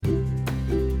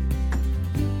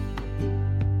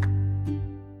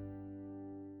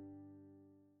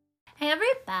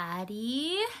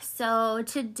everybody. So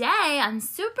today I'm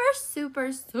super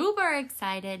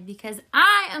excited because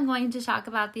I am going to talk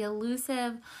about the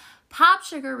elusive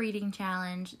PopSugar reading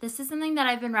challenge. This is something that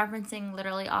I've been referencing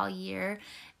literally all year,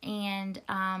 and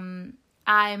I'm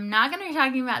not going to be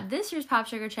talking about this year's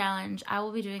PopSugar challenge. I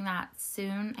will be doing that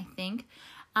soon, I think.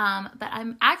 But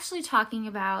I'm actually talking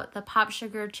about the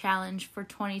PopSugar challenge for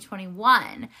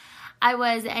 2021. I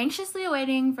was anxiously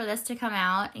awaiting for this to come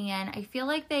out, and I feel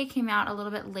like they came out a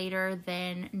little bit later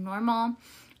than normal.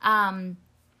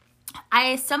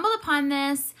 I stumbled upon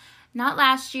this not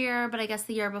last year, but I guess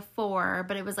the year before,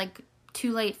 but it was like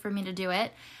too late for me to do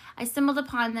it. I stumbled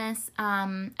upon this.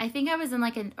 I think I was in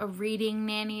like a reading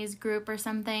nannies group or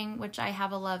something, which I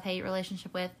have a love-hate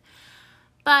relationship with.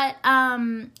 But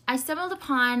I stumbled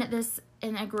upon this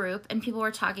in a group, and people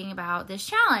were talking about this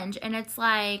challenge, and it's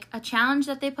like a challenge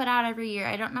that they put out every year.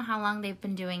 I don't know how long they've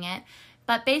been doing it,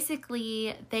 but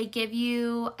basically they give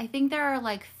you, I think there are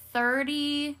like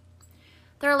 30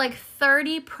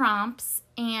 prompts,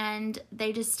 and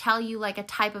they just tell you like a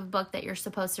type of book that you're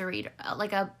supposed to read,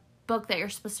 like a book that you're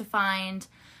supposed to find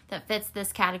that fits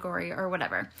this category or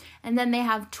whatever. And then they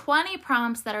have 20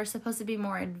 prompts that are supposed to be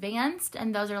more advanced,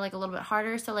 and those are like a little bit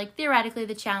harder. So like theoretically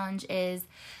the challenge is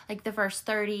like the first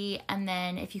 30, and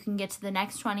then if you can get to the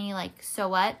next 20, like so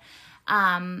what?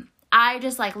 I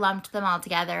just like lumped them all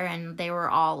together, and they were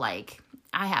all like,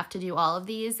 I have to do all of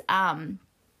these. I'm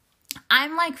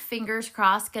like fingers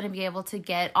crossed going to be able to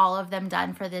get all of them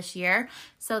done for this year.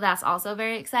 So that's also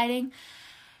very exciting,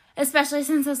 especially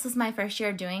since this was my first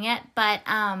year doing it. But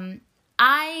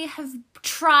I have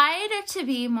tried to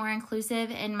be more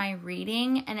inclusive in my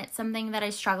reading, and it's something that I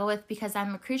struggle with because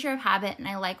I'm a creature of habit and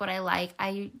I like what I like.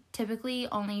 I typically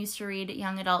only used to read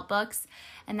young adult books,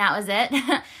 and that was it.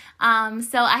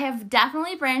 So I have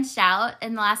definitely branched out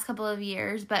in the last couple of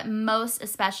years, but most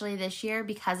especially this year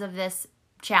because of this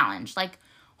challenge. Like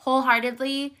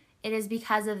wholeheartedly, it is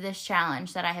because of this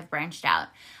challenge that I have branched out.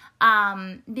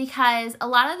 Because a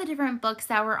lot of the different books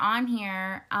that were on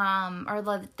here,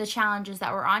 or the challenges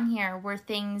that were on here were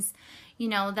things,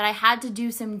 that I had to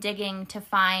do some digging to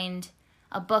find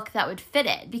a book that would fit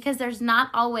it, because there's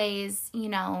not always,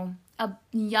 a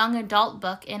young adult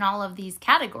book in all of these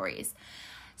categories.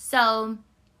 So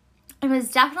it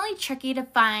was definitely tricky to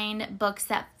find books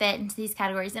that fit into these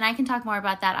categories, and I can talk more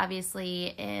about that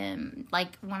obviously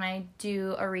like when I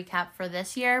do a recap for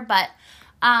this year, but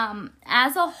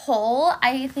as a whole,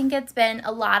 I think it's been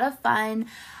a lot of fun.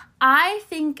 I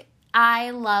think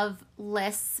I love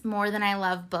lists more than I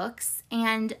love books,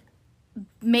 and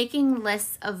making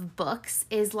lists of books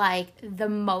is like the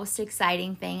most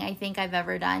exciting thing I think I've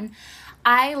ever done.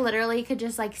 I literally could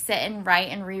just like sit and write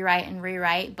and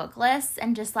rewrite book lists,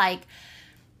 and just like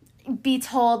be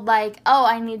told like, oh,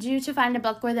 I need you to find a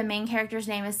book where the main character's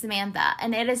name is Samantha.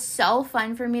 And it is so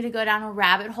fun for me to go down a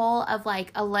rabbit hole of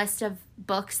like a list of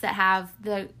books that have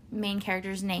the main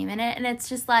character's name in it. And it's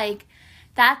just like,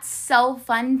 that's so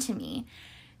fun to me.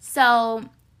 So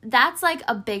that's like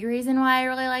a big reason why I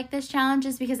really like this challenge,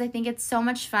 is because I think it's so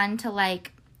much fun to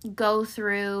like go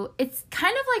through. It's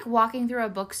kind of like walking through a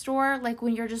bookstore, like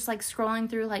when you're just like scrolling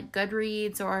through like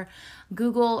Goodreads or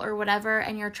Google or whatever,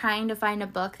 and you're trying to find a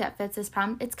book that fits this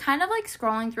prompt. It's kind of like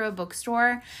scrolling through a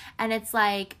bookstore, and it's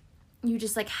like you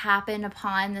just like happen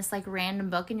upon this like random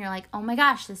book, and you're like, oh my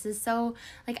gosh, this is so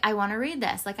like, I want to read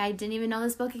this. Like I didn't even know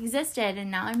this book existed,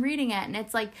 and now I'm reading it. And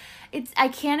it's like, I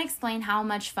can't explain how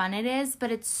much fun it is,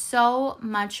 but it's so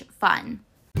much fun.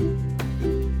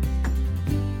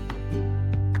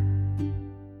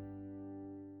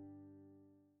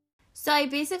 So I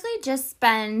basically just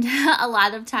spend a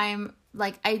lot of time,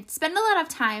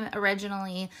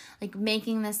 originally like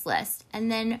making this list.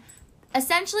 And then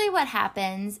essentially what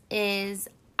happens is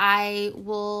I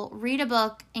will read a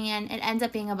book, and it ends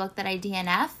up being a book that I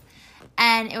DNF,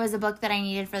 and it was a book that I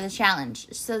needed for the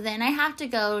challenge. So then I have to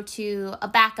go to a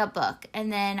backup book,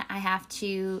 and then I have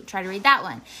to try to read that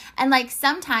one. And like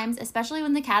sometimes, especially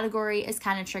when the category is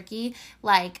kind of tricky,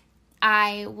 like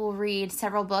I will read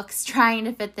several books trying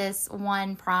to fit this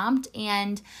one prompt,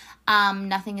 and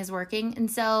nothing is working.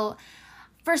 And so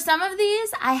for some of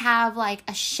these, I have like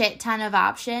a shit ton of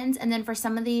options, and then for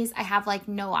some of these, I have like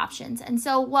no options. And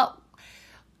so what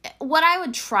I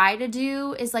would try to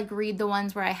do is like read the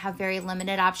ones where I have very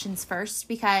limited options first,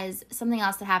 because something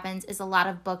else that happens is a lot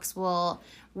of books will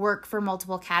work for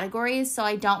multiple categories. So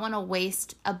I don't want to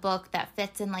waste a book that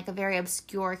fits in like a very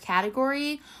obscure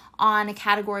category on a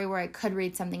category where I could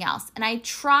read something else. And I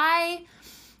try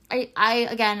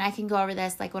I can go over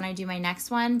this like when I do my next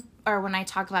one or when I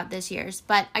talk about this year's,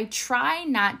 but I try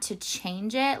not to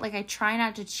change it. Like I try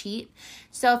not to cheat.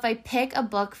 So if I pick a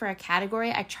book for a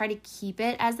category, I try to keep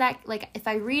it as that. Like if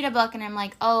I read a book and I'm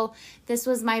like, oh, this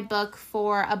was my book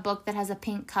for a book that has a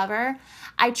pink cover,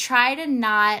 I try to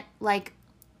not like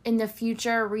in the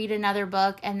future read another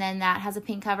book and then that has a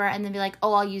pink cover and then be like,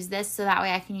 oh, I'll use this so that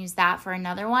way I can use that for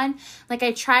another one. Like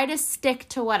I try to stick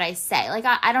to what I say. Like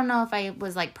I don't know if I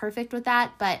was like perfect with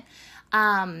that, but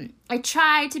I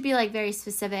try to be like very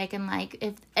specific and like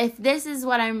if this is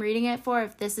what I'm reading it for,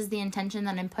 if this is the intention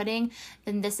that I'm putting,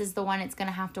 then this is the one it's going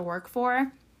to have to work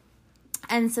for.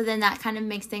 And so then that kind of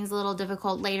makes things a little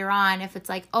difficult later on if it's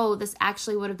like, oh, this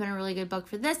actually would have been a really good book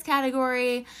for this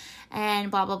category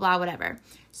and blah, blah, blah, whatever.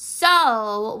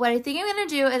 So what I think I'm going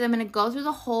to do is I'm going to go through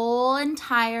the whole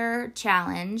entire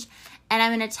challenge and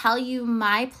I'm going to tell you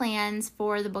my plans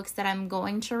for the books that I'm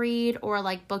going to read or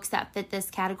like books that fit this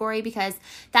category, because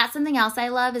that's something else I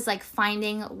love is like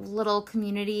finding little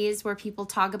communities where people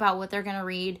talk about what they're going to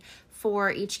read for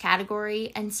each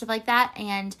category and stuff like that.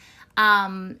 And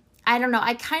I don't know,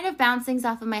 I kind of bounced things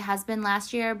off of my husband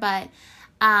last year, but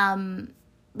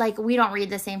like we don't read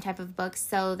the same type of books,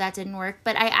 so that didn't work.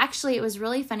 But it was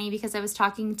really funny because I was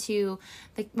talking to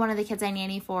one of the kids I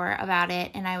nanny for about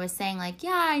it, and I was saying like,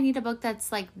 yeah, I need a book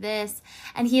that's like this,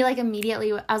 and he like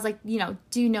immediately, I was like, you know,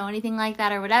 do you know anything like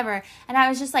that or whatever? And I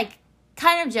was just like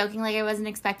kind of joking, like I wasn't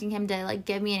expecting him to like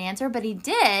give me an answer, but he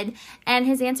did, and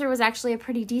his answer was actually a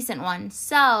pretty decent one.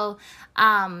 So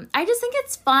I just think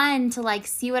it's fun to like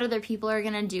see what other people are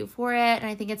gonna do for it, and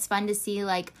I think it's fun to see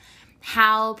like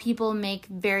how people make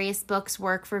various books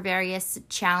work for various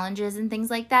challenges and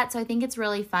things like that. So I think it's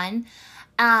really fun.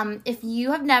 If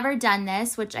you have never done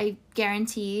this, which I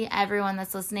guarantee everyone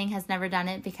that's listening has never done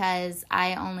it because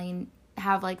I only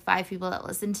have like 5 people that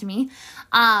listen to me.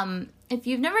 If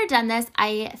you've never done this,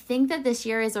 I think that this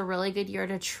year is a really good year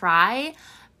to try,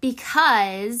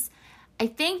 because I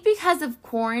think because of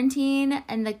quarantine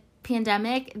and the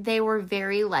pandemic, they were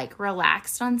very like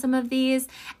relaxed on some of these,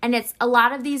 and a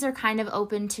lot of these are kind of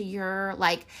open to your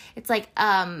like, it's like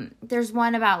there's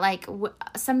one about like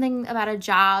something about a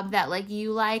job that like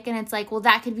you like, and it's like, well,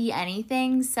 that could be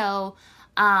anything. So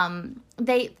I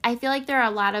feel like there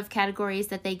are a lot of categories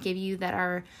that they give you that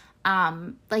are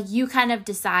like you kind of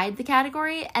decide the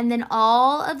category, and then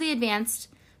all of the advanced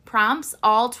prompts,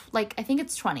 like I think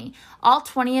it's 20, all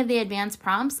 20 of the advanced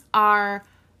prompts are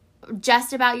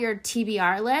just about your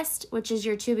TBR list, which is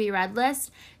your to be read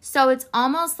list. So it's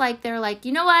almost like they're like,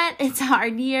 you know what, it's a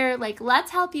hard year, like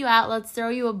let's help you out, let's throw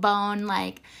you a bone,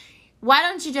 like why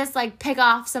don't you just like pick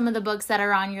off some of the books that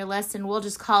are on your list and we'll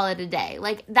just call it a day.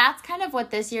 Like that's kind of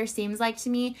what this year seems like to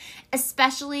me,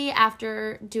 especially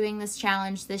after doing this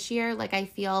challenge this year. Like I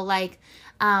feel like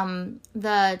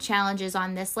the challenges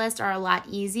on this list are a lot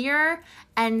easier,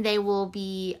 and they will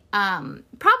be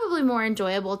probably more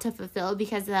enjoyable to fulfill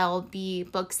because they'll be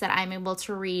books that I'm able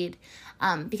to read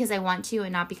because I want to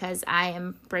and not because I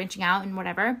am branching out and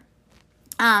whatever.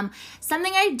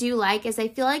 Something I do like is I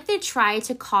feel like they try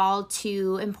to call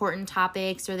to important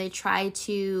topics, or they try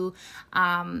to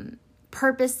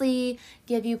purposely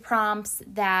give you prompts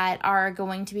that are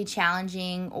going to be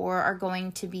challenging or are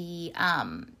going to be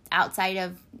outside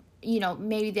of, you know,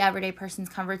 maybe the everyday person's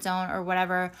comfort zone or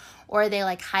whatever, or they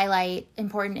like highlight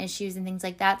important issues and things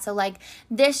like that. So like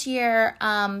this year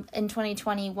in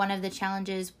 2020, one of the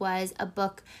challenges was a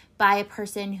book by a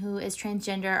person who is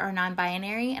transgender or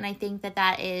non-binary, and I think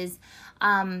that is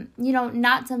you know,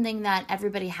 not something that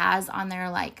everybody has on their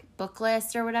like book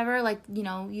list or whatever. Like, you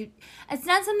know, it's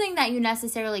not something that you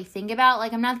necessarily think about.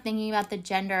 Like I'm not thinking about the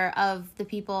gender of the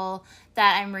people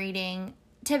that I'm reading.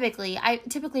 I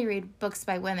typically read books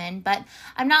by women, but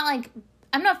I'm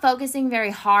not focusing very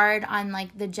hard on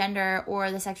like the gender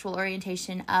or the sexual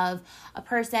orientation of a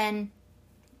person.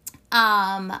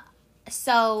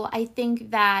 So I think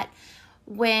that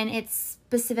when it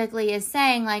specifically is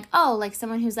saying like, oh, like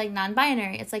someone who's like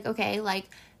non-binary, it's like, okay, like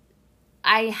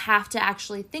I have to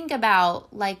actually think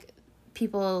about like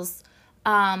people's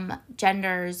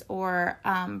genders or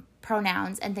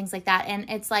pronouns and things like that. And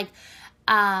it's like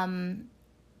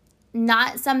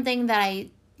not something that I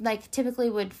like typically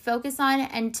would focus on.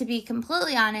 And to be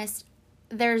completely honest,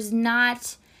 there's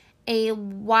not a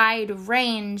wide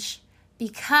range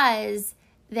because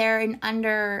they're an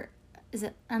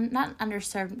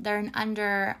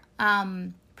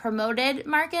promoted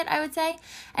market, I would say.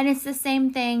 And it's the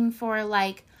same thing for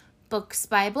like books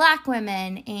by Black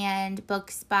women and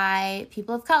books by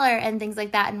people of color and things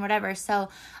like that and whatever. So,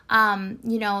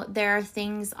 there are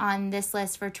things on this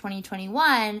list for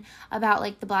 2021 about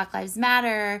like the Black Lives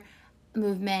Matter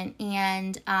movement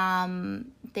and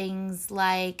things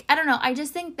like, I don't know, I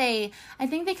think they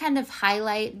kind of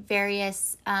highlight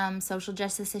various social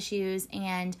justice issues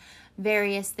and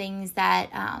various things that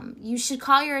you should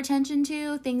call your attention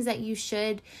to, things that you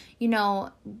should,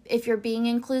 if you're being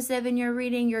inclusive in your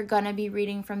reading, you're going to be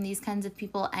reading from these kinds of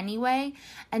people anyway.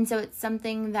 And so it's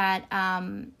something that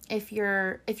if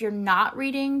you're not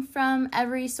reading from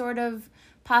every sort of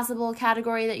possible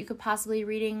category that you could possibly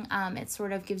reading, it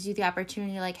sort of gives you the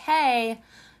opportunity like, hey,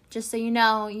 just so you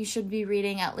know, you should be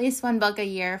reading at least one book a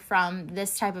year from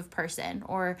this type of person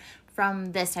or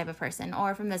from this type of person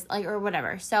or from this, like, or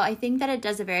whatever. So I think that it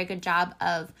does a very good job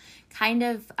of kind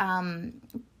of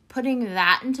putting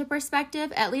that into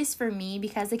perspective, at least for me,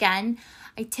 because again,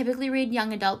 I typically read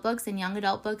young adult books, and young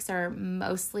adult books are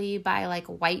mostly by like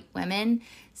white women.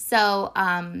 So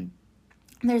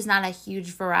there's not a huge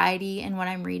variety in what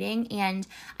I'm reading, and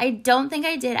I don't think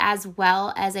I did as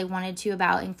well as I wanted to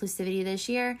about inclusivity this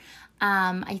year.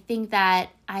 I think that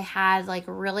I had like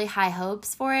really high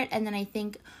hopes for it, and then I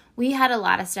think we had a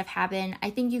lot of stuff happen.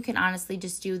 I think you can honestly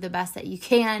just do the best that you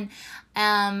can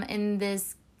in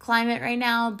this climate right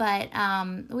now, but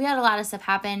we had a lot of stuff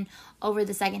happen over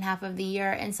the second half of the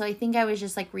year, and so I think I was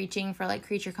just like reaching for like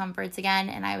creature comforts again,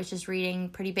 and I was just reading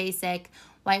pretty basic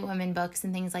white women books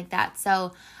and things like that.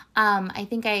 So I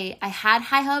think I had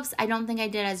high hopes. I don't think I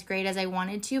did as great as I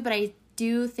wanted to, but I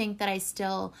do think that I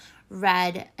still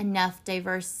read enough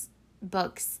diverse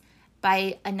books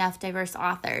by enough diverse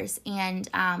authors. And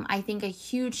I think a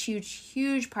huge, huge,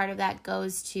 huge part of that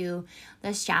goes to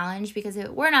this challenge, because if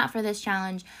it were not for this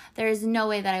challenge, there is no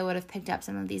way that I would have picked up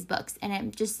some of these books. And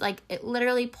it just like, it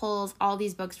literally pulls all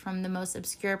these books from the most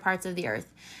obscure parts of the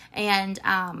earth. And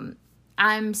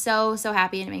I'm so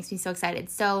happy, and it makes me so excited.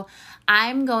 So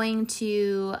I'm going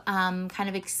to kind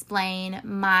of explain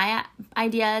my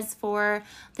ideas for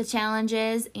the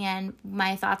challenges and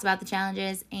my thoughts about the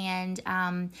challenges. And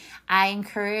I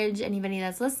encourage anybody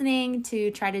that's listening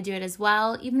to try to do it as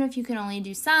well, even if you can only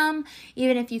do some,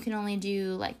 even if you can only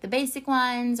do like the basic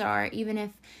ones, or even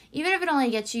if it only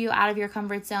gets you out of your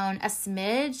comfort zone a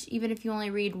smidge, even if you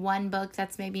only read one book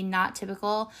that's maybe not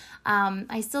typical,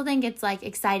 I still think it's like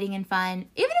exciting and fun.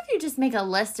 Even if you just make a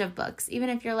list of books, even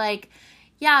if you're like,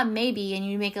 yeah, maybe, and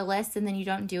you make a list and then you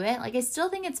don't do it, like I still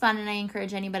think it's fun, and I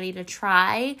encourage anybody to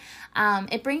try.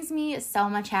 It brings me so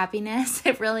much happiness.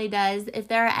 It really does. If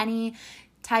there are any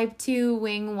type 2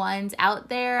 wing ones out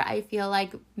there, I feel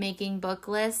like making book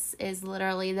lists is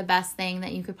literally the best thing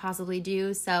that you could possibly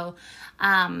do. So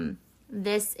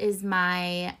this is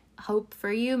my hope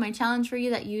for you, my challenge for you,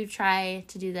 that you try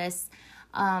to do this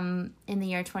in the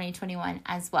year 2021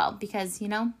 as well, because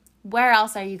where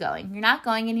else are you going? You're not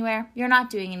going anywhere. You're not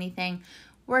doing anything.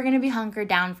 We're going to be hunkered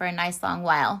down for a nice long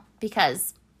while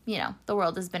because the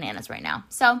world is bananas right now.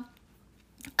 So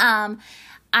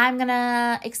I'm going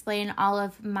to explain all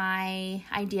of my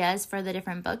ideas for the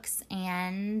different books,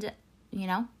 and,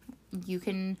 you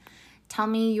can tell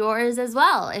me yours as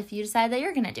well if you decide that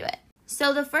you're going to do it.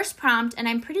 So the first prompt, and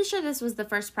I'm pretty sure this was the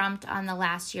first prompt on the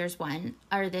last year's one,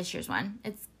 or this year's one.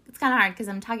 It's kind of hard because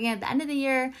I'm talking at the end of the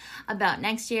year about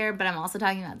next year, but I'm also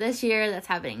talking about this year that's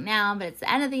happening now, but it's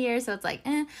the end of the year, so it's like,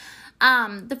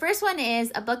 The first one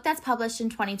is a book that's published in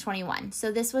 2021.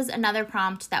 So this was another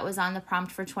prompt that was on the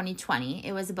prompt for 2020.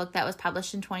 It was a book that was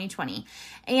published in 2020.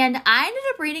 And I ended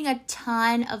up reading a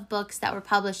ton of books that were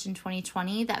published in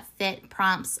 2020 that fit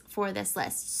prompts for this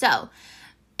list. So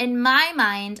in my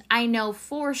mind, I know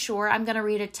for sure I'm going to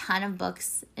read a ton of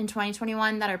books in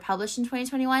 2021 that are published in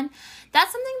 2021.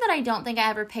 That's something that I don't think I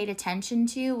ever paid attention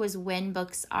to, was when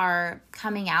books are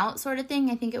coming out sort of thing.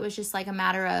 I think it was just like a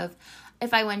matter of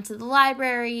if I went to the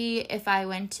library, if I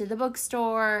went to the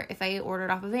bookstore, if I ordered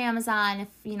off of Amazon, if,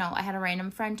 I had a random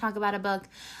friend talk about a book.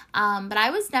 But I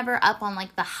was never up on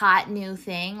like the hot new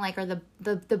thing, like, or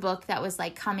the book that was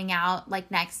like coming out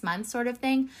like next month sort of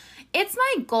thing. It's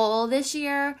my goal this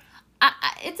year.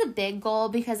 It's a big goal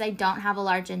because I don't have a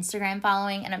large Instagram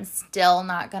following, and I'm still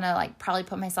not going to like probably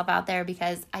put myself out there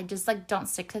because I just like don't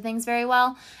stick to things very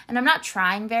well, and I'm not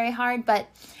trying very hard, but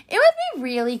it would be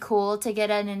really cool to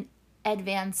get an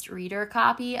advanced reader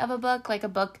copy of a book, like a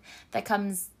book that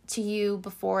comes to you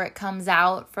before it comes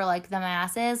out for like the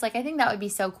masses. Like I think that would be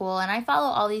so cool. And I follow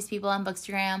all these people on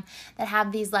Bookstagram that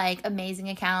have these like amazing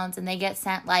accounts, and they get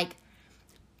sent like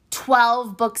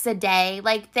 12 books a day.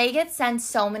 Like they get sent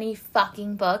so many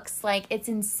fucking books. Like it's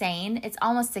insane. It's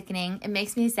almost sickening. It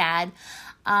makes me sad.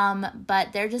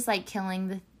 But they're just like killing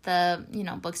the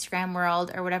Bookstagram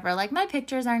world or whatever. Like, my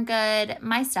pictures aren't good.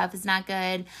 My stuff is not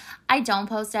good. I don't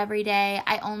post every day.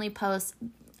 I only post.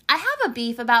 I have a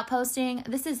beef about posting.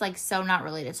 This is like so not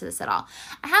related to this at all.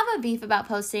 I have a beef about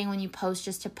posting when you post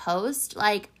just to post.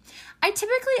 Like, I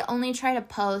typically only try to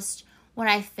post when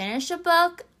I finish a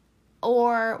book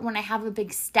or when I have a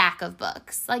big stack of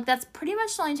books. Like, that's pretty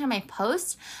much the only time I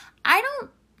post. I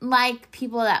don't like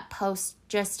people that post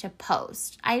just to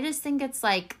post. I just think it's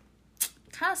like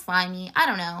kind of slimy. I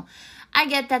don't know. I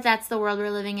get that that's the world we're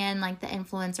living in, like the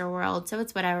influencer world, so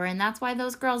it's whatever. And that's why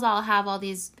those girls all have all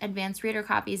these advanced reader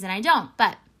copies and I don't.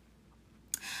 But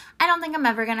I don't think I'm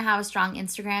ever going to have a strong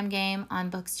Instagram game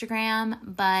on Bookstagram,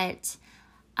 but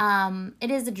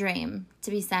it is a dream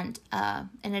to be sent an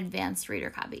advanced reader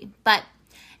copy. But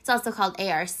it's also called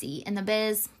ARC in the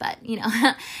biz, but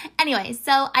Anyway,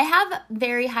 so I have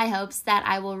very high hopes that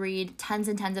I will read tons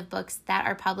and tons of books that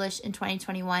are published in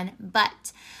 2021,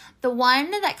 but the one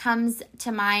that comes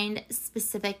to mind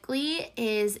specifically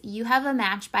is You Have a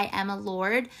Match by Emma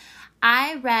Lord.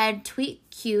 I read Tweet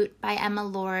Cute by Emma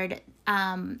Lord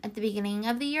at the beginning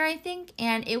of the year, I think,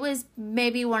 and it was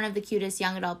maybe one of the cutest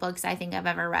young adult books I think I've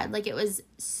ever read. Like, it was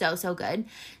so, so good.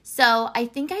 So I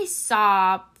think I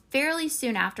saw fairly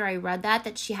soon after I read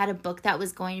that she had a book that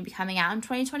was going to be coming out in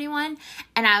 2021,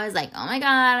 and I was like, oh my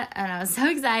god, and I was so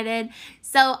excited.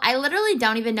 So I literally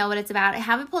don't even know what it's about. I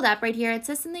have it pulled up right here. It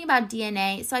says something about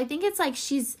DNA, so I think it's like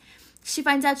she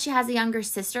finds out she has a younger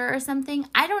sister or something.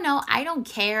 I don't know. I don't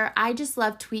care. I just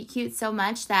love Tweet Cute so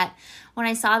much that when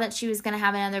I saw that she was going to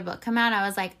have another book come out, I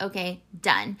was like, okay,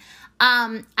 done.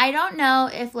 I don't know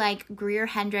if like Greer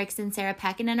Hendricks and Sarah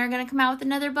Pekkanen are going to come out with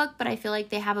another book, but I feel like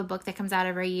they have a book that comes out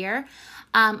every year.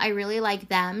 I really like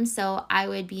them, so I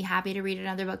would be happy to read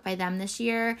another book by them this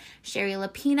year. Sherry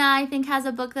Lapina, I think, has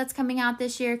a book that's coming out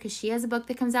this year because she has a book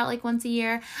that comes out like once a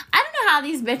year. I don't know how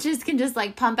these bitches can just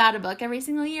like pump out a book every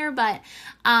single year, but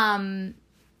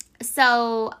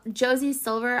so Josie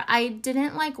Silver, I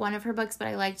didn't like one of her books, but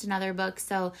I liked another book.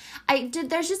 So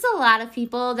there's just a lot of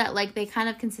people that like, they kind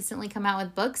of consistently come out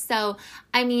with books. So,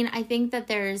 I mean, I think that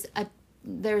there's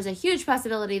a huge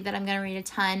possibility that I'm going to read a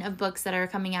ton of books that are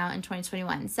coming out in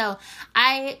 2021. So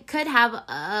I could have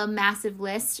a massive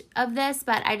list of this,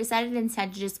 but I decided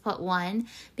instead to just put one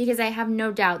because I have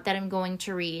no doubt that I'm going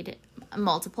to read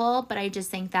multiple, but I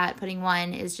just think that putting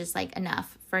one is just like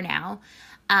enough for now.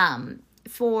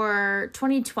 For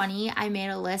 2020, I made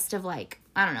a list of like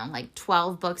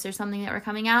 12 books or something that were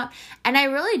coming out. And I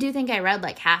really do think I read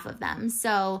like half of them.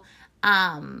 So,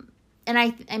 and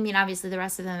I mean, obviously the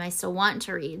rest of them I still want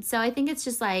to read. So I think it's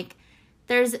just like,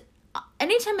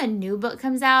 anytime a new book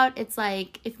comes out, it's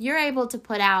like, if you're able to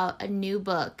put out a new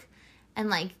book and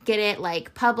like get it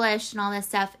like published and all this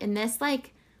stuff in this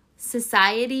like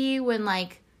society when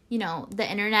like, the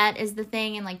internet is the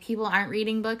thing and like people aren't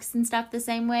reading books and stuff the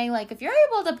same way. Like, if you're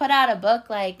able to put out a book,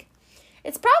 like,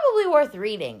 it's probably worth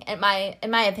reading in my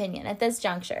opinion at this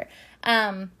juncture.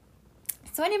 So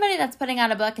anybody that's putting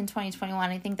out a book in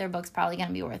 2021, I think their book's probably going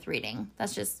to be worth reading.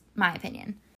 That's just my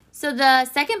opinion. So the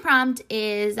second prompt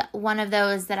is one of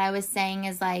those that I was saying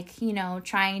is like,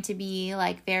 trying to be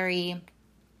like very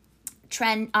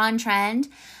on trend.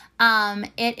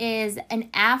 It is an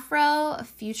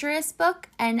Afro-futurist book,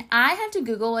 and I had to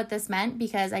Google what this meant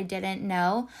because I didn't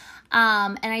know,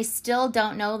 and I still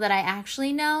don't know that I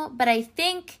actually know, but I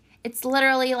think it's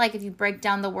literally like, if you break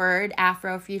down the word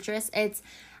Afro-futurist, it's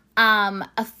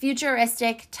a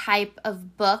futuristic type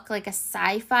of book, like a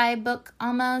sci-fi book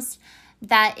almost,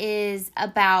 that is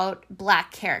about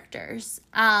Black characters.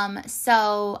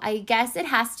 So I guess it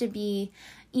has to be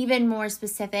even more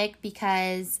specific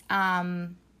because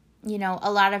a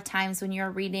lot of times when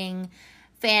you're reading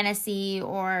fantasy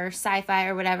or sci-fi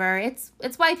or whatever, it's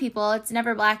white people, it's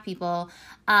never Black people.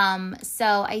 So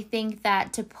I think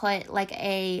that to put like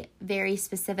a very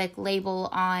specific label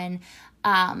on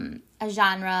a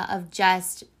genre of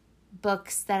just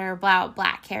books that are about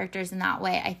Black characters in that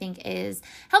way, I think is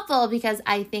helpful, because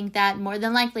I think that more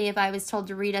than likely if I was told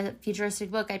to read a futuristic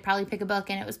book, I'd probably pick a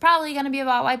book and it was probably going to be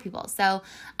about white people. So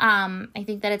I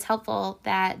think that it's helpful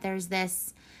that there's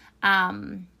this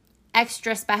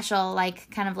extra special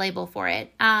like kind of label for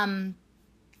it.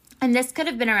 And this could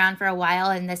have been around for a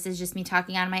while, and this is just me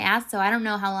talking out of my ass, so I don't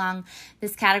know how long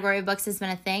this category of books has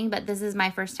been a thing, but this is my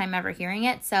first time ever hearing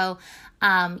it, so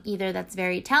either that's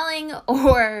very telling,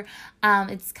 or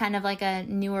it's kind of like a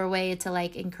newer way to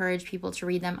like encourage people to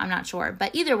read them. I'm not sure,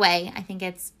 but either way, I think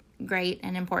it's great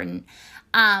and important.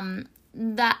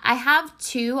 that I have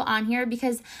 2 on here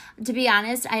because, to be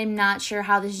honest, I'm not sure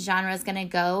how this genre is gonna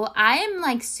go. I am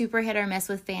like super hit or miss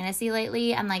with fantasy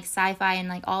lately and like sci-fi and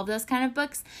like all of those kind of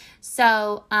books.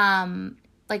 So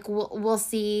like we'll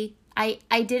see.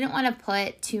 I didn't want to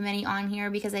put too many on here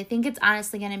because I think it's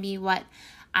honestly gonna be what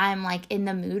I'm like in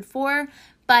the mood for.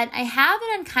 But I have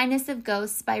An Unkindness of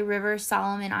Ghosts by River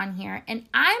Solomon on here, and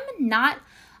I'm not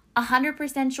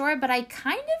 100% sure, but I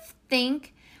kind of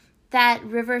think that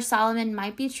River Solomon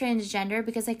might be transgender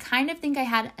because I kind of think I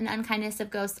had An Unkindness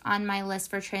of Ghosts on my list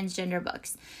for transgender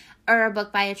books or a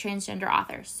book by a transgender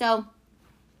author. So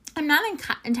I'm not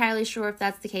entirely sure if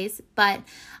that's the case, but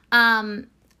I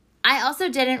also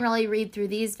didn't really read through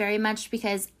these very much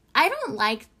because I don't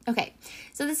like, okay,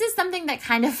 so this is something that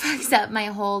kind of fucks up my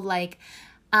whole like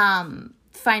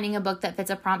finding a book that fits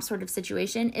a prompt sort of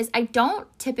situation is I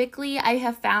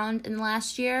have found in the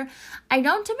last year, I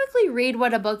don't typically read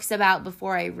what a book's about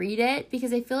before I read it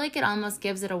because I feel like it almost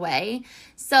gives it away.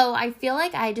 So I feel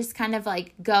like I just kind of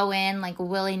like go in like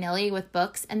willy-nilly with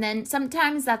books, and then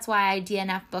sometimes that's why I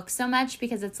DNF books so much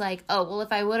because it's like, oh, well,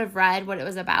 if I would have read what it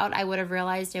was about, I would have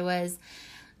realized it was,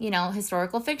 you know,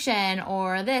 historical fiction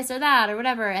or this or that or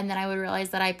whatever, and then I would realize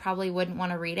that I probably wouldn't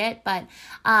want to read it, but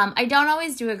I don't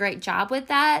always do a great job with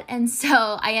that, and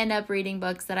so I end up reading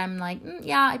books that I'm like,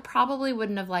 yeah, I probably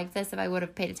wouldn't have liked this if I would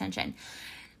have paid attention.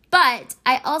 But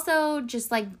I also just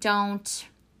like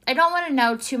I don't want to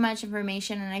know too much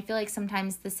information, and I feel like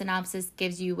sometimes the synopsis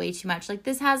gives you way too much. Like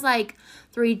this has like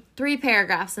three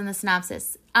paragraphs in the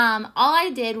synopsis. All I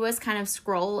did was kind of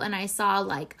scroll, and I saw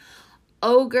like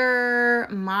ogre,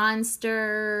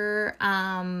 monster,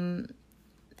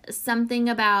 something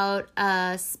about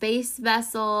a space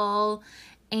vessel,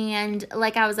 and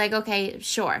like I was like, okay,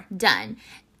 sure, done.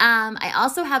 I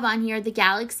also have on here The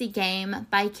Galaxy Game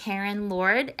by Karen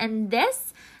Lord, and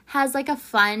this has like a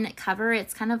fun cover.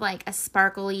 It's kind of like a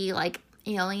sparkly, like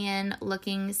alien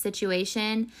looking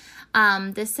situation.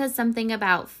 This says something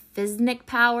about physic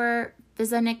power,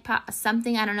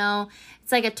 something, I don't know.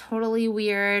 It's like a totally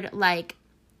weird, like,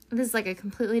 this is like a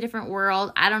completely different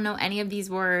world. I don't know any of these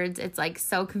words. It's like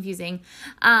so confusing.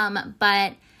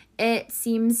 But it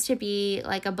seems to be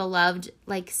like a beloved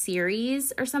like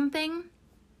series or something.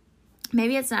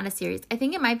 Maybe it's not a series. I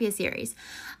think it might be a series.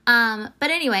 But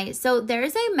anyway, so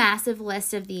there's a massive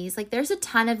list of these. Like there's a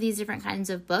ton of these different kinds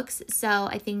of books. So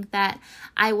I think that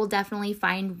I will definitely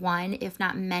find one, if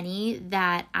not many,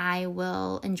 that I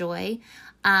will enjoy.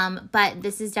 But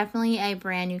this is definitely a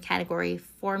brand new category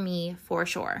for me for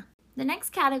sure. The next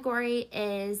category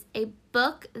is a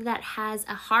book that has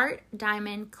a heart,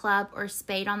 diamond, club, or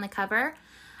spade on the cover.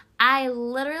 I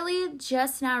literally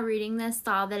just now reading this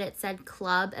saw that it said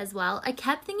club as well. I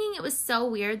kept thinking it was so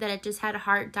weird that it just had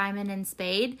heart, diamond, and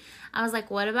spade. I was like,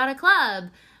 what about a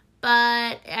club?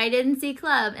 But I didn't see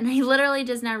club, and I literally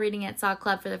just now reading it saw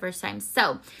club for the first time.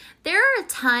 So there are a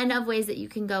ton of ways that you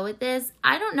can go with this.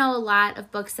 I don't know a lot of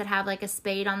books that have like a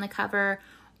spade on the cover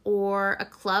or a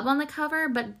club on the cover,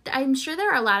 but I'm sure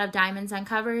there are a lot of diamonds on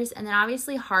covers, and then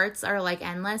obviously hearts are like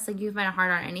endless. Like you can find a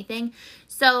heart on anything.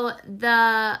 So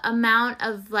the amount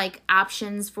of like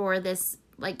options for this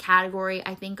like category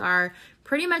I think are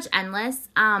pretty much endless.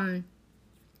 I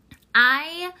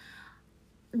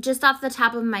just off the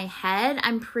top of my head,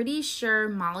 I'm pretty sure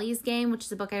Molly's Game, which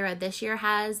is a book I read this year,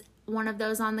 has one of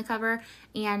those on the cover,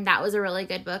 and that was a really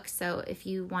good book. So if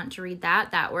you want to read that,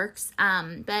 that works.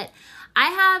 But I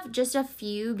have just a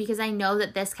few because I know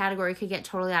that this category could get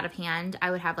totally out of hand. I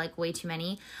would have like way too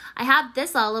many. I have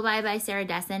This Lullaby by Sarah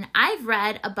Dessen. I've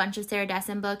read a bunch of Sarah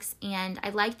Dessen books, and I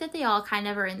like that they all kind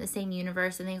of are in the same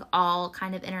universe and they all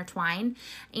kind of intertwine.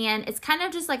 And it's kind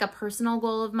of just like a personal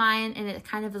goal of mine, and it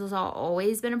kind of has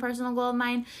always been a personal goal of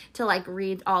mine to like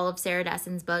read all of Sarah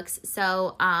Dessen's books.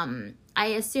 So I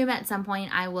assume at some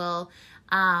point I will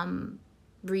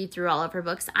read through all of her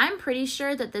books. I'm pretty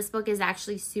sure that this book is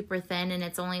actually super thin, and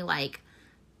it's only like,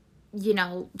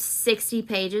 60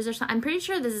 pages or something. I'm pretty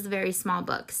sure this is a very small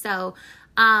book. So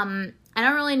I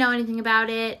don't really know anything about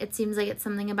it. It seems like it's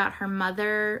something about her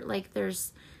mother. Like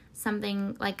there's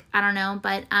something like, I don't know.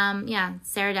 But yeah,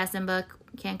 Sarah Dessen book.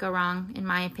 Can't go wrong in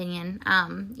my opinion.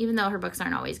 Even though her books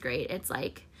aren't always great. It's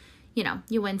like,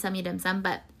 you win some, you dim some.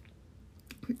 But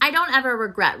I don't ever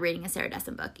regret reading a Sarah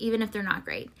Dessen book, even if they're not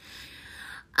great.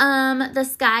 The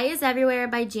Sky is Everywhere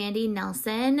by Jandy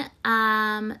Nelson.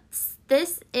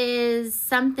 This is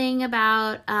something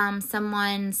about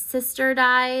someone's sister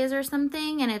dies or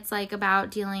something, and it's like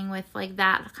about dealing with like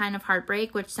that kind of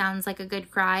heartbreak, which sounds like a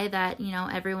good cry that,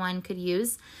 everyone could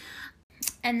use.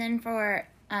 And then for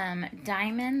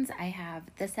Diamonds, I have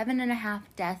The 7.5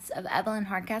 Deaths of Evelyn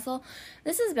Hardcastle.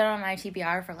 This has been on my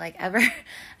TBR for like ever.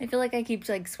 I feel like I keep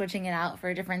like switching it out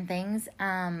for different things.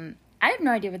 I have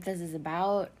no idea what this is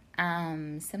about.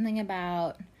 Something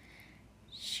about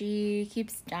she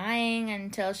keeps dying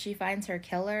until she finds her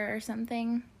killer or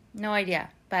something. No idea,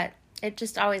 but it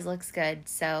just always looks good.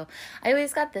 So I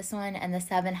always got this one and The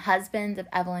 7 Husbands of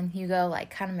Evelyn Hugo like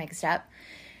kind of mixed up.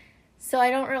 So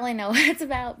I don't really know what it's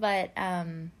about, but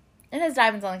it has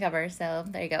diamonds on the cover, so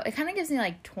there you go. It kind of gives me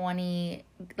like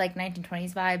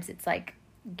 1920s vibes. It's like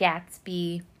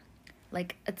Gatsby,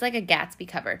 like it's like a Gatsby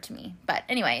cover to me. But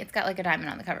anyway, it's got like a diamond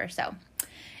on the cover, so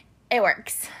it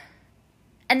works.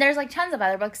 And there's like tons of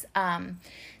other books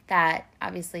that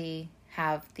obviously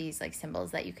have these like symbols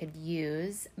that you could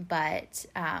use, but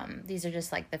these are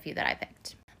just like the few that I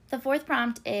picked. The fourth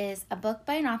prompt is a book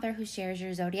by an author who shares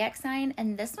your zodiac sign,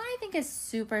 and this one I think is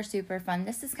super, super fun.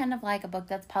 This is kind of like a book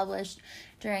that's published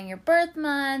during your birth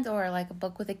month, or like a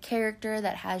book with a character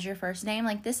that has your first name.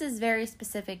 Like, this is very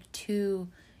specific to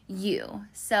you.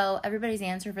 So everybody's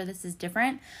answer for this is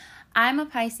different. I'm a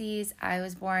Pisces. I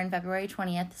was born February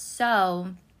 20th,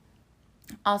 so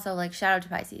also like shout out to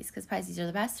Pisces because Pisces are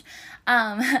the best.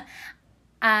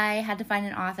 I had to find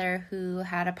an author who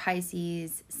had a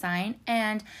Pisces sign,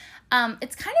 and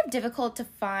it's kind of difficult to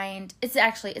find. It's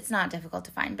not difficult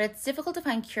to find, but it's difficult to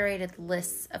find curated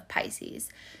lists of Pisces.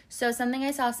 So something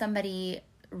I saw somebody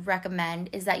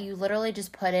recommend is that you literally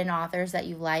just put in authors that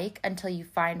you like until you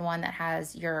find one that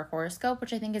has your horoscope,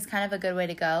 which I think is kind of a good way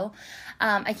to go.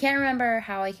 I can't remember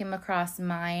how I came across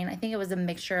mine. I think it was a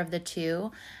mixture of the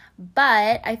two,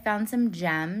 but I found some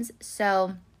gems.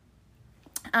 So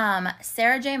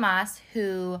Sarah J. Maas,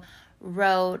 who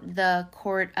wrote The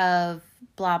Court of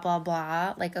blah, blah,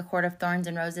 blah, like A Court of Thorns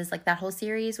and Roses, like that whole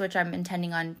series, which I'm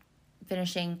intending on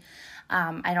finishing.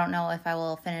 I don't know if I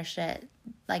will finish it,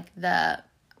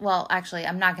 actually,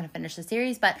 I'm not going to finish the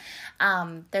series, but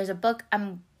there's a book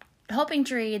I'm hoping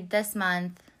to read this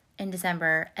month in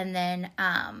December, and then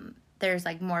there's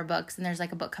like more books, and there's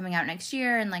like a book coming out next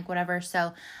year and like whatever.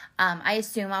 So I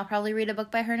assume I'll probably read a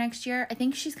book by her next year. I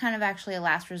think she's kind of actually a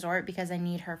last resort because I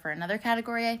need her for another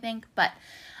category, I think. But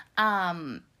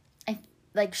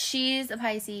she's a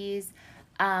Pisces.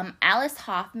 Alice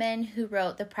Hoffman, who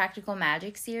wrote the Practical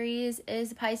Magic series,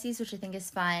 is a Pisces, which I think is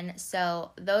fun.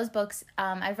 So those books,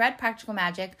 I've read Practical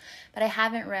Magic, but I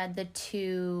haven't read the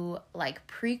two like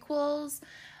prequels,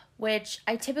 which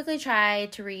I typically try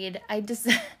to read.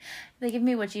 They give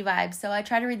me witchy vibes, so I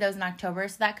try to read those in October,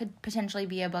 so that could potentially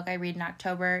be a book I read in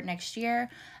October next year.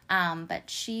 But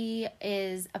she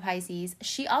is a Pisces.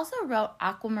 She also wrote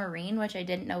Aquamarine, which I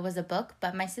didn't know was a book,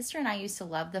 but my sister and I used to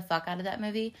love the fuck out of that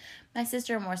movie. My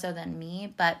sister more so than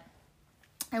me, but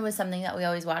it was something that we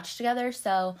always watched together,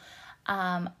 so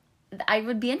I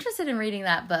would be interested in reading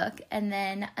that book. And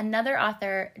then another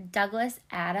author, Douglas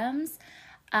Adams,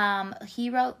 he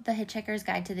wrote The Hitchhiker's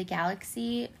Guide to the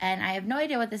Galaxy, and I have no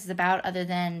idea what this is about other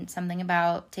than something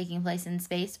about taking place in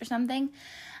space or something.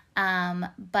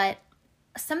 But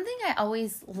something I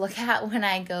always look at when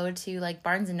I go to like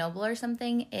Barnes and Noble or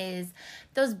something is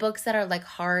those books that are like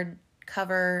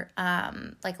hardcover,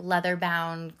 like leather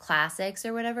bound classics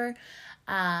or whatever.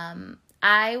 When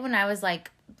I was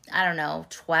like, I don't know,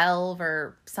 12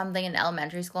 or something in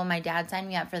elementary school, my dad signed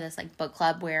me up for this like book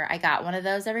club where I got one of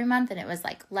those every month, and it was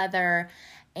like leather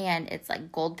and it's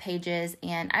like gold pages,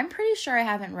 and I'm pretty sure I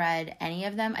haven't read any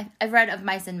of them. I've read Of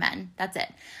Mice and Men. That's it.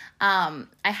 I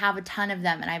have a ton of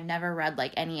them and I've never read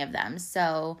like any of them.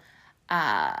 So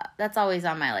that's always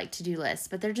on my like to-do list,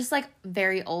 but they're just like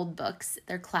very old books.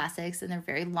 They're classics and they're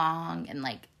very long and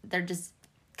like they're just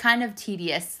kind of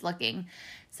tedious looking.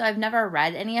 So I've never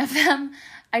read any of them.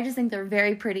 I just think they're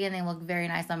very pretty and they look very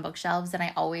nice on bookshelves, and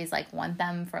I always like want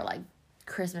them for like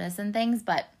Christmas and things.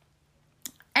 But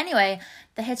anyway,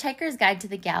 The Hitchhiker's Guide to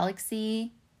the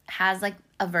Galaxy has like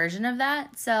a version of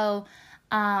that. So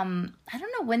I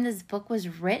don't know when this book was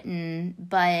written,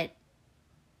 but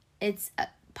it's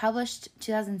published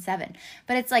 2007.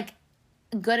 But it's like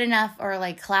good enough or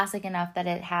like classic enough that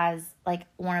it has like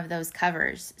one of those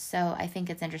covers. So I think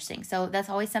it's interesting. So that's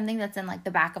always something that's in like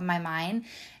the back of my mind,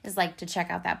 is like to check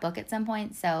out that book at some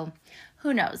point. So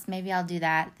who knows? Maybe I'll do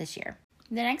that this year.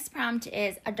 The next prompt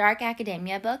is a dark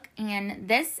academia book, and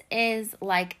this is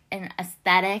like an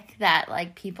aesthetic that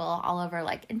like people all over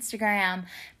like Instagram,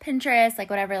 Pinterest, like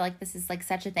whatever, like this is like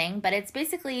such a thing, but it's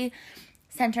basically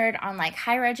centered on like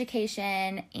higher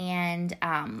education and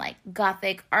like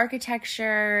Gothic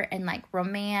architecture and like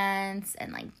romance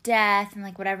and like death and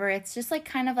like whatever. It's just like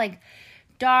kind of like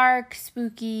dark,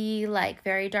 spooky, like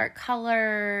very dark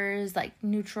colors, like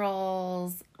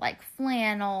neutrals, like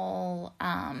flannel,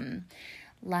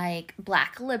 like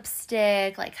black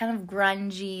lipstick, like kind of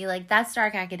grungy, like that's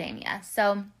dark academia.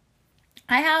 So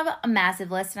I have a massive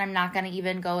list, and I'm not going to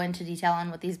even go into detail on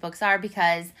what these books are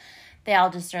because they all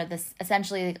just are this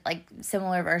essentially like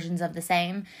similar versions of the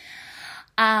same.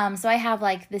 So I have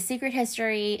like The Secret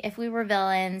History, If We Were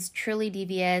Villains, Truly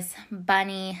Devious,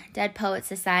 Bunny, Dead Poet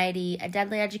Society, A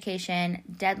Deadly Education,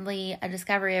 Deadly, A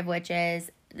Discovery of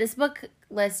Witches. This book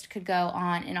list could go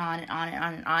on and on and on and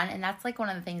on and on. And that's like one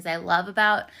of the things I love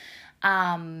about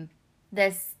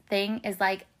this thing is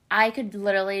like I could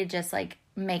literally just like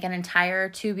make an entire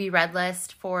to be read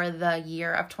list for the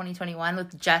year of 2021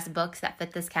 with just books that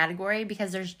fit this category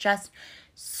because there's just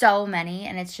so many,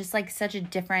 and it's just like such a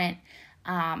different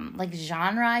like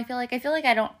genre. I feel like I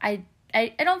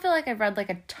don't feel like I've read like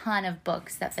a ton of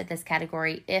books that fit this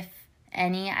category, if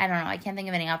any. I don't know. I can't think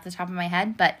of any off the top of my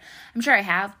head, but I'm sure I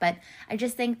have. But I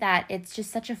just think that it's just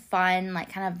such a fun,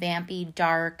 like kind of vampy,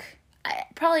 dark.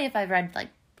 Probably if I've read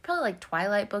probably like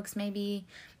Twilight books, maybe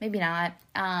not.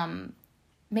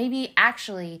 Maybe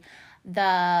actually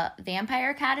the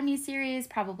Vampire Academy series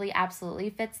probably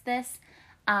absolutely fits this.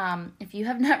 If you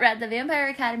have not read the Vampire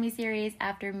Academy series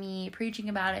after me preaching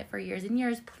about it for years and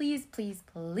years, please, please,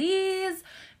 please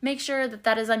make sure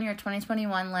that is on your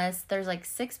 2021 list. There's like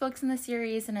 6 books in the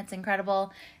series and it's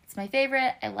incredible. It's my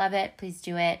favorite. I love it. Please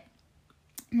do it.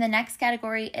 The next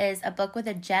category is a book with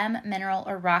a gem, mineral,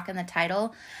 or rock in the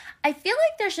title. I feel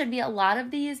like there should be a lot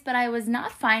of these, but I was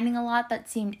not finding a lot that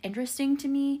seemed interesting to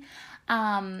me.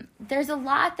 There's a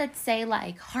lot that say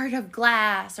like Heart of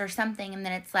Glass or something, and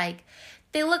then it's like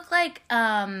they look like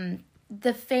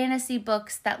the fantasy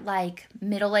books that like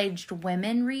middle-aged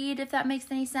women read, if that makes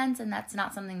any sense, and that's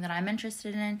not something that I'm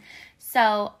interested in.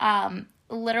 So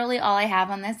literally all I have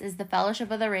on this is The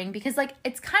Fellowship of the Ring, because like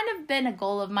it's kind of been a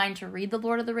goal of mine to read the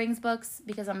Lord of the Rings books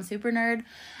because I'm a super nerd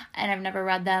and I've never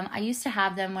read them. I used to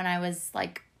have them when I was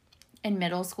like in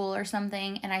middle school or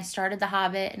something, and I started The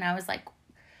Hobbit and I was like,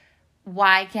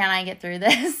 why can't I get through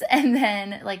this? And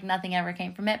then like nothing ever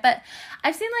came from it. But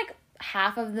I've seen like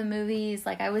half of the movies.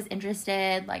 Like I was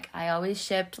interested. Like I always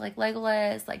shipped like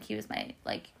Legolas. Like he was my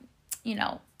like, you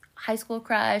know, high school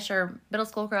crush or middle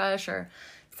school crush or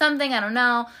something. I don't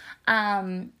know.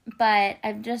 But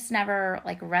I've just never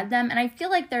like read them. And I feel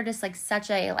like they're just like such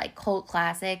a like cult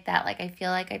classic that like I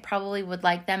feel like I probably would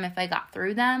like them if I got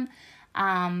through them.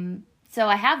 So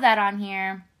I have that on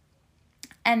here.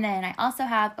 And then I also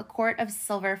have A Court of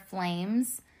Silver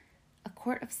Flames. A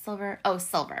Court of Silver. Oh,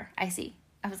 silver. I see.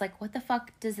 I was like, what the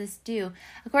fuck does this do?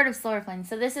 A Court of Silver Flames.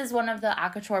 So this is one of the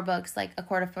ACOTAR books, like A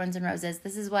Court of Thorns and Roses.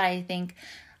 This is what I think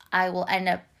I will end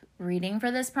up reading for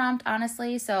this prompt,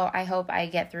 honestly. So I hope I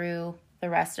get through the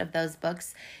rest of those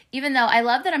books. Even though I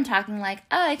love that I'm talking like,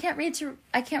 oh, I can't wait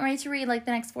to read like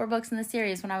the next 4 books in the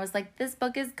series, when I was like, this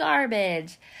book is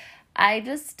garbage. I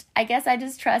guess I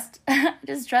just trust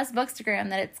Bookstagram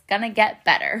that it's gonna get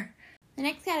better. The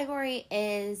next category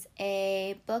is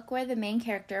a book where the main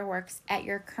character works at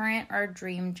your current or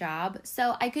dream job.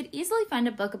 So I could easily find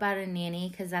a book about a nanny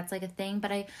because that's like a thing,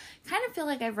 but I kind of feel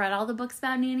like I've read all the books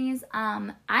about nannies.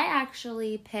 I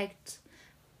actually picked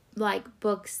like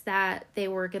books that they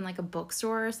work in like a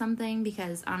bookstore or something,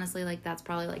 because honestly, like that's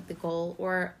probably like the goal,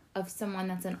 or of someone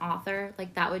that's an author.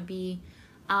 Like that would be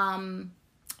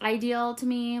ideal to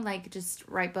me. Like just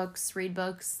write books, read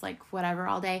books, like whatever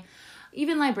all day.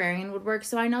 Even librarian would work.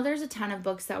 So I know there's a ton of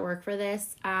books that work for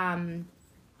this. I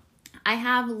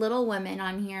have Little Women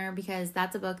on here because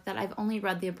that's a book that I've only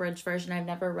read the abridged version. I've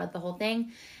never read the whole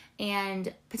thing.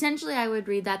 And potentially I would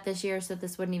read that this year, so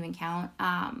this wouldn't even count.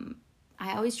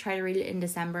 I always try to read it in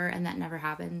December and that never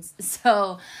happens.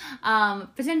 So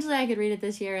potentially I could read it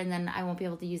this year and then I won't be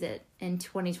able to use it in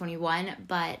 2021.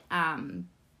 But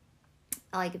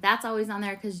like that's always on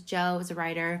there because Joe is a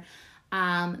writer.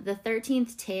 The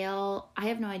 13th Tale, I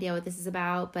have no idea what this is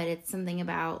about, but it's something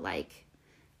about like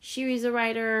she's a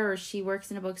writer or she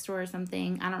works in a bookstore or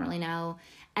something. I don't really know.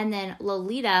 And then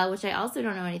Lolita, which I also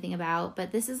don't know anything about,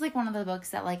 but this is like one of the books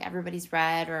that like everybody's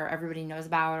read or everybody knows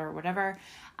about or whatever.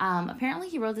 Apparently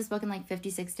he wrote this book in like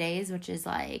 56 days, which is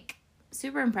like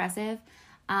super impressive.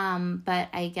 But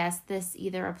I guess this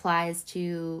either applies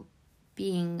to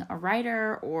being a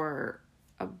writer or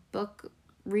a book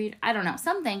read, I don't know,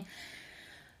 something.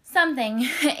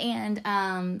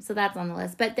 And so that's on the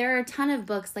list. But there are a ton of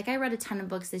books. Like I read a ton of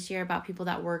books this year about people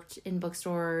that worked in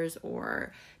bookstores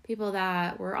or people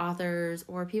that were authors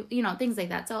or people, you know, things like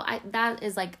that. So that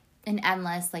is like an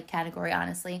endless like category,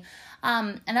 honestly.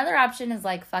 Another option is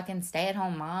like fucking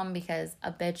stay-at-home mom, because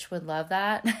a bitch would love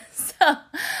that. So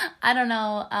I don't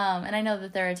know. And I know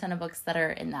that there are a ton of books that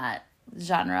are in that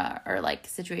genre or like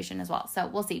situation as well. So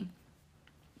we'll see.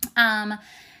 The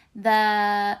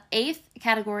 8th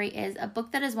category is a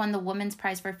book that has won the Women's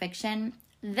Prize for Fiction.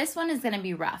 This one is going to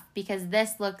be rough because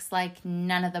this looks like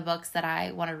none of the books that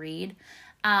I want to read.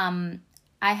 I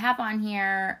have on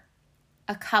here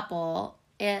a couple.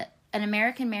 An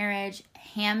American Marriage,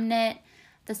 Hamnet,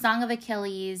 The Song of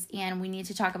Achilles, and We Need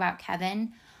to Talk About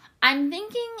Kevin. I'm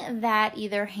thinking that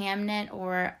either Hamnet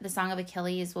or The Song of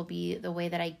Achilles will be the way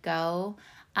that I go.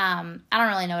 I don't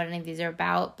really know what any of these are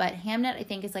about, but Hamnet, I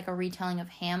think, is like a retelling of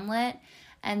Hamlet.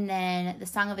 And then The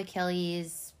Song of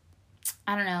Achilles,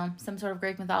 I don't know, some sort of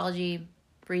Greek mythology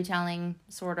retelling,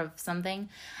 sort of something.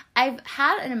 I've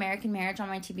had An American Marriage on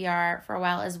my TBR for a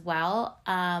while as well,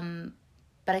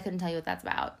 but I couldn't tell you what that's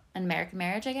about. An American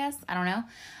Marriage, I guess. I don't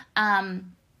know.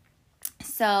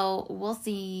 So we'll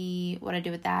see what I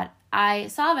do with that. I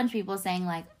saw a bunch of people saying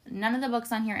like, none of the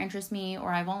books on here interest me, or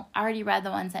I already read the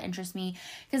ones that interest me,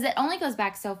 because it only goes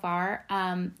back so far.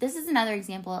 This is another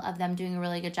example of them doing a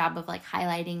really good job of like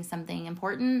highlighting something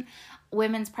important.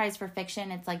 Women's Prize for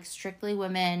Fiction, it's like strictly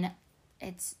women.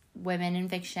 It's women in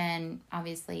fiction,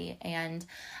 obviously. And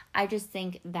I just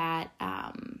think that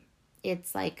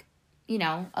it's like, you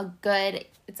know,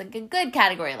 it's like a good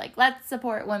category. Like, let's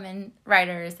support women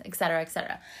writers, etc.,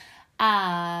 etc.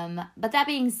 But that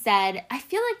being said, I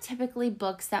feel like typically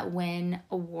books that win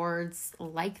awards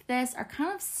like this are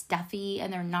kind of stuffy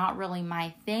and they're not really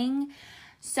my thing.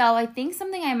 So I think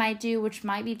something I might do, which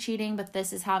might be cheating, but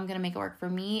this is how I'm going to make it work for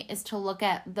me, is to look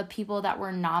at the people that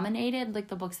were nominated, like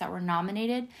the books that were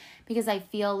nominated, because I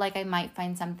feel like I might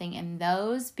find something in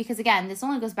those. Because again, this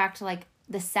only goes back to like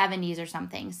the 70s or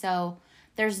something. So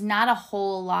there's not a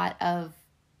whole lot of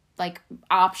like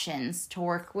options to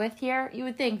work with here. You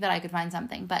would think that I could find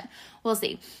something, but we'll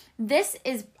see. This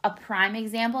is a prime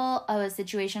example of a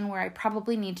situation where I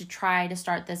probably need to try to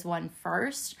start this one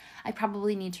first. I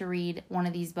probably need to read one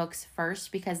of these books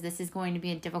first because this is going to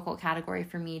be a difficult category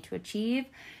for me to achieve.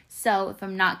 So if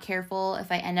I'm not careful,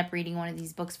 if I end up reading one of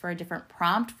these books for a different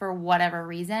prompt for whatever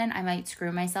reason, I might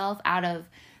screw myself out of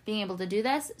being able to do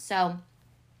this. So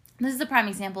this is a prime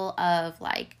example of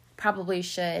like, probably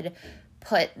should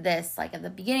put this like at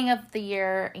the beginning of the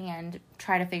year and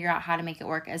try to figure out how to make it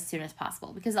work as soon as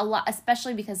possible, because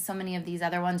especially because so many of these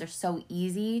other ones are so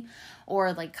easy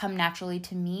or like come naturally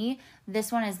to me,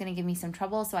 this one is going to give me some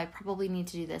trouble. So I probably need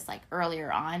to do this like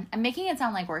earlier on. I'm making it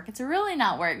sound like work. It's really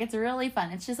not work. It's really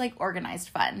fun. It's just like organized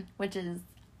fun, which is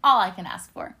all I can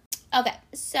ask for. Okay,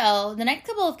 so the next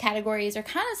couple of categories are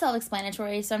kind of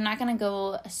self-explanatory, so I'm not going to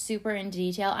go super into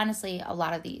detail. Honestly, a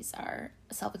lot of these are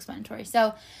self-explanatory.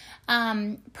 So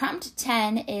prompt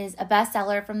 10 is a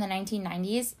bestseller from the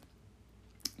 1990s.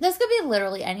 This could be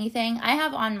literally anything. I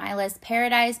have on my list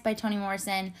Paradise by Toni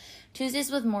Morrison,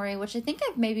 Tuesdays with Morrie, which I think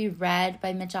I've maybe read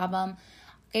by Mitch Albom,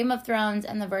 Game of Thrones,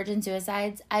 and The Virgin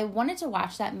Suicides. I wanted to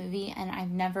watch that movie and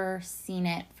I've never seen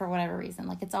it for whatever reason.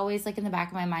 Like, it's always like in the back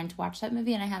of my mind to watch that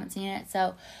movie and I haven't seen it.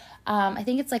 So I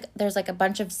think it's like there's like a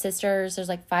bunch of sisters. There's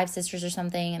like 5 sisters or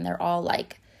something, and they're all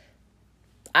like,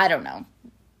 I don't know,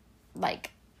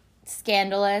 like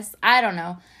scandalous. I don't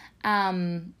know.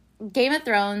 Game of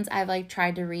Thrones I've like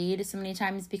tried to read so many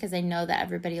times because I know that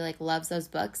everybody like loves those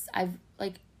books. I've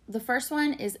like, the first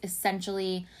one is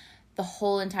essentially the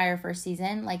whole entire first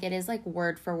season. Like, it is like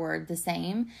word for word the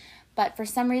same, but for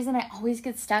some reason I always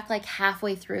get stuck like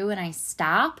halfway through and I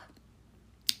stop.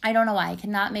 I don't know why. I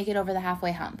cannot make it over the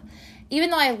halfway hump, even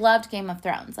though I loved Game of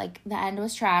Thrones. Like, the end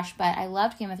was trash, but I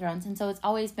loved Game of Thrones, and so it's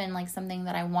always been like something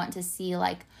that I want to see,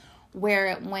 like where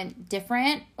it went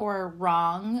different or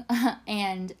wrong.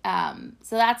 And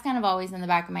so that's kind of always in the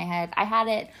back of my head. I had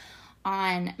it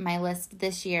on my list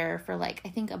this year for like, I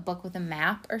think a book with a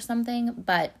map or something,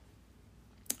 but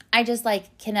I just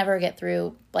like can never get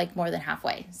through like more than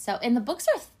halfway. So, and the books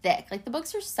are thick. Like, the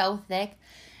books are so thick,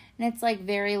 and it's like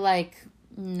very like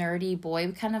nerdy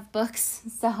boy kind of books.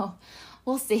 So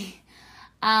we'll see.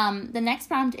 The next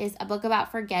prompt is a book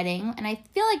about forgetting, and I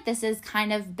feel like this has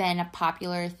kind of been a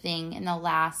popular thing in the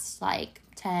last like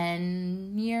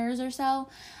 10 years or so.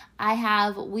 I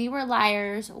have We Were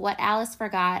Liars, What Alice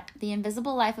Forgot, The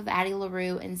Invisible Life of Addie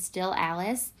LaRue, and Still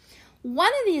Alice. One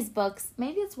of these books,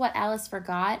 maybe it's What Alice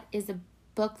Forgot, is a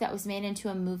book that was made into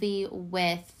a movie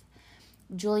with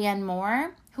Julianne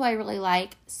Moore, who I really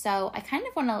like. So I kind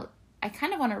of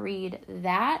want to read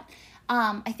that.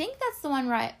 I think that's the one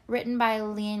written by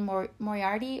Leanne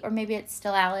Moriarty, or maybe it's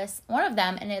Still Alice, one of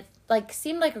them, and it like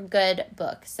seemed like a good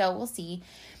book. So we'll see.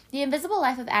 The Invisible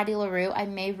Life of Addie LaRue I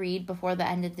may read before the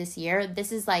end of this year.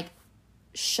 This is like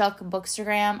shook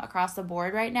Bookstagram across the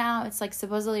board right now. It's like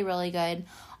supposedly really good.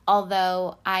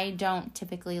 Although I don't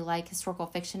typically like historical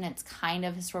fiction. It's kind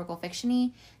of historical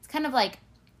fiction-y. It's kind of like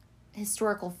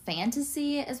historical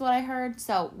fantasy is what I heard.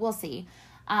 So we'll see.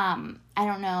 I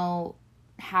don't know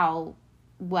how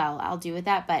well I'll do with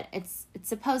that, but it's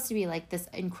supposed to be like this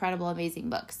incredible, amazing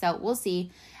book. So we'll see.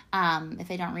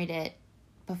 If I don't read it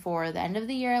before the end of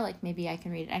the year, like maybe I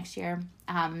can read it next year.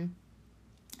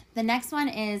 The next one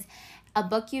is a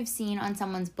book you've seen on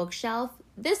someone's bookshelf.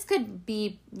 This could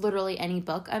be literally any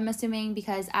book, I'm assuming,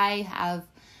 because I have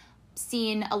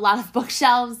seen a lot of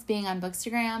bookshelves being on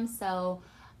Bookstagram. So,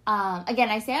 again,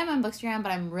 I say I'm on Bookstagram,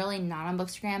 but I'm really not on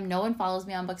Bookstagram. No one follows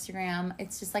me on Bookstagram.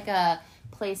 It's just like a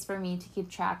place for me to keep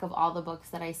track of all the books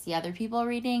that I see other people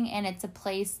reading. And it's a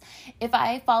place, if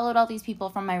I followed all these people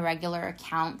from my regular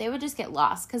account, they would just get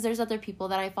lost because there's other people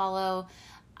that I follow.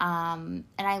 And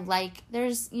I like,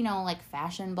 there's, you know, like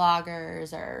fashion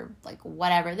bloggers or like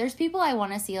whatever. There's people I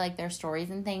want to see like their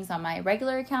stories and things on my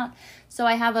regular account. So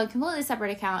I have a completely separate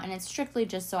account and it's strictly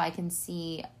just so I can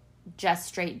see just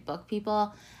straight book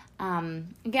people.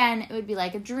 Again, it would be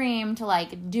like a dream to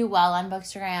like do well on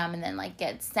Bookstagram and then like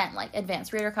get sent like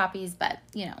advanced reader copies. But,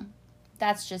 you know,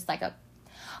 that's just like a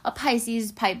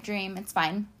Pisces pipe dream. It's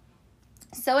fine.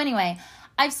 So anyway,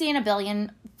 I've seen a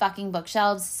billion fucking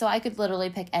bookshelves, so I could literally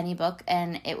pick any book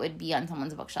and it would be on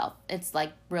someone's bookshelf. It's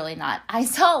like really not. I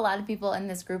saw a lot of people in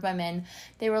this group I'm in.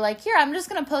 They were like, here, I'm just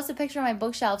going to post a picture of my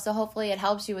bookshelf, so hopefully it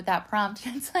helps you with that prompt.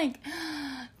 It's like,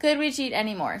 could we cheat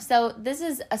anymore? So this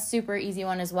is a super easy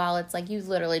one as well. It's like you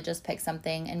literally just pick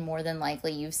something and more than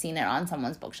likely you've seen it on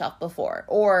someone's bookshelf before,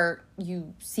 or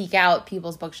you seek out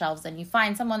people's bookshelves and you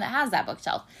find someone that has that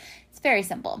bookshelf. It's very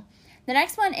simple. The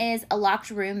next one is a locked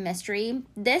room mystery.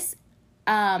 This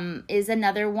is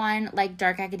another one like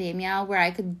Dark Academia where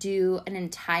I could do an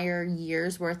entire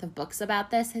year's worth of books about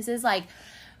this. This is like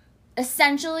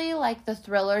essentially like the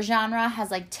thriller genre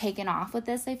has like taken off with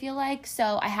this, I feel like.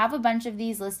 So I have a bunch of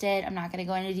these listed. I'm not going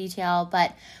to go into detail,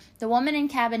 but The Woman in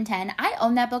Cabin 10, I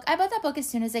own that book. I bought that book as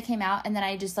soon as it came out and then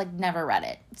I just like never read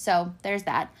it. So there's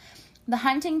that. The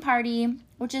Hunting Party,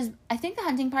 which is, I think The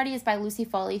Hunting Party is by Lucy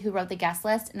Foley, who wrote The Guest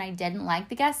List, and I didn't like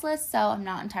The Guest List, so I'm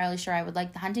not entirely sure I would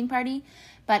like The Hunting Party,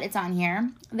 but it's on here.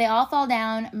 They All Fall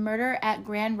Down, Murder at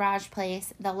Grand Raj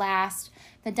Place, The Last,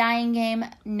 The Dying Game,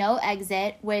 No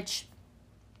Exit, which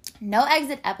no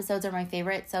exit episodes are my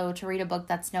favorite, so to read a book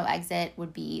that's no exit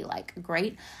would be, like,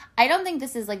 great. I don't think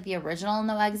this is, like, the original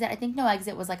No Exit. I think No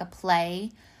Exit was, like, a play.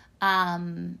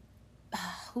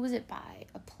 Who was it by?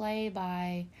 A play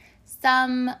by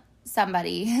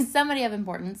somebody of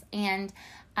importance, and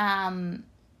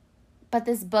but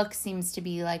this book seems to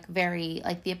be like very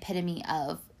like the epitome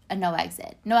of a no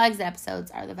exit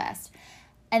episodes are the best.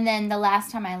 And then The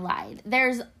Last Time I Lied,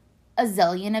 there's a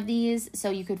zillion of these, so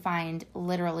you could find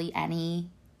literally any.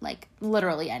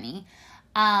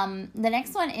 The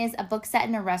next one is a book set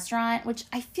in a restaurant, which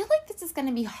I feel like this is going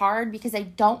to be hard because I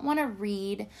don't want to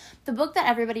read. The book that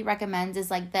everybody recommends is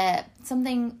like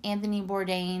Anthony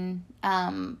Bourdain,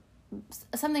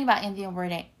 something about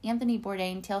Anthony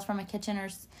Bourdain, Tales from a Kitchen or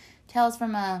Tales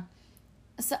from a,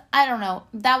 so, I don't know.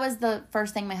 That was the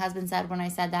first thing my husband said when I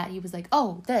said that. He was like,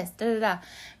 oh, this, da-da-da.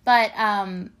 But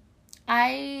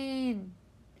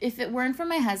if it weren't for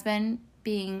my husband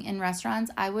being in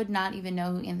restaurants, I would not even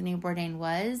know who Anthony Bourdain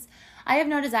was. I have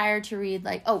no desire to read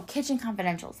Kitchen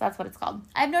Confidentials. That's what it's called.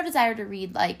 I have no desire to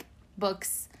read like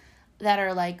books that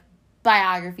are like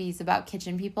biographies about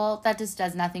kitchen people. That just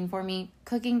does nothing for me.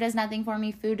 Cooking does nothing for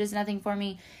me. Food does nothing for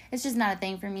me. It's just not a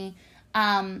thing for me. So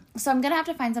I'm going to have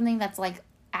to find something that's like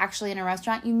actually in a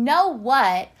restaurant. You know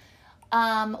what?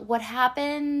 What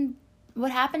happened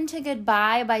to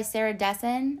Goodbye by Sarah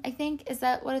Dessen, I think. Is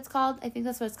that what it's called? I think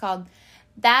that's what it's called.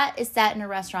 That is set in a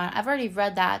restaurant. I've already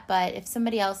read that, but if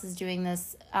somebody else is doing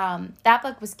this, that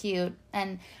book was cute.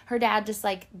 And her dad just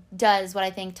like does what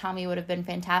I think Tommy would have been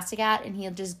fantastic at. And he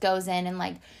just goes in and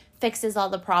like fixes all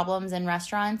the problems in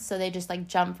restaurants. So they just like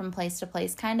jump from place to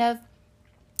place kind of.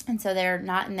 And so they're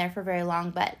not in there for very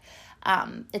long, but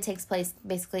it takes place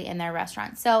basically in their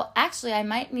restaurant. So actually I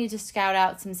might need to scout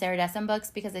out some Sarah Dessen books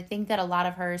because I think that a lot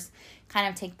of hers kind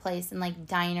of take place in like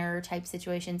diner type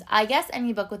situations. I guess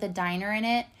any book with a diner in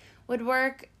it would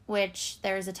work, which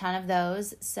there's a ton of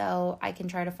those. So I can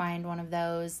try to find one of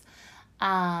those.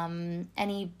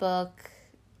 Any book,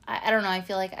 I don't know. I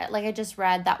feel like I just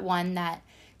read that one that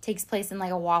takes place in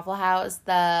like a Waffle House.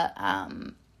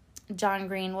 The, John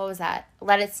Green, what was that?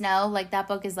 Let It Snow. Like that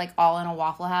book is like all in a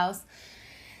Waffle House.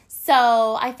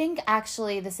 So I think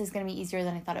actually this is going to be easier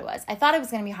than I thought it was. I thought it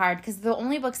was going to be hard because the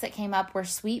only books that came up were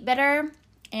Sweet Bitter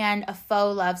and a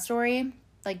faux love story,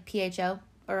 like PHO,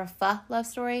 or a pho love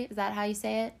story. Is that how you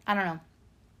say it? I don't know.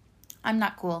 I'm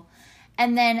not cool.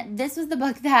 And then this was the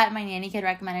book that my nanny kid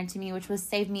recommended to me, which was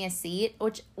Save Me a Seat,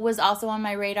 which was also on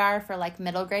my radar for like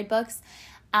middle grade books.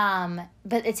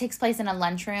 But it takes place in a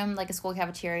lunchroom, like a school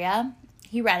cafeteria.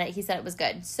 He read it. He said it was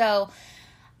good. So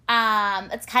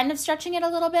it's kind of stretching it a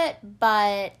little bit,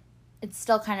 but it's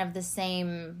still kind of the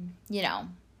same, you know,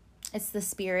 it's the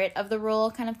spirit of the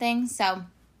rule kind of thing. So,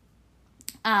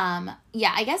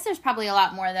 yeah, I guess there's probably a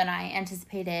lot more than I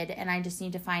anticipated, and I just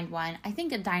need to find one. I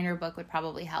think a diner book would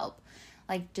probably help,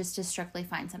 like just to strictly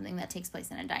find something that takes place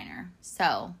in a diner.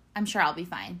 So I'm sure I'll be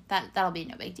fine. That'll be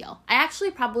no big deal. I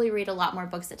actually probably read a lot more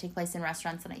books that take place in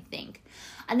restaurants than I think.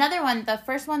 Another one, the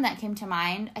first one that came to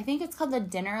mind, I think it's called The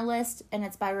Dinner List, and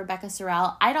it's by Rebecca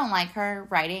Sorrell. I don't like her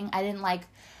writing. I didn't like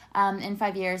In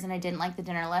 5 Years, and I didn't like The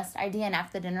Dinner List. I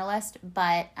DNF'd The Dinner List,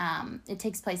 but it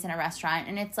takes place in a restaurant,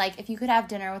 and it's like, if you could have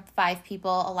dinner with 5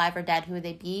 people, alive or dead, who would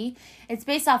they be? It's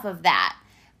based off of that,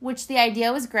 which the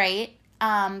idea was great.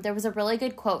 There was a really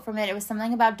good quote from it. It was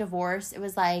something about divorce. It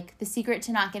was like, the secret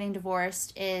to not getting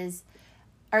divorced is,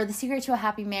 or the secret to a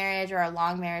happy marriage or a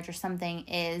long marriage or something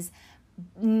is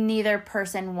neither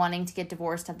person wanting to get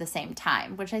divorced at the same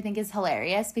time, which I think is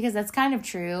hilarious because that's kind of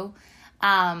true.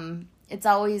 It's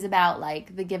always about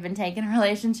like the give and take in a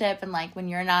relationship, and like when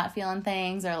you're not feeling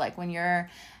things, or like when you're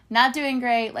not doing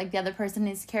great, like the other person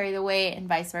needs to carry the weight, and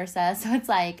vice versa. So it's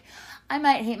like, I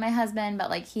might hate my husband, but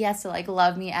like he has to like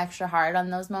love me extra hard on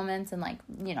those moments, and like,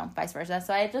 you know, vice versa.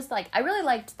 So I just like, I really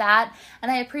liked that,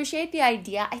 and I appreciate the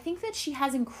idea. I think that she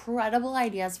has incredible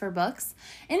ideas for books.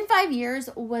 In 5 Years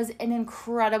was an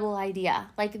incredible idea.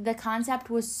 Like the concept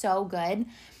was so good,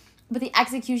 but the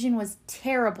execution was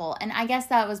terrible. And I guess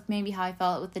that was maybe how I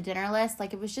felt with The Dinner List.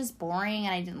 Like, it was just boring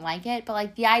and I didn't like it. But,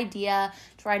 like, the idea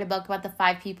to write a book about the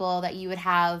 5 people that you would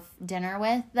have dinner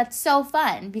with, that's so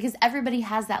fun because everybody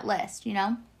has that list, you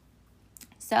know?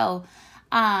 So,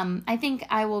 I think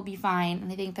I will be fine. And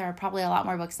I think there are probably a lot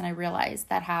more books than I realized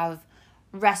that have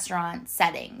restaurant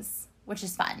settings, which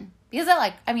is fun. Because I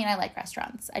like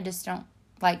restaurants. I just don't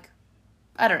like,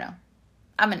 I don't know.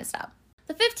 I'm going to stop.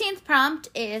 The 15th prompt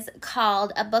is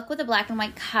called A Book with a Black and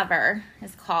White Cover.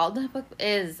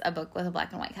 Is a book with a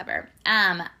black and white cover.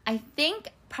 I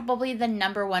think probably the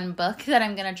number one book that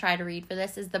I'm going to try to read for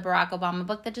this is the Barack Obama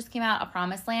book that just came out, A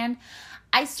Promised Land.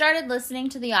 I started listening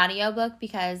to the audiobook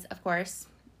because, of course,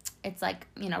 it's like,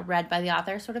 you know, read by the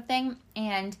author sort of thing.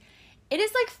 And it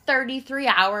is like 33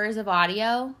 hours of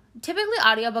audio. Typically,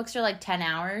 audiobooks are like 10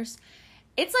 hours.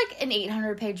 It's like an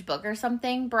 800-page book or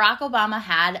something. Barack Obama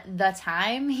had the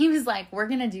time. He was like, we're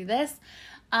going to do this.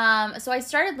 So I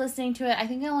started listening to it. I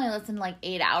think I only listened like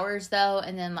 8 hours, though.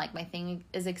 And then, like, my thing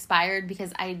is expired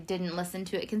because I didn't listen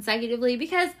to it consecutively.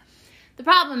 Because the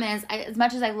problem is, as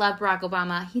much as I love Barack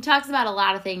Obama, he talks about a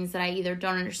lot of things that I either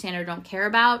don't understand or don't care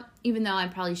about, even though I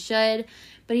probably should.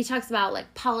 But he talks about,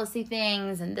 like, policy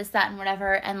things and this, that, and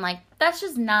whatever. And, like, that's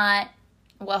just not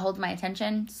what holds my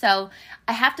attention. So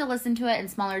I have to listen to it in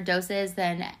smaller doses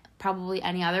than probably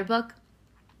any other book.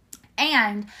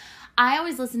 And I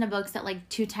always listen to books at like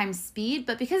 2 times speed,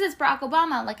 but because it's Barack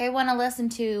Obama, like I want to listen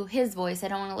to his voice. I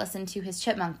don't want to listen to his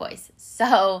chipmunk voice.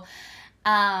 So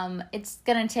it's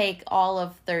going to take all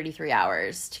of 33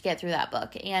 hours to get through that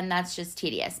book, and that's just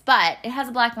tedious. But it has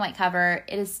a black and white cover.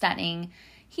 It is stunning.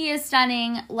 He is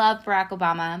stunning. Love Barack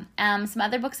Obama. Some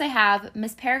other books I have,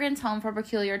 Miss Peregrine's Home for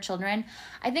Peculiar Children.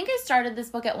 I think I started this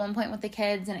book at one point with the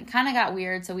kids, and it kind of got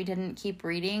weird, so we didn't keep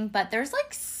reading. But there's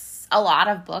like a lot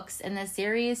of books in this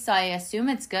series, so I assume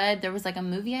it's good. There was like a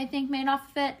movie, I think, made off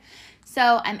of it.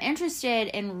 So I'm interested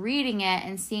in reading it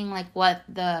and seeing like what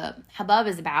the hubbub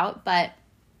is about, but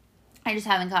I just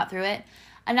haven't got through it.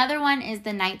 Another one is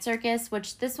The Night Circus,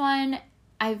 which this one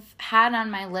I've had on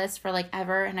my list for like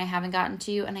ever and I haven't gotten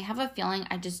to, and I have a feeling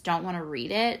I just don't want to read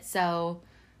it, so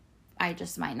I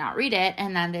just might not read it,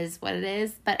 and that is what it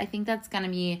is. But I think that's going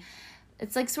to be,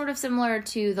 it's like sort of similar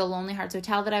to The Lonely Hearts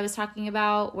Hotel that I was talking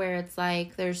about, where it's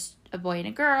like there's a boy and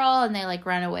a girl and they like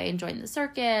run away and join the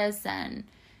circus and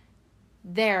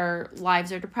their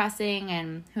lives are depressing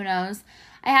and who knows.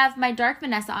 I have My Dark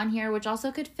Vanessa on here, which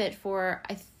also could fit for,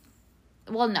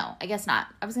 well, no, I guess not.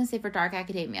 I was going to say for Dark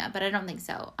Academia, but I don't think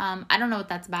so. I don't know what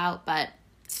that's about, but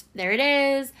there it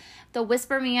is. The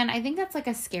Whisper Man, I think that's like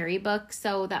a scary book,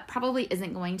 so that probably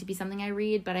isn't going to be something I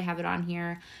read, but I have it on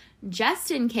here just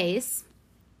in case.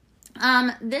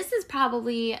 This is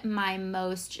probably my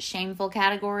most shameful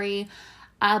category.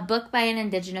 A book by an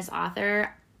Indigenous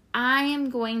author. I am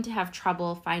going to have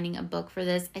trouble finding a book for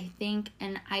this, I think,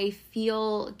 and I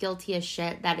feel guilty as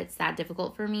shit that it's that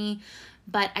difficult for me,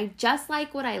 but I just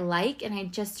like what I like, and I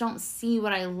just don't see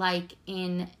what I like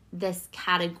in this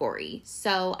category.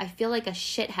 So I feel like a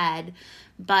shithead,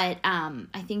 but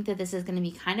I think that this is going to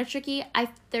be kind of tricky.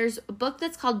 There's a book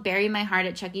that's called Bury My Heart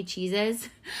at Chuck E. Cheese's.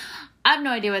 I have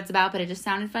no idea what it's about, but it just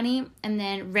sounded funny. And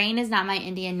then Rain Is Not My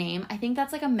Indian Name. I think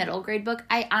that's like a middle grade book.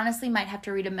 I honestly might have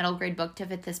to read a middle grade book to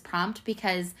fit this prompt,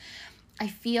 because I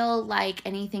feel like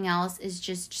anything else is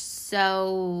just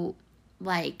so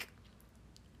like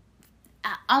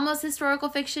almost historical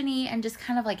fiction-y and just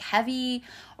kind of like heavy,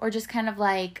 or just kind of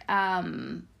like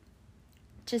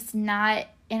just not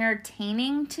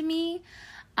entertaining to me.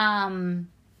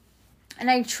 And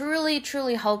I truly,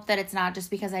 truly hope that it's not just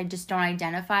because I just don't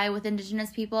identify with Indigenous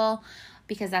people,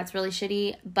 because that's really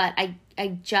shitty. But I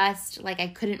just, like, I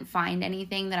couldn't find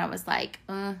anything that I was like,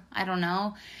 I don't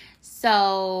know.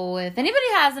 So if anybody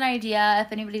has an idea,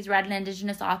 if anybody's read an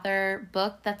Indigenous author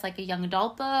book that's like a young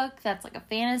adult book, that's like a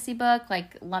fantasy book,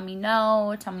 like, let me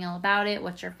know. Tell me all about it.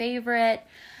 What's your favorite?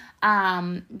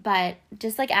 But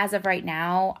just like as of right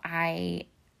now, I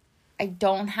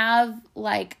don't have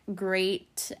like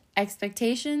great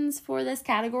expectations for this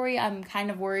category. I'm kind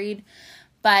of worried,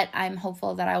 but I'm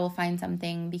hopeful that I will find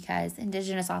something, because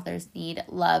Indigenous authors need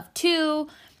love too.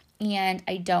 And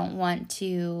I don't want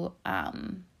to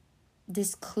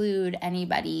disclude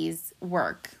anybody's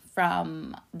work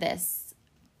from this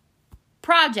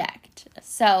project.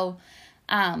 So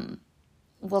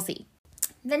we'll see.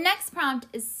 The next prompt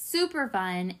is super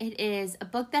fun. It is a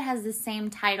book that has the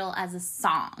same title as a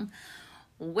song,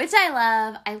 which I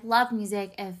love. I love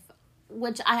music,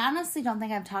 which I honestly don't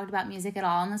think I've talked about music at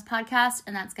all on this podcast,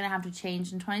 and that's going to have to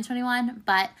change in 2021,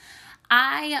 but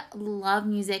I love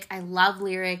music. I love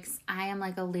lyrics. I am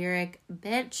like a lyric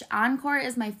bitch. Encore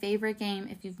is my favorite game.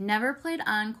 If you've never played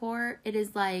Encore, it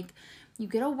is like you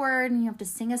get a word and you have to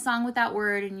sing a song with that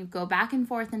word, and you go back and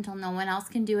forth until no one else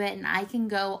can do it, and I can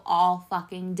go all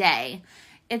fucking day.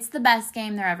 It's the best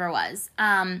game there ever was.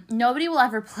 Nobody will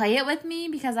ever play it with me,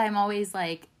 because I'm always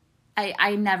like,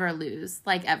 I never lose,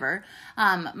 like, ever.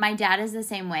 My dad is the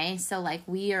same way, so like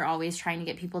we are always trying to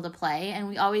get people to play, and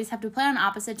we always have to play on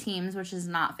opposite teams, which is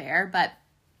not fair, but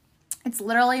it's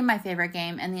literally my favorite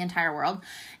game in the entire world,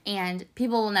 and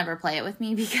people will never play it with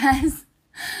me because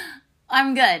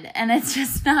I'm good, and it's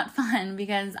just not fun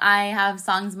because I have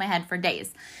songs in my head for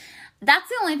days. That's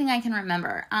the only thing I can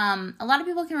remember. A lot of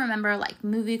people can remember like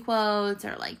movie quotes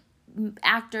or like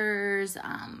actors,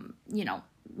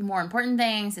 more important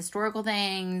things, historical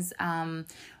things.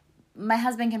 My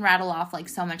husband can rattle off like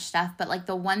so much stuff, but like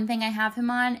the one thing I have him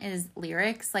on is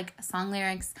lyrics, like song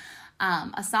lyrics.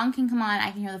 A song can come on,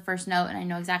 I can hear the first note and I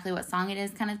know exactly what song it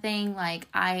is, kind of thing. Like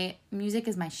music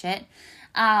is my shit.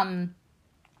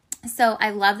 So I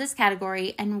love this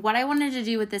category, and what I wanted to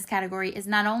do with this category is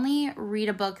not only read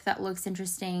a book that looks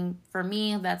interesting for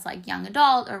me, that's like young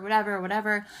adult or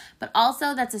whatever, but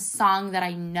also that's a song that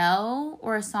I know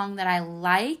or a song that I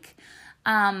like,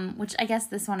 which I guess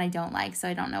this one I don't like, so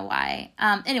I don't know why.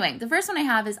 Anyway, the first one I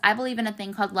have is I Believe in a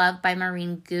Thing Called Love by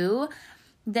Maureen Gu.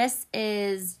 This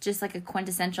is just like it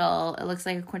looks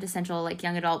like a quintessential like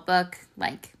young adult book,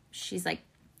 like she's like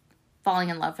falling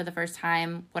in love for the first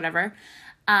time, whatever.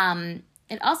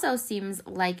 It also seems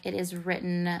like it is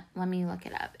written, let me look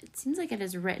it up. It seems like it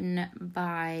is written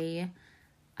by,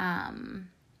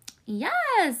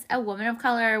 yes, a woman of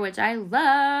color, which I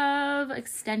love,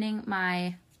 extending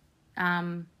my,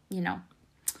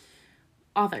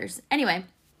 authors. Anyway,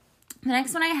 the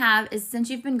next one I have is Since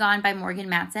You've Been Gone by Morgan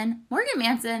Matson. Morgan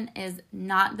Matson is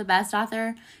not the best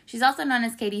author. She's also known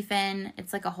as Katie Finn.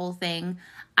 It's like a whole thing.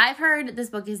 I've heard this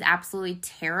book is absolutely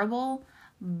terrible,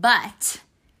 but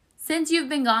Since You've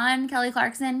Been Gone, Kelly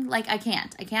Clarkson, like I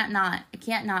can't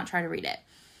not try to read it.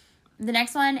 The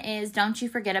next one is Don't You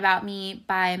Forget About Me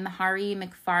by Mahari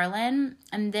McFarlane.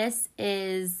 And this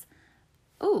is,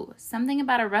 something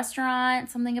about a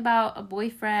restaurant, something about a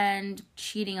boyfriend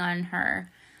cheating on her.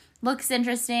 Looks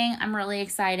interesting. I'm really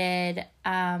excited.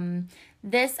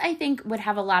 This, I think, would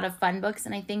have a lot of fun books,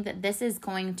 and I think that this is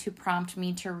going to prompt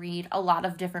me to read a lot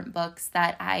of different books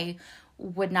that I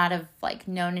would not have like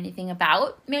known anything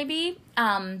about, maybe,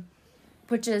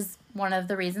 which is one of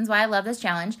the reasons why I love this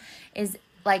challenge, is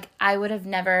like I would have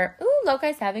never,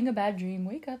 Loki's having a bad dream,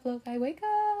 wake up, Loki, wake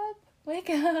up.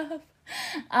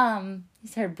 He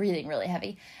started breathing really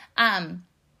heavy.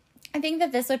 I think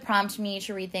that this would prompt me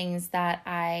to read things that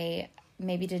I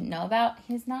maybe didn't know about.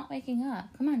 He's not waking up.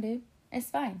 Come on, dude. It's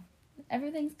fine.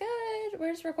 Everything's good.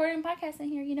 We're just recording podcasts in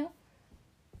here,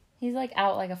 He's like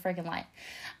out like a freaking light.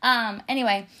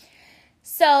 Anyway,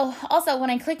 so also when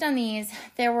I clicked on these,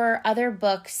 there were other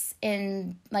books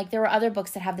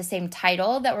that have the same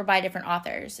title that were by different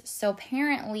authors. So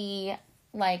apparently,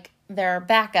 like, there are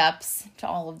backups to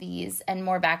all of these, and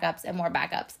more backups and more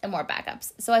backups and more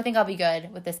backups. So I think I'll be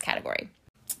good with this category.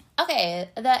 Okay,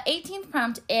 the 18th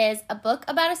prompt is a book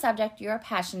about a subject you're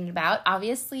passionate about.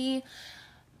 Obviously,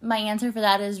 my answer for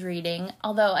that is reading,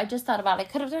 although I just thought about it. I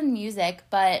could have done music,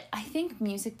 but I think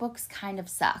music books kind of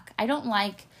suck. I don't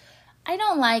like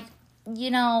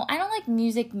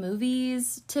music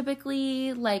movies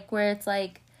typically, like where it's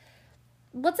like,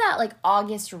 what's that, like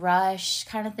August Rush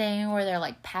kind of thing where they're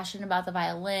like passionate about the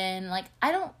violin. Like,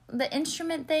 the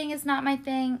instrument thing is not my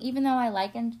thing, even though I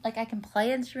I can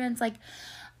play instruments, like,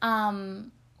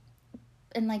 and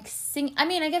like sing,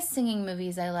 I guess singing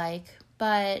movies I like.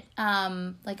 But,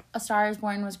 like, A Star is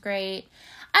Born was great.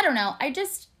 I don't know. I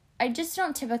just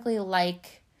don't typically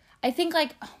like, I think,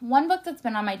 like, one book that's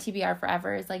been on my TBR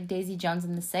forever is, like, Daisy Jones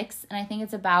and the Six. And I think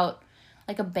it's about,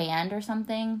 like, a band or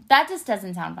something. That just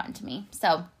doesn't sound fun to me.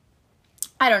 So,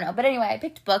 I don't know. But anyway, I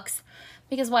picked books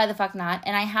because why the fuck not?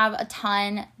 And I have a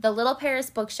ton. The Little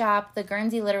Paris Bookshop, the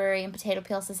Guernsey Literary and Potato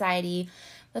Peel Society,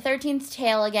 The 13th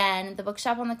Tale again, The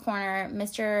Bookshop on the Corner,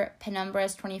 Mr.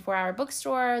 Penumbra's 24-Hour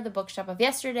Bookstore, The Bookshop of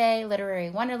Yesterday, Literary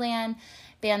Wonderland,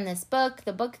 Ban This Book,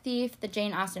 The Book Thief, The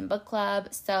Jane Austen Book Club.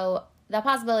 So the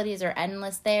possibilities are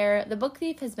endless there. The Book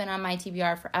Thief has been on my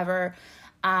TBR forever.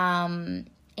 And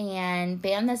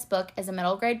Ban This Book is a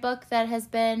middle grade book that has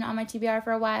been on my TBR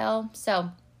for a while.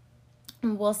 So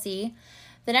we'll see.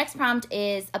 The next prompt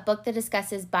is a book that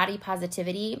discusses body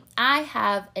positivity. I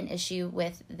have an issue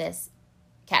with this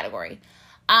category.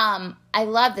 I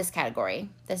love this category.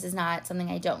 This is not something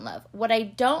I don't love. What I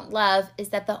don't love is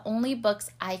that the only books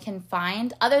I can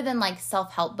find, other than like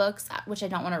self-help books, which I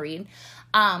don't want to read,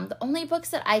 the only books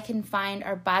that I can find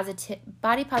are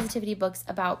body positivity books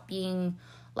about being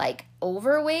like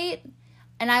overweight.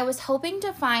 And I was hoping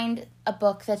to find a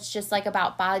book that's just like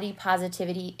about body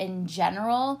positivity in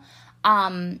general.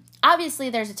 Obviously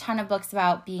there's a ton of books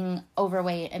about being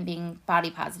overweight and being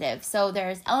body positive. So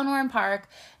there's Eleanor and Park,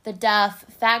 The Duff,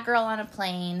 Fat Girl on a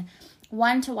Plane,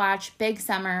 One to Watch, Big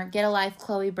Summer, Get a Life,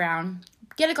 Chloe Brown.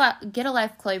 Get a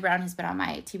Life, Chloe Brown has been on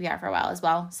my TBR for a while as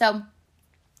well. So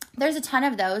there's a ton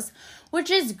of those,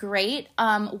 which is great.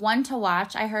 One to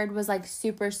Watch I heard was like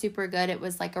super, super good. It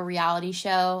was like a reality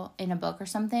show in a book or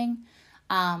something.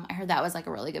 I heard that was like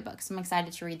a really good book. So I'm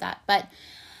excited to read that. But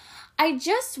I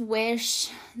just wish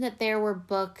that there were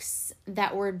books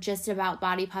that were just about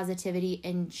body positivity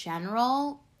in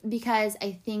general, because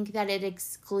I think that it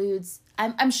excludes,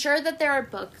 I'm sure that there are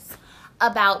books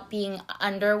about being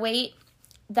underweight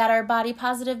that are body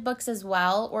positive books as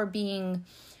well, or being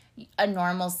a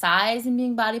normal size and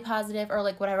being body positive, or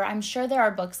like whatever. I'm sure there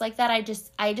are books like that. I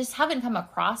just haven't come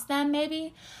across them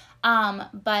maybe.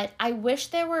 But I wish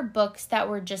there were books that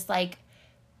were just like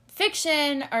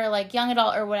fiction or like young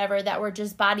adult or whatever that were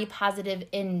just body positive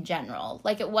in general.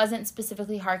 Like it wasn't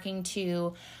specifically harking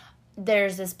to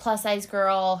there's this plus size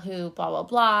girl who blah, blah,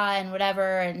 blah and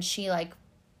whatever. And she like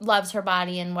loves her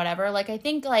body and whatever. Like I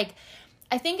think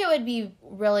it would be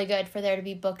really good for there to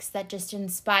be books that just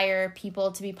inspire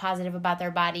people to be positive about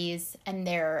their bodies and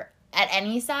they're at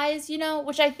any size, you know,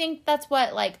 which I think that's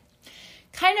what like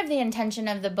kind of the intention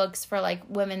of the books for like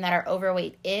women that are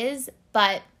overweight is.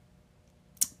 But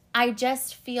I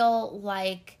just feel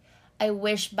like I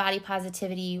wish body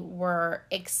positivity were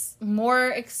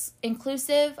more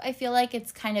inclusive. I feel like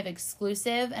it's kind of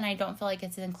exclusive, and I don't feel like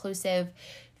it's inclusive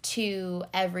to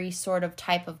every sort of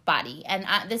type of body. And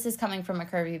this is coming from a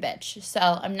curvy bitch, so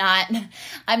I'm not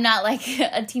like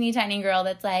a teeny tiny girl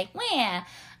that's like, "Wah,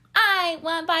 I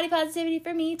want body positivity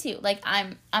for me too." Like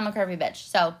I'm a curvy bitch,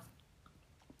 so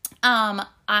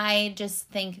I just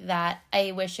think that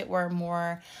I wish it were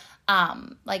more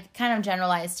like kind of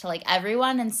generalized to like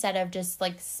everyone instead of just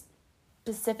like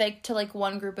specific to like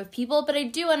one group of people. But I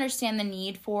do understand the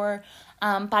need for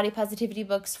body positivity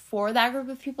books for that group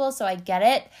of people, so I get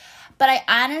it. But I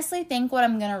honestly think what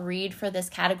I'm going to read for this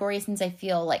category, since I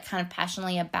feel like kind of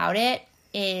passionately about it,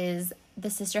 is The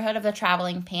Sisterhood of the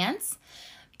Traveling Pants,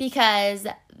 because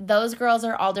those girls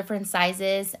are all different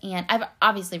sizes, and I've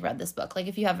obviously read this book. Like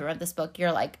if you haven't read this book,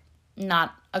 you're like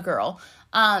not a girl.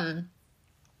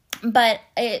 But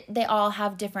they all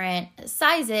have different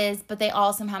sizes, but they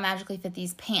all somehow magically fit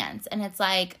these pants. And it's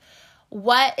like,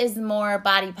 what is more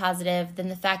body positive than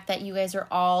the fact that you guys are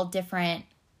all different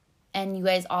and you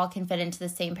guys all can fit into the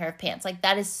same pair of pants? Like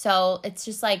that is so, it's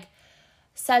just like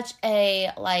such a,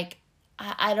 like,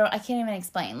 I can't even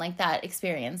explain like that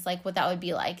experience, like what that would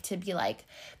be like to be like,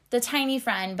 the tiny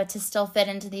friend, but to still fit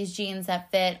into these jeans that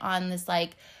fit on this,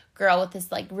 like, girl with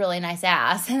this, like, really nice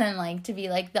ass, and then, like, to be,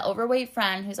 like, the overweight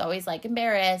friend who's always, like,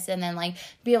 embarrassed, and then, like,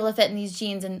 be able to fit in these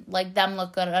jeans and, like, them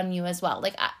look good on you as well.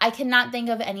 Like, I cannot think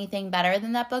of anything better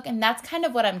than that book, and that's kind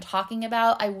of what I'm talking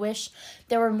about. I wish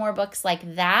there were more books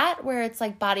like that, where it's,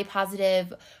 like, body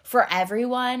positive for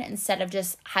everyone instead of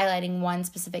just highlighting one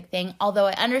specific thing, although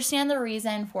I understand the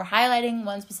reason for highlighting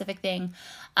one specific thing.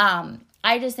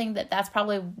 I just think that that's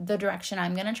probably the direction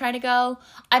I'm going to try to go.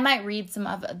 I might read some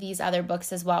of these other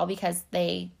books as well because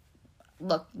they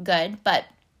look good, but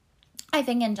I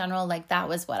think in general, like, that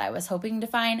was what I was hoping to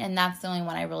find, and that's the only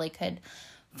one I really could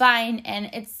find, and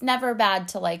it's never bad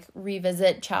to, like,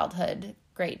 revisit childhood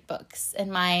great books, in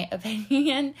my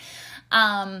opinion.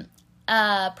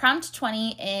 Prompt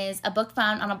 20 is a book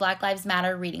found on a Black Lives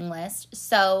Matter reading list.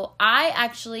 So I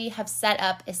actually have set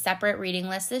up a separate reading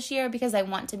list this year because I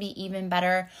want to be even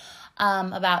better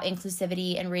about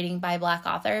inclusivity and reading by Black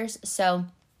authors. So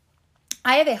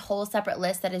I have a whole separate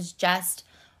list that is just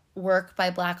work by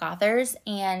Black authors.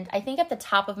 And I think at the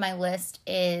top of my list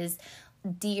is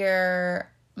Dear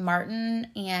Martin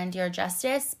and Dear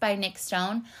Justice by Nick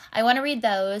Stone. I want to read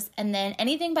those. And then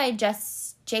anything by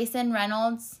Jason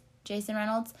Reynolds.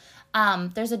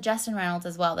 There's a Justin Reynolds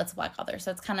as well that's a Black author, so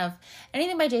it's kind of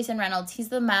anything by Jason Reynolds. He's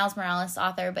the Miles Morales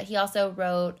author, but he also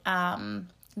wrote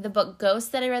the book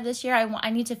Ghost that I read this year. I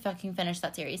need to fucking finish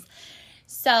that series.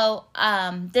 So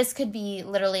this could be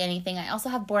literally anything. I also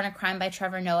have Born a Crime by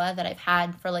Trevor Noah that I've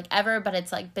had for, like, ever, but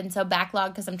it's, like, been so backlogged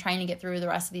because I'm trying to get through the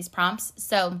rest of these prompts.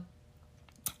 So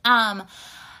God,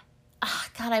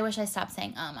 I wish I stopped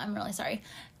saying I'm really sorry.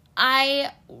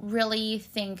 I really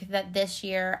think that this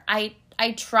year I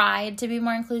tried to be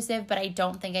more inclusive, but I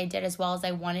don't think I did as well as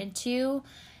I wanted to.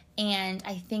 And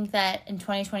I think that in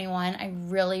 2021, I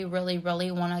really, really,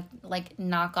 really want to, like,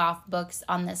 knock off books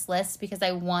on this list because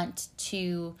I want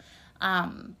to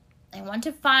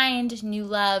find new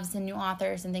loves and new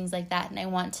authors and things like that. And I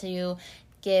want to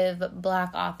give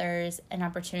Black authors an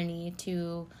opportunity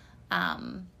to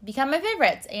become my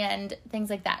favorites and things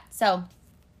like that. So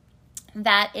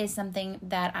that is something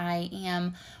that I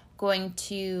am going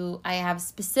to,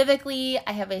 it's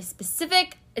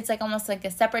like almost like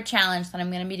a separate challenge that I'm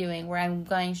going to be doing where I'm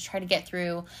going to try to get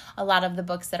through a lot of the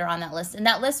books that are on that list. And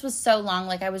that list was so long,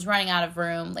 like, I was running out of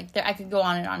room. Like, I could go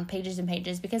on and on pages and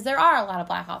pages because there are a lot of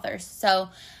Black authors. So,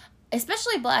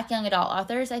 especially Black young adult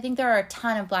authors. I think there are a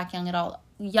ton of Black young adult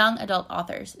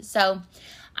authors. So,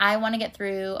 I want to get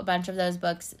through a bunch of those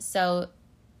books. So,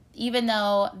 even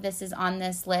though this is on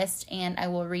this list and I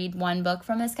will read one book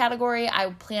from this category, I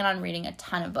plan on reading a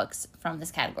ton of books from this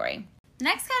category. The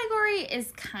next category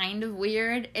is kind of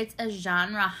weird. It's a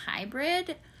genre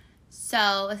hybrid.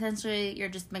 So essentially you're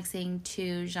just mixing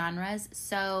two genres.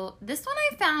 So this one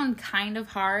I found kind of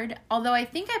hard, although I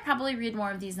think I probably read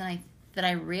more of these than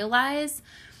I realize.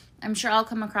 I'm sure I'll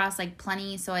come across, like,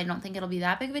 plenty, so I don't think it'll be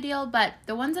that big of a deal. But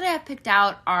the ones that I have picked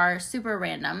out are super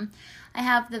random. I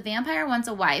have The Vampire Wants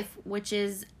a Wife, which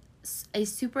is a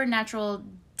supernatural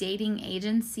dating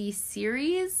agency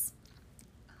series.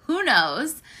 Who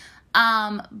knows?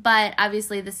 But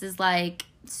obviously this is, like,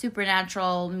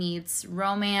 supernatural meets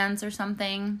romance or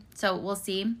something. So we'll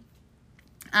see.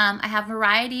 I have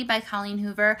Variety by Colleen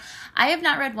Hoover. I have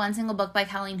not read one single book by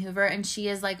Colleen Hoover, and she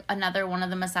is, like, another one of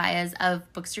the messiahs of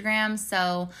Bookstagram,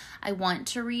 so I want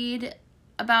to read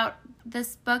about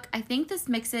this book. I think this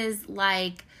mixes,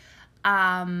 I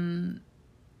don't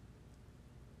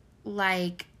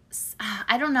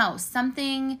know,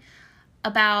 something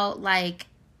about, like,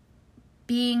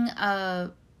 being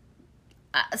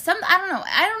I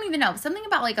don't even know. Something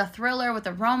about, like, a thriller with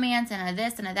a romance and a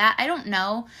this and a that. I don't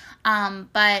know.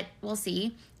 But we'll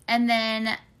see. And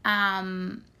then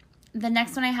the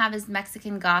next one I have is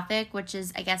Mexican Gothic, which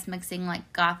is, I guess, mixing,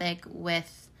 like, Gothic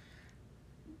with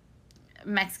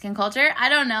Mexican culture. I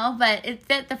don't know, but it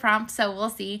fit the prompt, so we'll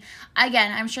see.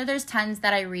 Again, I'm sure there's tons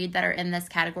that I read that are in this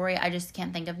category. I just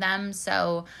can't think of them.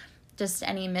 So just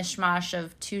any mishmash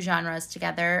of two genres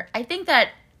together. I think that,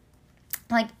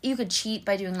 like, you could cheat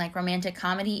by doing, like, romantic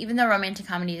comedy, even though romantic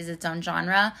comedy is its own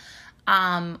genre.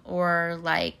 Or,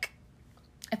 like,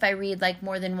 if I read, like,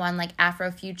 more than one, like,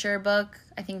 Afrofuture book,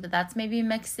 I think that that's maybe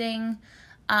mixing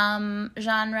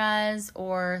genres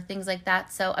or things like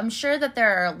that. So I'm sure that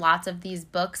there are lots of these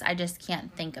books. I just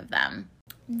can't think of them.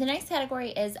 The next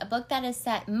category is a book that is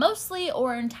set mostly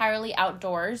or entirely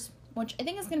outdoors, which I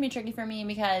think is going to be tricky for me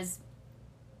because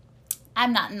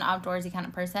I'm not an outdoorsy kind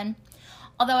of person.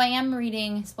 Although I am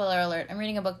reading, spoiler alert, I'm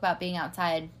reading a book about being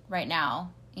outside right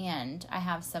now, and I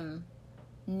have some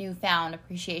newfound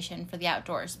appreciation for the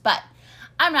outdoors. But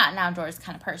I'm not an outdoors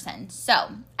kind of person. So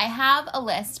I have a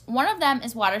list. One of them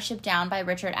is Watership Down by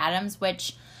Richard Adams,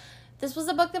 which this was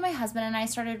a book that my husband and I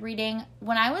started reading.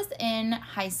 When I was in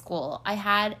high school, I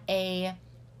had a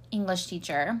English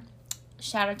teacher.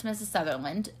 Shout out to Mrs.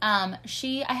 Sutherland. I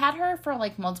had her for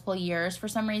like multiple years for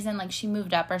some reason, like she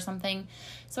moved up or something.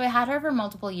 So I had her for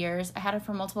multiple years. I had her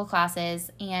for multiple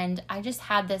classes, and I just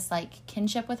had this like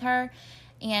kinship with her.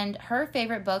 And her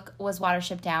favorite book was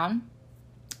Watership Down.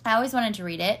 I always wanted to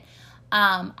read it.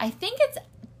 I think it's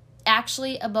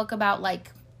actually a book about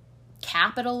like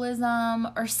capitalism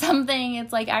or something.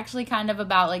 It's like actually kind of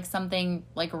about like something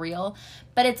like real,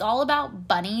 but it's all about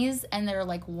bunnies and their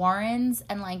like warrens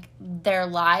and like their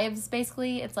lives.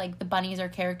 Basically, it's like the bunnies are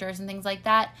characters and things like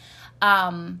that.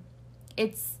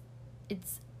 It's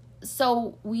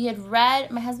so we had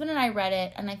read, my husband and I read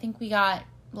it, and I think we got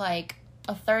like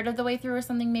a third of the way through or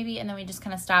something maybe, and then we just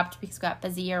kind of stopped because we got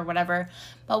busy or whatever.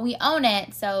 But we own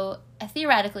it, so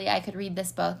theoretically I could read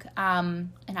this book, and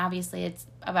obviously it's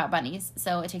about bunnies,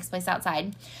 so it takes place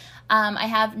outside. I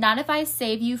have Not If I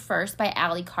Save You First by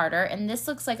Allie Carter, and this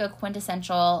looks like a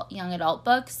quintessential young adult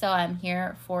book, so I'm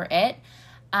here for it.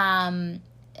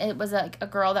 It was like a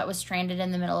girl that was stranded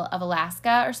in the middle of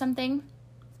Alaska or something.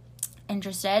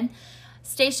 Interested.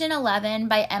 Station 11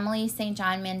 by Emily St.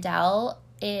 John Mandel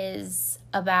is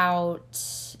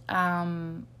about,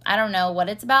 I don't know what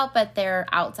it's about, but they're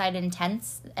outside in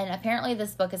tents, and apparently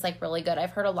this book is like really good.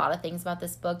 I've heard a lot of things about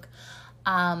this book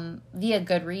via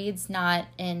Goodreads, not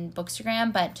in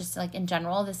Bookstagram, but just like in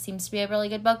general, this seems to be a really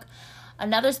good book.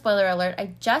 Another spoiler alert,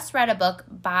 I just read a book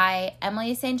by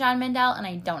Emily St. John Mandel, and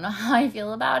I don't know how I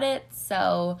feel about it,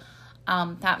 so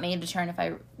that may determine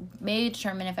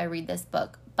if I read this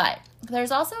book. But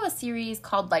there's also a series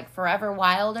called like Forever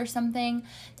Wild or something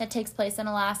that takes place in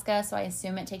Alaska, so I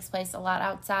assume it takes place a lot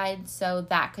outside, so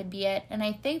that could be it. And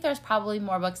I think there's probably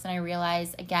more books than I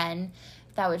realize, again,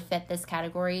 that would fit this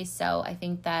category, so I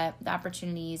think that the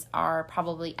opportunities are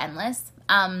probably endless.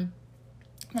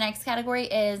 The next category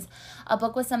is a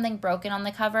book with something broken on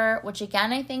the cover, which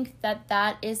again, I think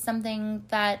that is something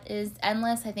that is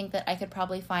endless. I think that I could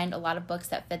probably find a lot of books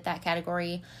that fit that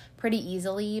category pretty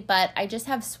easily, but I just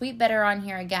have Sweet Bitter on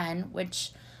here again,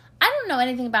 which I don't know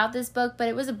anything about this book, but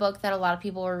it was a book that a lot of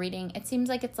people were reading. It seems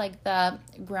like it's like the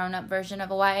grown-up version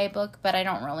of a YA book, but I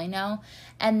don't really know.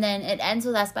 And then It Ends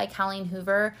With Us by Colleen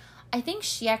Hoover. I think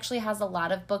she actually has a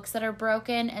lot of books that are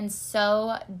broken, and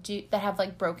that have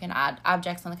like broken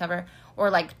objects on the cover or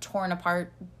like torn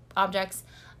apart objects.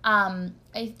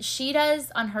 She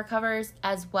does on her covers,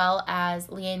 as well as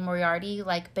Liane Moriarty,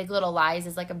 like Big Little Lies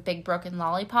is like a big broken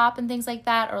lollipop and things like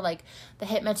that, or like The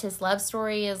Hypnotist Love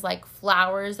Story is like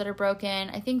flowers that are broken.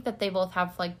 I think that they both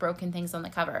have like broken things on the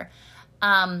cover.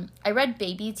 I read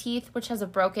Baby Teeth, which has a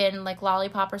broken like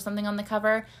lollipop or something on the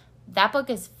cover. That book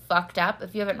is fucked up.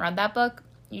 If you haven't read that book,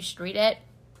 you should read it.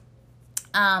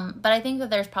 But I think that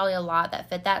there's probably a lot that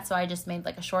fit that, so I just made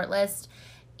like a short list,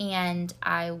 and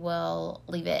I will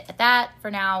leave it at that for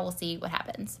now. We'll see what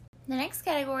happens. The next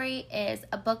category is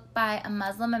a book by a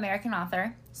Muslim American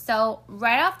author. So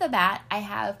right off the bat, I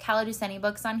have Khaled Hosseini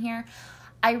books on here.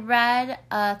 I read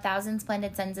 1,000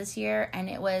 Splendid Suns this year, and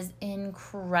it was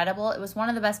incredible. It was one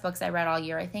of the best books I read all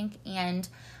year, I think, and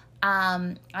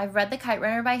I've read The Kite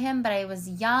Runner by him, but I was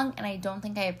young and I don't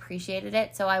think I appreciated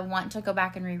it, so I want to go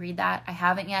back and reread that. I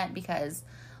haven't yet because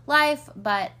life,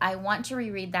 but I want to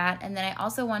reread that. And then I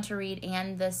also want to read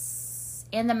And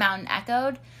the Mountain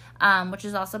Echoed, which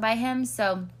is also by him,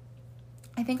 so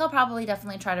I think I'll probably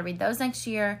definitely try to read those next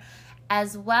year,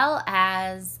 as well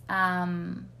as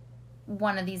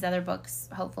one of these other books,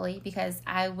 hopefully, because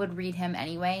I would read him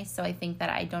anyway, so I think that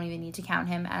I don't even need to count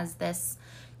him as this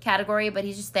category, but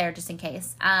he's just there just in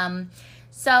case.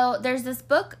 So there's this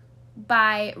book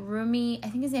by Rumi, I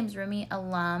think his name's Rumi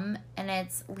Alum, and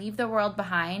it's Leave the World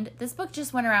Behind. This book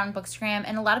just went around Bookstagram,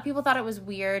 and a lot of people thought it was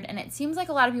weird, and it seems like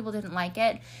a lot of people didn't like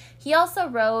it. He also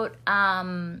wrote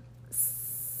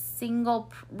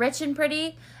Rich and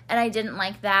Pretty, and I didn't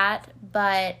like that,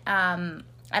 but I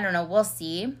don't know, we'll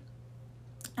see.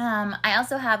 I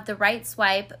also have The Right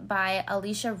Swipe by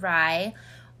Alicia Rai,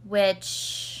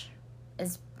 which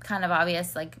is kind of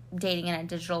obvious, like dating in a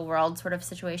digital world sort of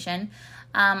situation.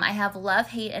 I have Love,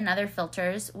 Hate, and Other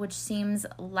Filters, which seems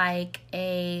like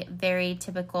a very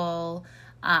typical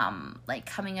like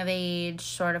coming of age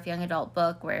sort of young adult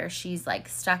book where she's like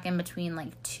stuck in between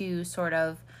like two sort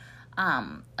of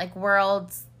like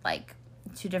worlds, like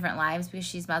two different lives because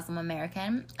she's Muslim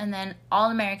American. And then All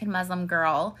American Muslim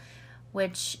Girl,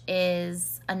 which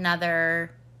is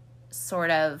another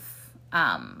sort of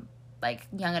like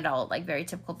young adult, like very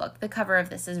typical book. The cover of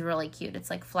this is really cute. It's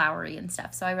like flowery and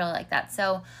stuff. So I really like that.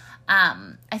 So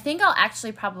I think I'll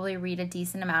actually probably read a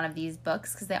decent amount of these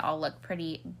books because they all look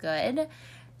pretty good.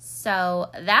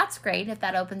 So that's great if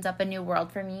that opens up a new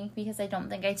world for me, because I don't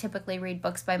think I typically read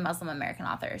books by Muslim American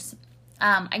authors.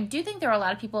 I do think there are a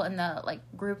lot of people in the like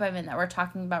group I'm in that were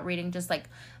talking about reading just like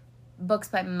books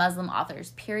by Muslim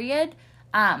authors, period.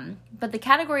 But the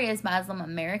category is Muslim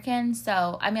American.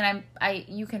 So, I mean,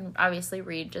 you can obviously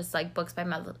read just like books by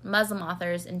Muslim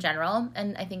authors in general.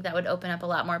 And I think that would open up a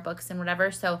lot more books and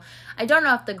whatever. So I don't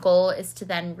know if the goal is to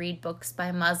then read books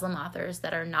by Muslim authors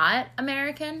that are not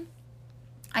American.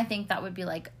 I think that would be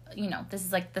like, this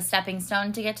is like the stepping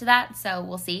stone to get to that. So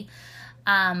we'll see.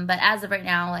 But as of right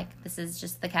now, like this is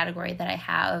just the category that I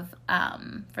have,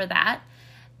 for that.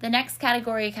 The next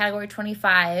category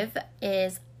 25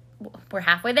 is, we're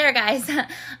halfway there, guys,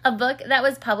 a book that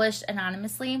was published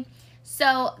anonymously.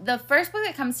 So the first book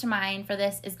that comes to mind for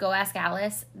this is Go Ask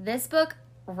Alice. This book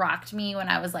rocked me when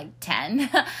I was like 10.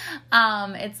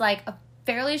 It's like a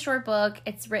fairly short book.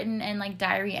 It's written in like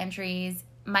diary entries.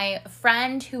 My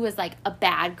friend who was like a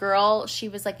bad girl, she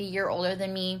was like a year older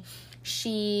than me.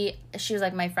 She was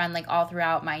like my friend like all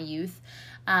throughout my youth.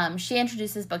 She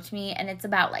introduced this book to me, and it's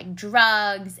about like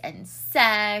drugs and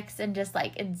sex and just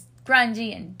like it's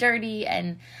grungy and dirty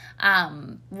and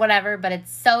whatever, but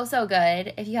it's so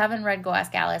good. If you haven't read Go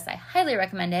Ask Alice, I highly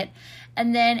recommend it.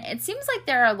 And then it seems like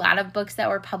there are a lot of books that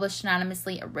were published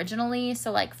anonymously originally.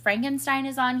 So like Frankenstein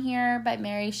is on here by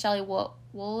Mary Shelley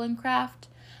Wollstonecraft,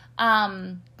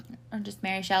 or just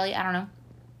Mary Shelley, I don't know.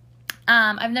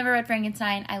 I've never read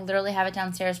Frankenstein. I literally have it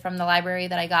downstairs from the library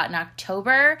that I got in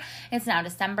October. It's now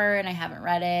December and I haven't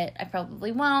read it. I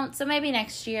probably won't, so maybe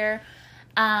next year.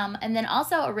 And then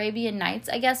also Arabian Nights,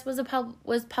 I guess, was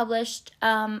published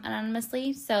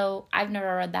anonymously. So I've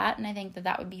never read that, and I think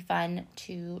that would be fun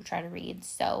to try to read.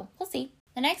 So we'll see.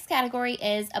 The next category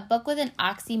is a book with an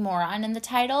oxymoron in the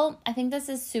title. I think this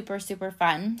is super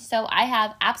fun. So I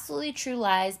have Absolutely True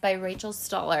Lies by Rachel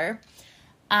Stoller.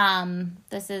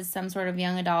 This is some sort of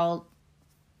young adult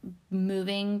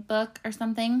moving book or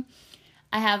something.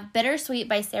 I have Bittersweet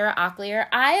by Sarah Auclair.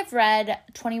 I have read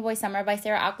 20 Boy Summer by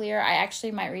Sarah Auclair. I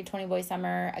actually might read 20 Boy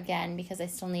Summer again because I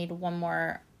still need one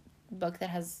more book that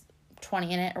has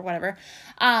 20 in it or whatever.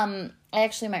 I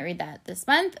actually might read that this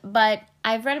month, but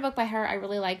I've read a book by her. I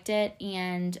really liked it,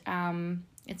 and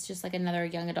it's just like another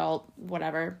young adult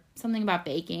whatever. Something about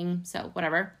baking, so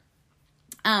whatever.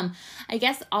 I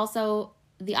guess also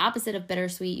the opposite of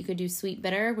Bittersweet, you could do Sweet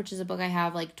Bitter, which is a book I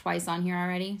have like twice on here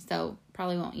already, so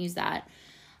probably won't use that.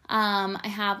 I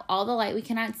have All the Light We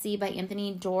Cannot See by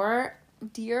Anthony Dear.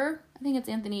 I think it's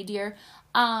Anthony Dear.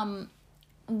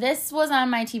 This was on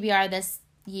my TBR this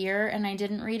year and I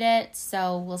didn't read it,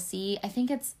 so we'll see. I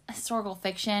think it's historical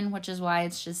fiction, which is why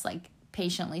it's just like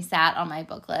patiently sat on my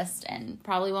book list and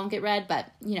probably won't get read, but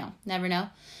never know.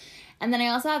 And then I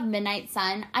also have Midnight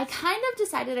Sun. I kind of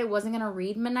decided I wasn't going to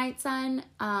read Midnight Sun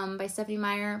by Stephanie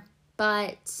Meyer,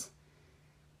 but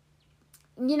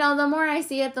the more I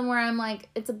see it, the more I'm like,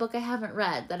 it's a book I haven't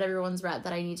read that everyone's read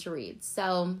that I need to read.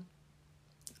 So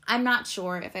I'm not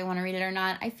sure if I want to read it or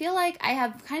not. I feel like I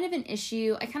have kind of an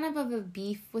issue. I kind of have a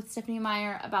beef with Stephanie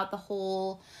Meyer about the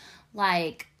whole,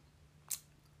 like,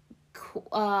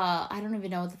 I don't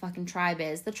even know what the fucking tribe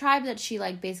is. The tribe that she,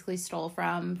 like, basically stole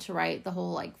from to write the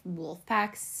whole, like,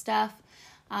 Wolfpack stuff.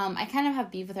 I kind of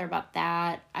have beef with her about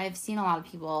that. I've seen a lot of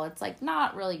people. It's, like,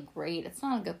 not really great. It's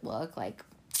not a good look. Like,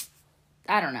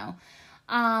 I don't know.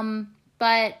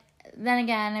 But then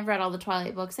again, I've read all the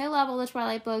Twilight books. I love all the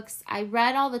Twilight books. I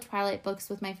read all the Twilight books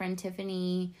with my friend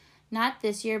Tiffany, not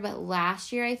this year, but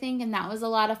last year, I think. And that was a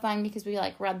lot of fun because we,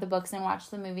 like, read the books and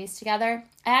watched the movies together.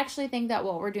 I actually think that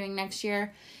what we're doing next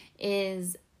year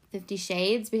is 50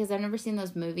 Shades because I've never seen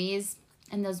those movies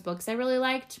and those books I really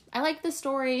liked. I liked the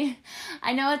story.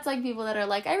 I know it's like people that are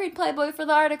like, I read Playboy for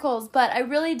the articles, but I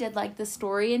really did like the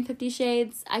story in 50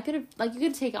 Shades. I could have, like, you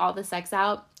could take all the sex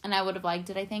out and I would have liked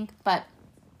it, I think. But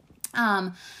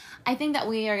I think that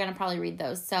we are going to probably read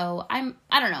those. So I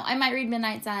don't know. I might read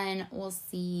Midnight Sun. We'll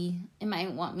see. It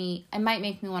might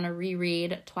make me want to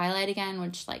reread Twilight again,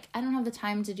 which, like, I don't have the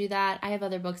time to do that. I have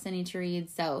other books I need to read,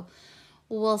 so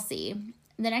we'll see.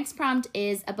 The next prompt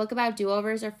is a book about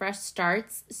do-overs or fresh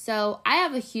starts. So I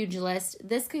have a huge list.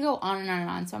 This could go on and on and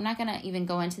on, so I'm not going to even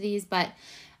go into these, but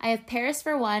I have Paris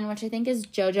for One, which I think is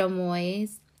Jojo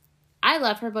Moyes. I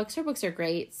love her books. Her books are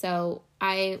great, so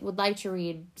I would like to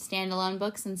read standalone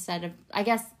books instead of, I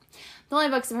guess, the only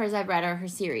books of hers I've read are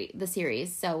the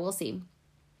series, so we'll see.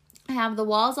 I have The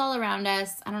Walls All Around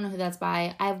Us. I don't know who that's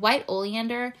by. I have White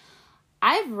Oleander.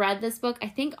 I've read this book, I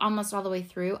think, almost all the way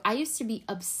through. I used to be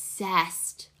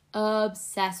obsessed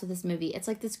with this movie. It's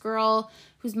like this girl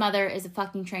whose mother is a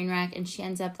fucking train wreck, and she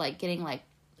ends up like getting like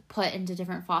put into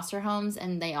different foster homes,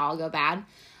 and they all go bad.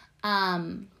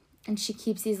 And she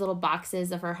keeps these little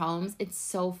boxes of her homes. It's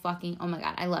so fucking, oh my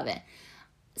God, I love it.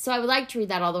 So I would like to read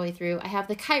that all the way through. I have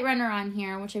The Kite Runner on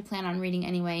here, which I plan on reading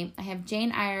anyway. I have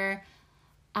Jane Eyre,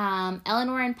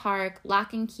 Eleanor and Park,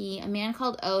 Lock and Key, A Man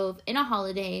Called Ove, In a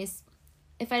Holidays.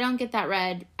 If I don't get that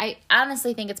read, I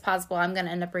honestly think it's possible I'm going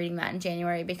to end up reading that in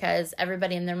January because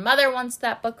everybody and their mother wants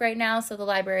that book right now, so the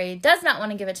library does not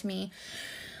want to give it to me.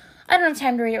 I don't have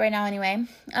time to read it right now anyway.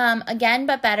 Again,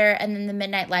 But Better, and then The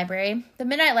Midnight Library. The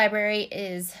Midnight Library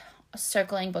is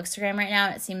circling Bookstagram right now,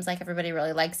 and it seems like everybody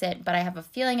really likes it, but I have a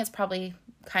feeling it's probably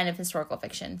kind of historical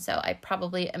fiction, so I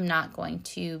probably am not going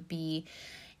to be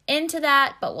into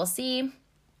that, but we'll see.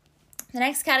 The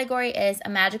next category is a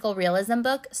magical realism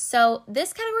book. So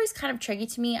this category is kind of tricky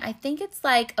to me. I think it's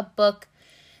like a book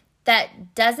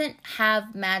that doesn't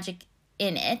have magic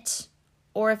in it,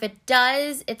 or if it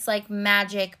does, it's like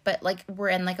magic, but like we're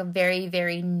in like a very,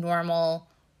 very normal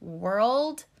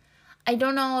world. I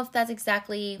don't know if that's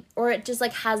exactly, or it just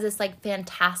like has this like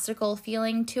fantastical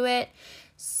feeling to it.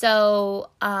 So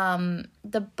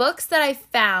the books that I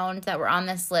found that were on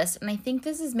this list, and I think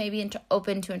this is maybe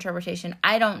open to interpretation,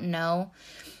 I don't know,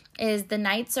 is The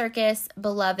Night Circus,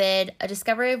 Beloved, A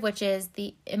Discovery of Witches,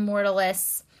 The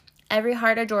Immortalists, Every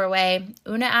Heart a Doorway,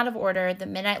 Una Out of Order, The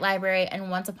Midnight Library, and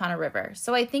Once Upon a River.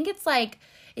 So I think it's like,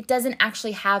 it doesn't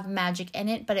actually have magic in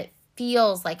it, but it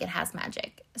feels like it has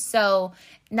magic. So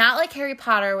not like Harry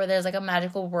Potter where there's like a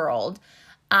magical world,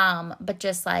 but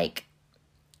just like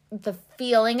the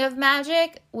feeling of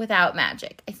magic without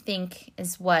magic, I think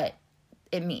is what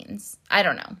it means. I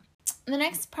don't know. The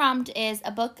next prompt is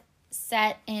a book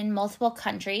set in multiple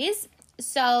countries.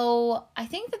 So I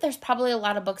think that there's probably a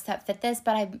lot of books that fit this,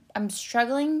 but I'm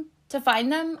struggling to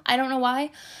find them. I don't know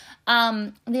why.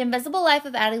 The Invisible Life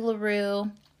of Addie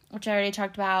LaRue, which I already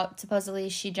talked about. Supposedly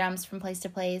she jumps from place to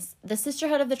place. The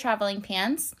Sisterhood of the Traveling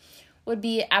Pants would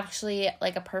be actually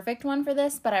like a perfect one for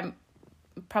this, but I'm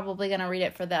probably going to read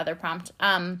it for the other prompt.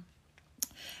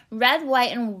 Red,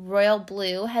 White, and Royal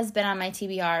Blue has been on my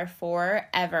TBR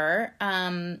forever.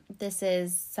 This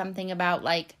is something about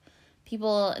like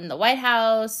people in the White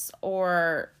House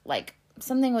or like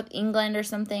something with England or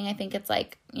something. I think it's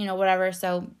like, you know, whatever.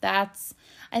 So I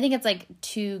think it's like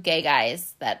two gay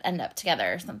guys that end up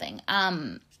together or something.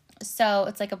 So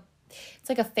it's like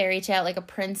a fairy tale, like a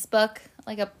prince book,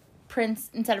 like a prince,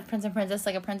 instead of prince and princess,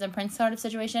 like a prince and prince sort of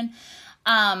situation.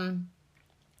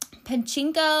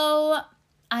 Pachinko,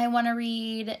 I want to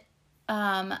read.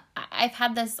 I've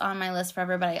had this on my list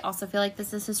forever, but I also feel like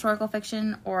this is historical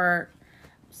fiction or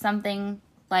something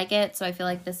like it. So I feel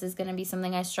like this is going to be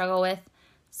something I struggle with.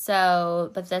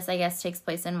 So, but this, I guess, takes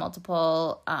place in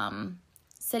multiple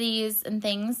cities and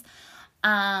things.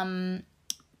 And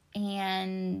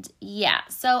yeah,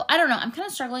 so I don't know. I'm kind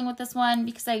of struggling with this one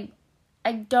because I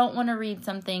don't want to read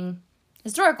something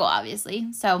historical,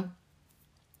 obviously. So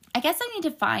I guess I need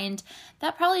to find,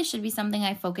 that probably should be something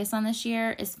I focus on this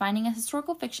year, is finding a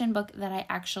historical fiction book that I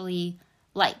actually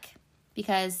like,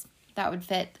 because that would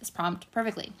fit this prompt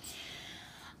perfectly.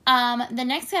 The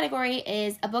next category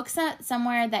is a book set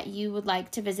somewhere that you would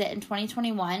like to visit in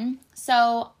 2021.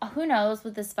 So who knows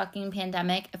with this fucking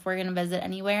pandemic if we're going to visit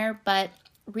anywhere, but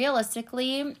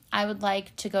realistically, I would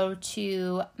like to go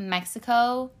to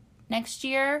Mexico next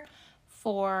year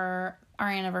for our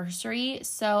anniversary.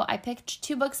 So I picked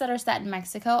 2 books that are set in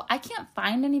Mexico. I can't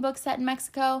find any books set in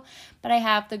Mexico, but I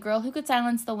have The Girl Who Could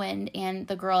Silence the Wind and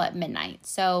The Girl at Midnight.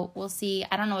 So we'll see.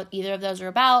 I don't know what either of those are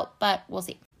about, but we'll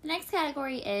see. The next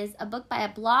category is a book by a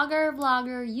blogger,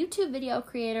 vlogger, YouTube video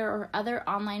creator, or other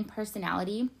online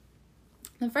personality.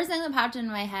 The first thing that popped into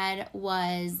my head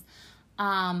was,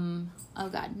 oh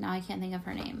God, now I can't think of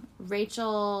her name.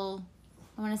 Rachel,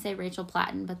 I want to say Rachel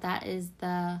Platten, but that is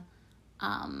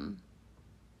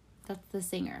that's the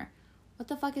singer. What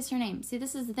the fuck is her name? See,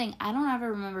 this is the thing. I don't ever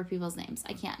remember people's names.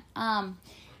 I can't.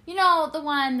 You know, the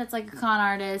one that's like a con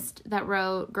artist that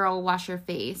wrote Girl, Wash Your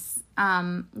Face.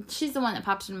 She's the one that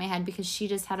popped into my head because she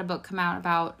just had a book come out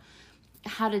about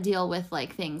how to deal with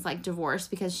like things like divorce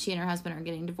because she and her husband are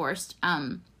getting divorced.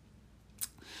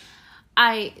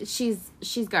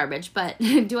 She's garbage, but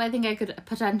do I think I could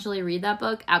potentially read that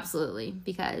book? Absolutely,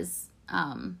 because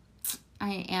I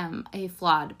am a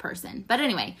flawed person. But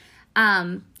anyway,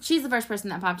 she's the first person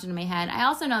that popped into my head. I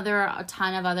also know there are a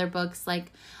ton of other books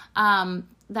like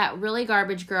that really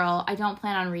garbage girl, I don't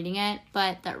plan on reading it,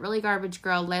 but that really garbage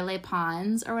girl, Lele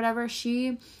Pons or whatever,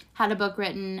 she had a book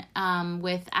written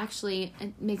with, actually,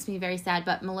 it makes me very sad,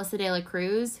 but Melissa De La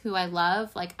Cruz, who I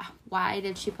love. Like, why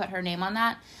did she put her name on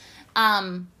that?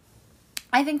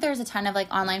 I think there's a ton of,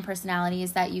 like, online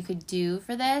personalities that you could do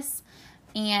for this.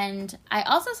 And I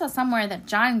also saw somewhere that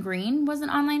John Green was an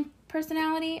online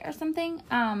personality or something.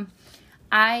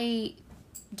 I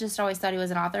just always thought he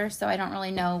was an author, so I don't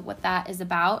really know what that is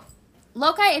about.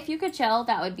 Loci, if you could chill,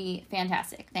 that would be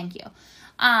fantastic. Thank you.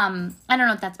 I don't know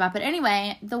what that's about, but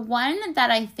anyway, the one that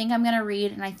I think I'm going to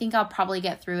read, and I think I'll probably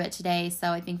get through it today, so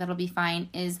I think that'll be fine,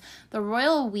 is The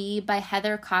Royal We by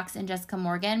Heather Cox and Jessica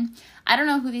Morgan. I don't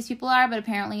know who these people are, but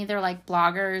apparently they're like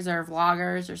bloggers or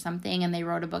vloggers or something, and they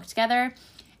wrote a book together.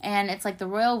 And it's like The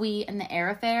Royal We and the Heir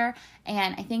Affair.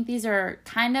 And I think these are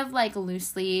kind of like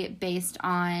loosely based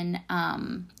on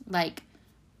like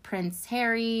Prince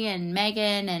Harry and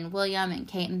Meghan and William and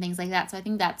Kate and things like that. So I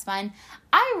think that's fun.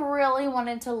 I really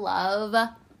wanted to love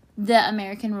the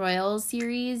American Royals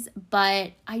series,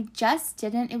 but I just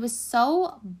didn't. It was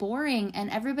so boring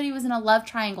and everybody was in a love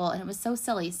triangle and it was so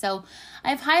silly. So I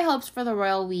have high hopes for The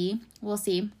Royal We. We'll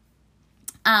see.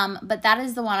 But that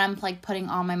is the one I'm like putting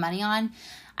all my money on.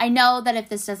 I know that if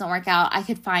this doesn't work out, I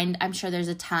could find, I'm sure there's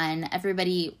a ton.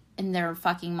 Everybody and their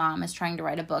fucking mom is trying to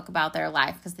write a book about their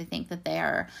life because they think that they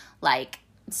are like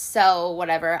so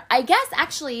whatever. I guess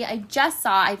actually I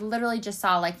literally just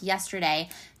saw like yesterday,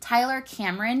 Tyler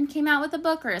Cameron came out with a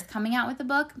book or is coming out with a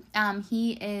book.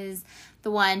 He is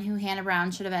the one who Hannah Brown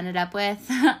should have ended up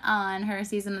with on her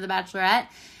season of The Bachelorette.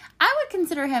 I would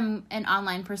consider him an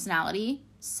online personality.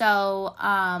 So,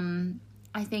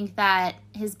 I think that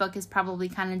his book is probably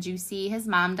kind of juicy. His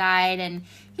mom died, and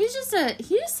he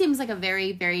just seems like a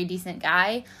very, very decent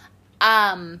guy.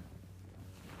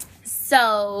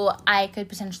 So I could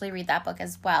potentially read that book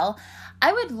as well.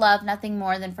 I would love nothing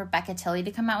more than for Becca Tilley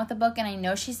to come out with a book, and I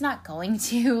know she's not going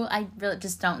to. I really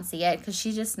just don't see it, because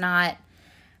she's just not,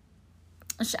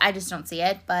 I just don't see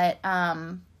it, but,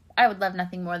 I would love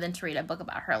nothing more than to read a book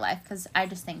about her life, because I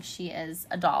just think she is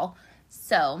a doll.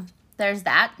 So there's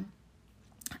that.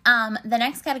 The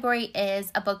next category is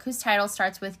a book whose title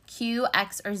starts with Q,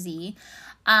 X, or Z.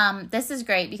 This is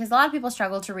great because a lot of people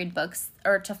struggle to read books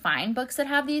or to find books that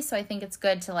have these. So I think it's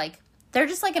good to like, they're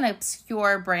just like an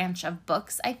obscure branch of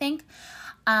books, I think.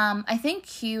 I think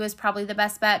Q is probably the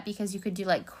best bet because you could do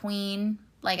like Queen.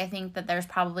 Like I think that there's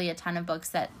probably a ton of books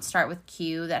that start with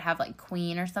Q that have like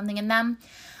Queen or something in them.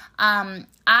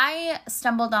 I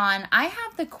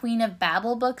have the Queen of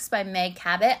Babel books by Meg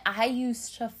Cabot. I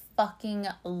used to fucking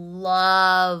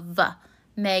love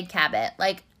Meg Cabot.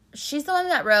 Like, she's the one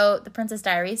that wrote the Princess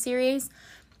Diaries series.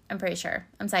 I'm pretty sure.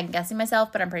 I'm second guessing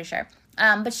myself, but I'm pretty sure.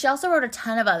 But she also wrote a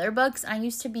ton of other books. I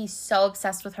used to be so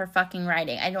obsessed with her fucking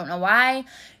writing. I don't know why.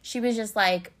 She was just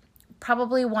like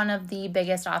probably one of the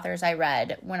biggest authors I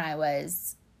read when I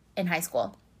was in high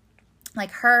school.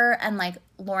 Like her and like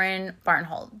Lauren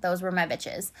Barnholt. Those were my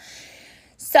bitches.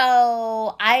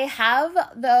 So I have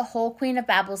the whole Queen of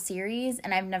Babel series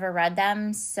and I've never read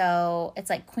them. So it's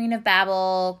like Queen of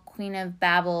Babel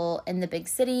in the Big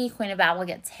City, Queen of Babel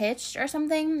Gets Hitched or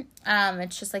something.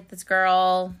 It's just like this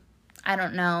girl, I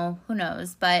don't know, who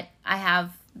knows, but I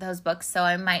have those books, so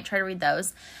I might try to read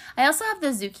those. I also have The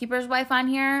Zookeeper's Wife on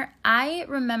here. I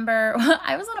remember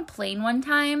I was on a plane one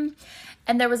time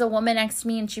and there was a woman next to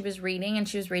me and she was reading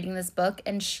this book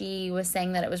and she was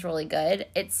saying that it was really good.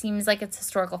 It seems like it's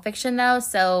historical fiction though,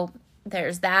 so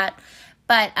there's that.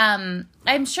 But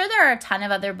I'm sure there are a ton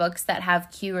of other books that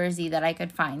have Q or Z that I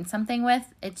could find something with.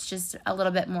 It's just a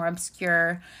little bit more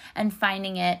obscure and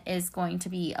finding it is going to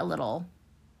be a little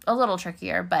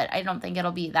trickier, but I don't think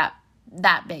it'll be that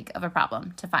big of a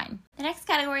problem to find. The next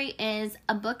category is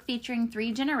a book featuring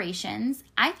 3 generations.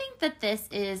 I think that this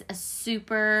is a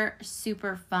super,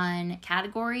 super fun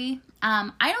category.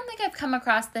 I don't think I've come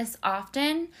across this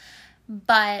often,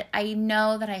 but I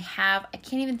know that I have. I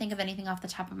can't even think of anything off the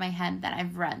top of my head that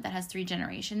I've read that has 3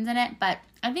 generations in it, but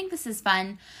I think this is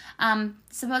fun.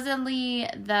 Supposedly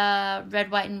the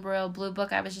Red, White, and Royal Blue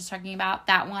book I was just talking about,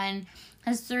 that one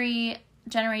has 3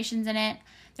 generations in it.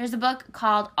 There's a book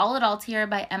called All Adults Here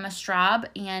by Emma Straub,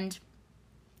 and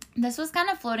this was kind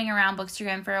of floating around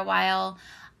Bookstagram for a while.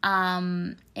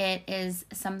 It is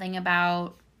something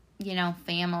about,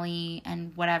 family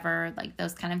and whatever, like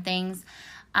those kind of things.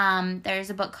 There's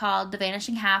a book called The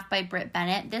Vanishing Half by Britt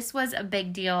Bennett. This was a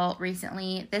big deal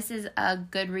recently. This is a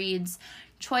Goodreads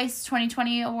Choice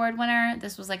 2020 award winner.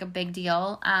 This was like a big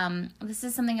deal. This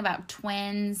is something about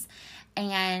twins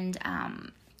and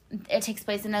it takes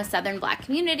place in a Southern Black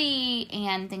community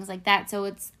and things like that.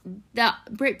 So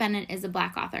Britt Bennett is a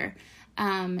Black author.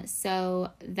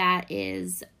 So that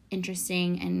is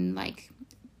interesting and like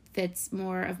fits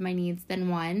more of my needs than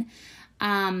one.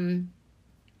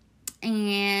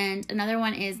 And another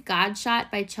one is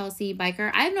Godshot by Chelsea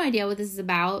Biker. I have no idea what this is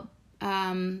about.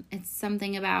 It's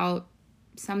something about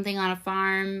something on a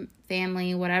farm,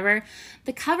 family, whatever.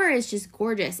 The cover is just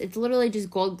gorgeous. It's literally just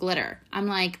gold glitter.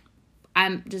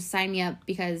 I'm just sign me up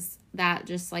because that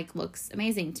just like looks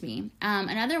amazing to me.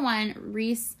 Another one,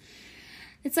 Reese.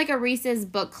 It's like a Reese's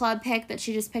book club pick that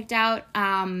she just picked out.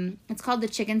 It's called The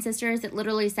Chicken Sisters. It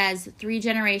literally says 3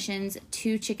 generations,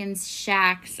 2 chicken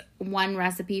shacks, 1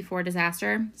 recipe for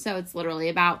disaster. So it's literally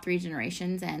about 3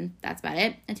 generations, and that's about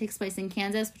it. It takes place in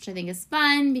Kansas, which I think is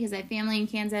fun because I have family in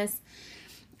Kansas.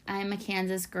 I'm a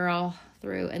Kansas girl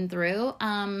through and through.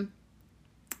 The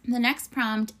next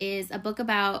prompt is a book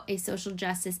about a social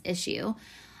justice issue.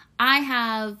 I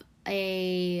have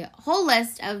a whole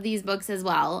list of these books as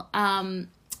well.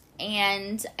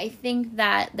 And I think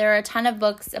that there are a ton of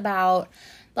books about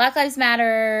Black Lives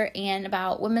Matter and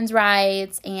about women's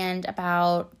rights and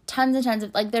about tons and tons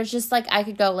of, like, there's just, like, I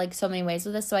could go, like, so many ways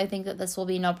with this. So I think that this will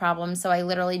be no problem. So I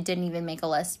literally didn't even make a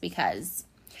list because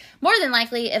more than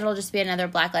likely it'll just be another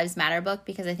Black Lives Matter book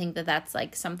because I think that that's,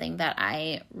 like, something that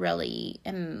I really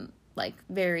am, like,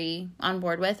 very on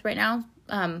board with right now.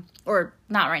 Or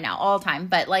not right now, all the time,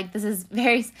 but like this is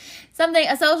a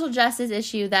social justice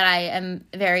issue that I am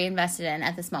very invested in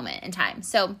at this moment in time.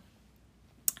 So,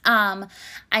 I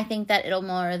think that it'll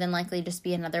more than likely just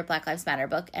be another Black Lives Matter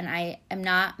book, and I am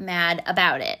not mad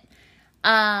about it.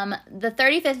 The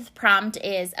 35th prompt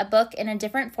is a book in a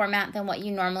different format than what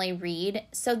you normally read.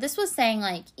 So this was saying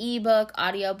like ebook,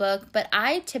 audiobook, but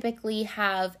I typically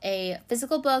have a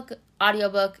physical book,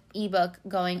 audiobook, ebook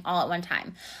going all at one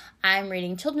time. I'm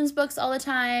reading children's books all the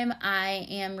time. I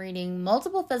am reading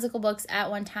multiple physical books at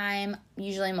one time,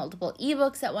 usually multiple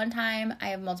ebooks at one time. I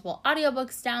have multiple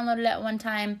audiobooks downloaded at one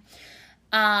time.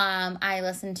 I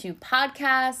listen to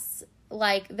podcasts.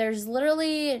 Like, there's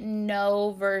literally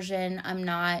no version I'm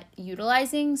not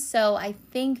utilizing. So I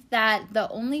think that the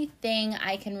only thing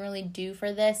I can really do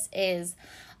for this is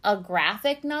a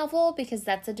graphic novel because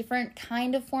that's a different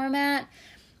kind of format.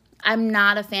 I'm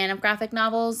not a fan of graphic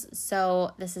novels,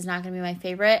 so this is not going to be my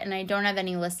favorite. And I don't have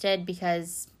any listed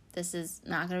because this is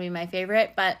not going to be my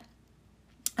favorite. But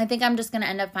I think I'm just going to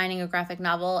end up finding a graphic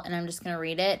novel and I'm just going to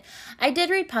read it. I did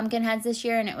read Pumpkinheads this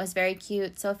year and it was very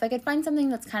cute. So if I could find something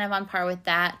that's kind of on par with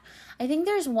that. I think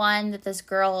there's one that this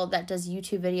girl that does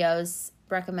YouTube videos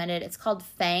recommended. It's called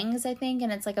Fangs, I think.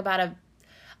 And it's like about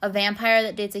a vampire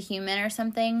that dates a human or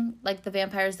something. Like the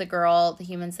vampire's the girl, the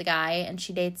human's the guy. And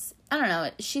she dates, I don't know.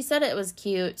 She said it was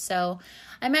cute. So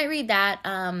I might read that.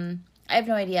 I have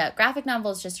no idea. Graphic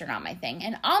novels just are not my thing.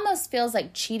 And almost feels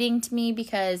like cheating to me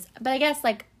because, but I guess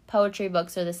like poetry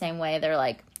books are the same way. They're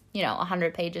like,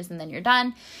 100 pages and then you're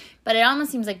done. But it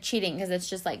almost seems like cheating because it's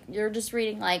just like, you're just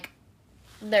reading like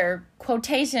their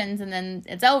quotations and then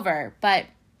it's over. But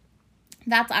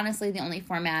that's honestly the only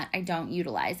format I don't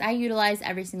utilize. I utilize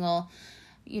every single,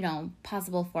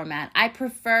 possible format. I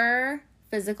prefer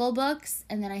physical books.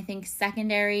 And then I think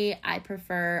secondary, I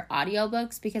prefer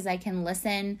audiobooks because I can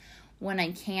listen when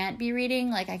I can't be reading.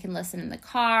 Like I can listen in the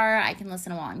car. I can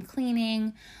listen while I'm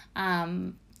cleaning.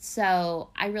 So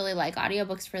I really like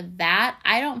audiobooks for that.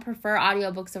 I don't prefer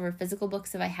audiobooks over physical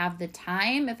books if I have the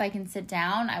time. If I can sit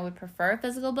down, I would prefer a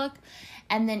physical book.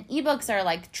 And then ebooks are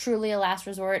like truly a last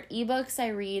resort. Ebooks I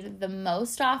read the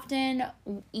most often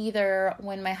either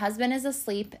when my husband is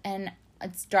asleep and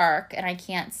it's dark and I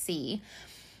can't see,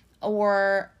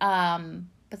 or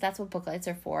but that's what book lights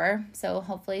are for. So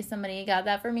hopefully somebody got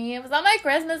that for me. It was on my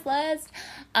Christmas list.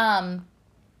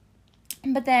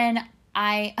 But then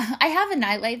I have a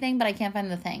nightlight thing, but I can't find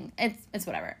the thing. It's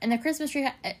whatever. And the Christmas tree,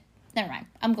 never mind.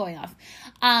 I'm going off.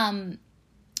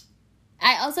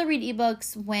 I also read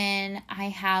ebooks when I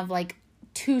have like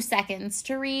 2 seconds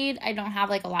to read. I don't have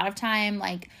like a lot of time.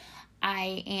 Like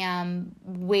I am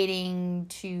waiting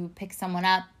to pick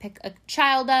a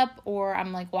child up, or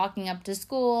I'm like walking up to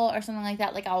school or something like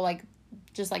that. Like I'll like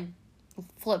just like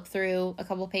flip through a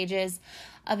couple pages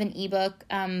of an ebook.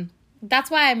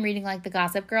 That's why I'm reading like the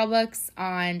Gossip Girl books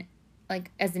on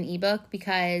like as an ebook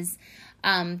because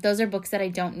those are books that I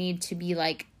don't need to be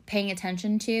like paying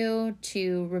attention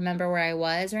to remember where I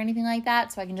was or anything like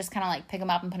that. So I can just kind of like pick them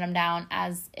up and put them down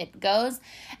as it goes.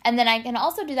 And then I can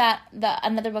also do that.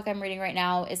 Another book I'm reading right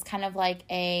now is kind of like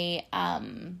a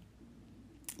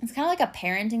It's kind of like a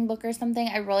parenting book or something.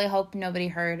 I really hope nobody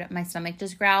heard my stomach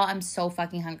just growl. I'm so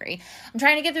fucking hungry. I'm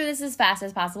trying to get through this as fast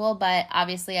as possible, but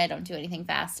obviously I don't do anything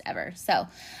fast ever. So,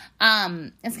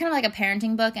 it's kind of like a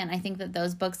parenting book, and I think that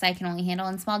those books I can only handle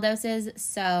in small doses.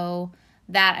 So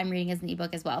that I'm reading as an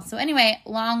ebook as well. So anyway,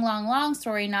 long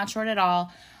story, not short at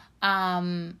all.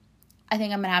 I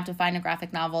think I'm going to have to find a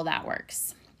graphic novel that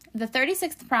works. The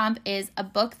 36th prompt is a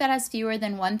book that has fewer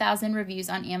than 1,000 reviews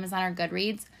on Amazon or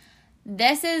Goodreads.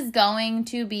 This is going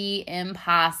to be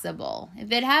impossible.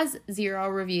 If it has 0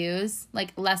 reviews,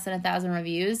 like less than 1,000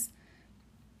 reviews,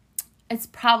 it's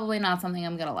probably not something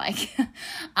I'm going to like.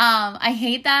 I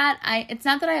hate that. It's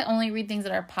not that I only read things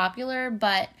that are popular,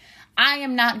 but I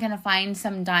am not going to find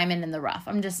some diamond in the rough.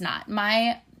 I'm just not.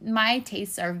 My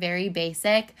tastes are very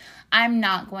basic. I'm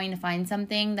not going to find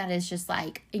something that is just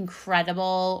like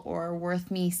incredible or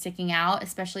worth me sticking out,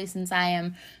 especially since I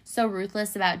am so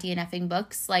ruthless about DNFing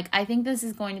books. Like, I think this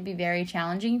is going to be very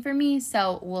challenging for me,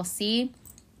 so we'll see.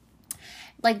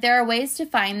 Like, there are ways to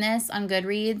find this on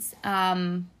Goodreads,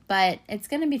 but it's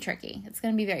going to be tricky. It's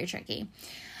going to be very tricky.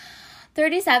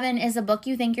 37 is a book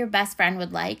you think your best friend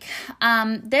would like.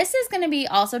 This is going to be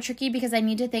also tricky because I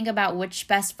need to think about which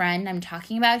best friend I'm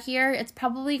talking about here. It's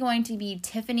probably going to be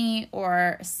Tiffany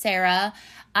or Sarah.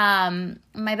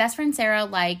 My best friend Sarah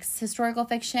likes historical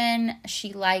fiction.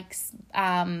 She likes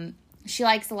a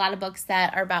lot of books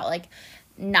that are about like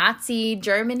Nazi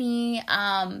Germany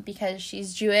because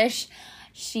she's Jewish.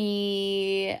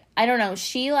 She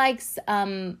likes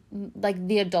like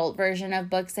the adult version of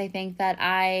books, I think, that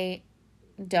I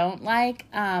don't like.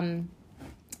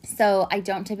 So I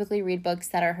don't typically read books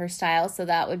that are her style, so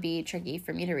that would be tricky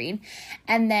for me to read.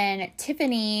 And then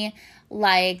Tiffany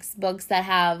likes books that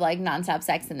have like nonstop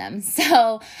sex in them.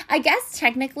 So I guess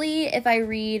technically if I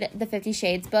read the 50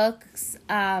 Shades books,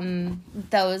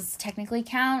 those technically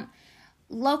count.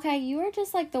 Loki, you are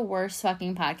just like the worst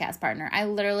fucking podcast partner. I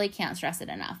literally can't stress it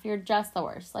enough. You're just the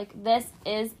worst. Like, this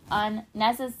is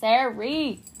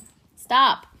unnecessary.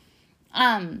 Stop.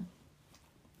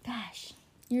 Gosh,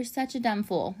 you're such a dumb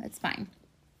fool. It's fine.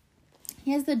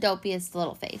 He has the dopiest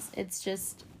little face. It's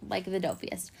just like the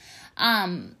dopiest.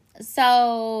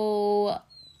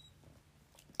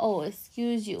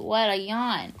 Excuse you. What a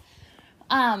yawn.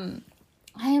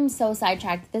 I am so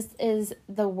sidetracked. This is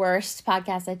the worst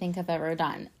podcast I think I've ever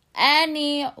done.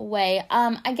 Anyway,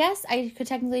 I guess I could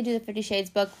technically do the 50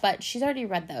 Shades book, but she's already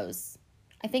read those.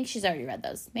 I think she's already read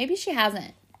those. Maybe she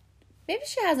hasn't. Maybe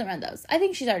she hasn't read those. I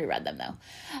think she's already read them, though.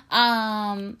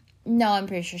 No, I'm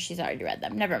pretty sure she's already read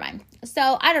them. Never mind.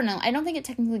 So, I don't know. I don't think it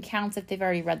technically counts if they've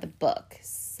already read the book.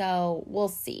 So, we'll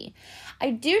see.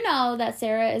 I do know that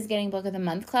Sarah is getting Book of the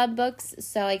Month Club books.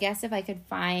 So, I guess if I could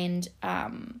find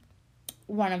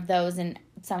one of those and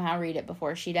somehow read it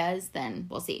before she does, then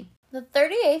we'll see. The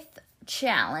 38th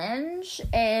challenge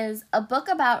is a book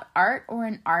about art or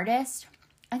an artist.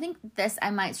 I think this I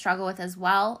might struggle with as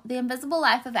well. The Invisible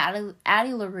Life of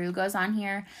Addie LaRue goes on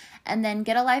here. And then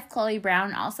Get a Life, Chloe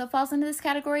Brown also falls into this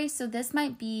category. So this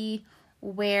might be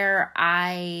where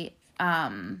I,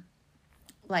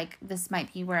 this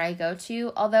might be where I go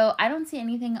to. Although I don't see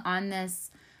anything on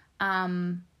this,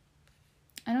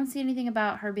 I don't see anything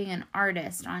about her being an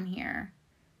artist on here.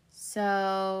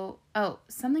 So,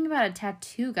 something about a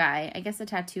tattoo guy. I guess a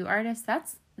tattoo artist.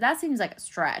 That seems like a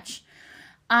stretch.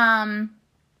 I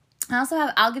also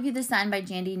have I'll Give You the Sun by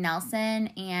Jandy Nelson,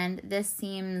 and this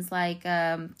seems like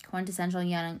a quintessential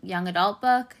young adult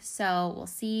book, so we'll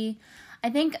see. I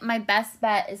think my best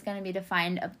bet is going to be to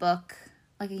find a book,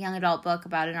 like a young adult book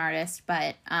about an artist,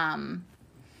 but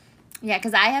yeah,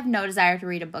 because I have no desire to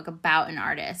read a book about an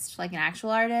artist, like an actual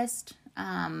artist,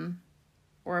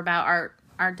 or about art.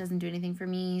 Art doesn't do anything for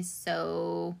me,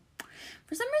 so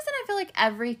for some reason I feel like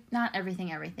not everything.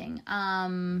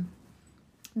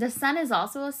 The Sun is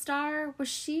also a star.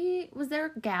 Was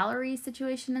there a gallery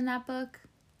situation in that book?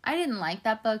 I didn't like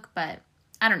that book, but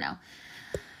I don't know.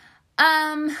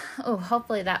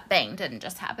 Hopefully that bang didn't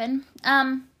just happen.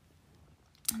 The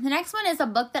next one is a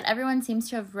book that everyone seems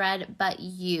to have read but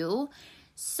you.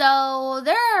 So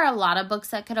there are a lot of books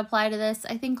that could apply to this.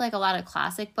 I think like a lot of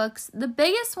classic books. The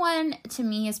biggest one to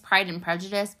me is Pride and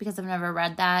Prejudice because I've never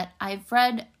read that. I've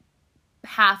read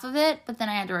half of it, but then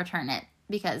I had to return it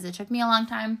because it took me a long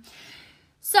time.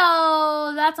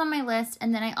 So that's on my list.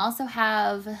 And then I also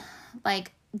have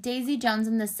like Daisy Jones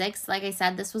and the Six. Like I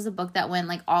said, this was a book that went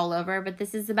like all over, but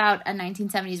this is about a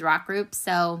 1970s rock group.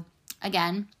 So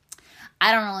again,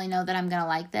 I don't really know that I'm going to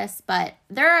like this, but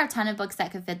there are a ton of books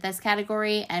that could fit this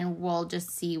category, and we'll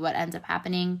just see what ends up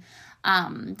happening.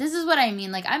 This is what I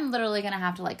mean. Like, I'm literally going to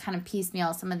have to, like, kind of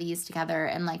piecemeal some of these together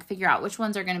and, like, figure out which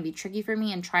ones are going to be tricky for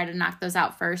me and try to knock those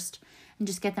out first and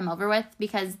just get them over with,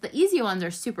 because the easy ones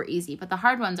are super easy, but the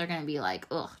hard ones are going to be like,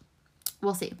 ugh,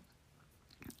 we'll see.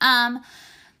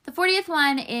 The 40th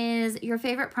one is your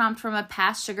favorite prompt from a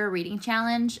PopSugar reading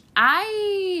challenge.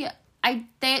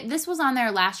 This was on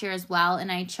there last year as well,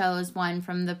 and I chose one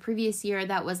from the previous year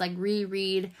that was like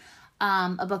reread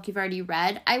a book you've already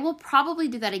read. I will probably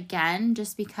do that again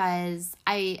just because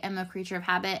I am a creature of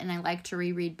habit and I like to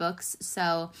reread books.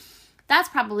 So that's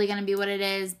probably going to be what it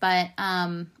is. But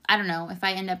I don't know if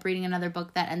I end up reading another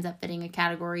book that ends up fitting a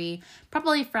category,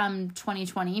 probably from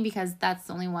 2020, because that's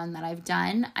the only one that I've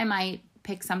done. I might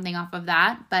pick something off of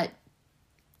that, but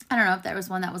I don't know if there was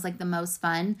one that was like the most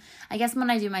fun. I guess when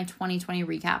I do my 2020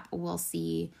 recap, we'll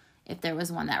see if there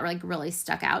was one that like really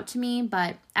stuck out to me.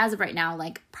 But as of right now,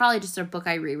 like probably just a book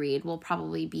I reread will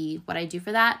probably be what I do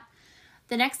for that.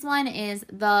 The next one is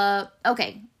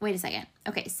okay, wait a second.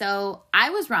 Okay, so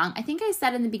I was wrong. I think I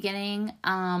said in the beginning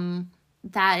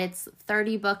that it's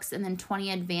 30 books and then 20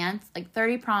 advanced, like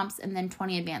 30 prompts and then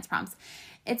 20 advanced prompts.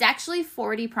 It's actually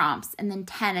 40 prompts and then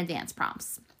 10 advanced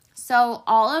prompts. So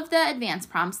all of the advanced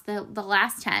prompts, the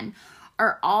last 10,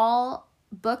 are all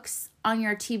books on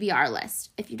your TBR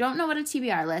list. If you don't know what a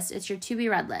TBR list, it's your to be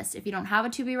read list. If you don't have a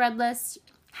to be read list,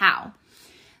 how?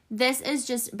 This is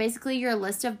just basically your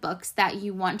list of books that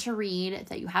you want to read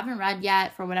that you haven't read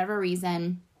yet for whatever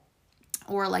reason,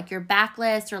 or like your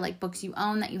backlist, or like books you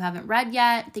own that you haven't read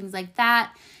yet, things like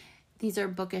that. These are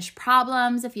bookish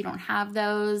problems. If you don't have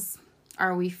those,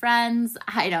 are we friends?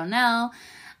 I don't know.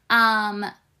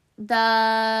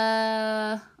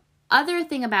 The other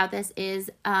thing about this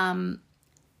is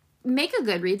make a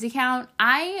Goodreads account.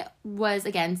 I was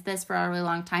against this for a really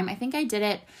long time. I think I did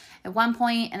it at one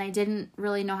point and I didn't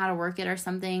really know how to work it or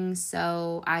something,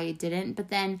 so I didn't. But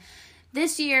then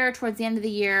this year, towards the end of the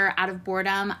year, out of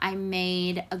boredom, I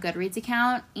made a Goodreads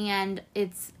account, and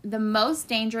it's the most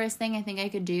dangerous thing I think I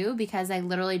could do because I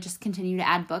literally just continue to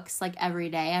add books like every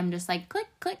day. I'm just like click,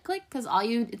 click, click, because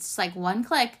it's just like one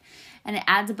click and it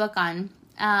adds a book on.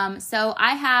 So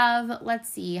I have, let's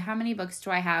see, how many books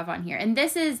do I have on here? And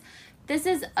this is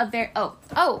a very,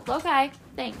 okay,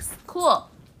 thanks. Cool,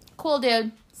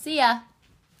 dude. See ya.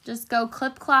 Just go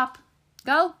clip clop.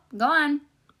 Go on.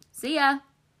 See ya.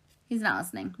 He's not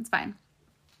listening. It's fine.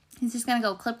 He's just going to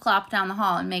go clip clop down the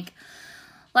hall and make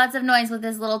lots of noise with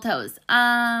his little toes.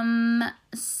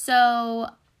 So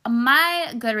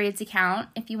my Goodreads account,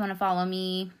 if you want to follow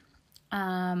me,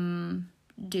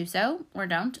 do so or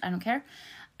don't. I don't care.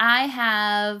 I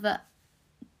have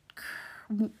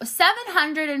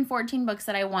 714 books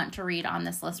that I want to read on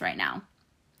this list right now.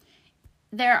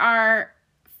 There are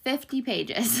 50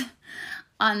 pages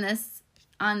on this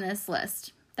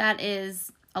list. That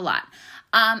is a lot.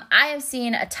 I have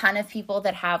seen a ton of people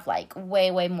that have like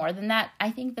way, way more than that.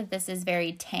 I think that this is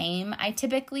very tame. I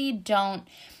typically don't,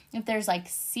 if there's like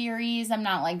series, I'm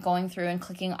not like going through and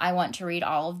clicking, I want to read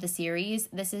all of the series.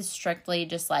 This is strictly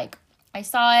just like, I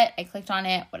saw it, I clicked on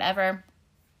it, whatever.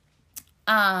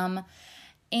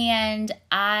 And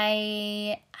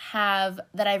I've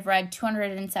read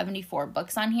 274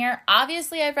 books on here.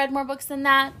 Obviously, I've read more books than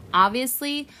that,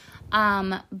 obviously.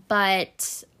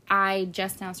 But I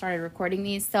just now started recording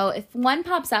these. So if one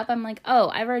pops up, I'm like, oh,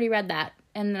 I've already read that.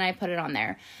 And then I put it on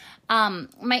there.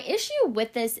 My issue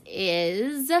with this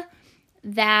is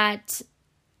that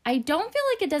I don't feel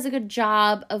like it does a good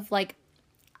job of like,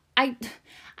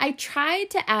 I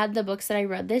tried to add the books that I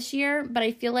read this year, but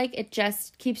I feel like it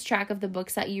just keeps track of the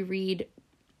books that you read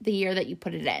the year that you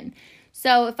put it in.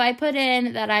 So if I put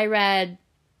in that I read,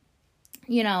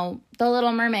 The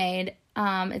Little Mermaid,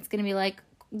 it's going to be like,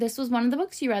 this was one of the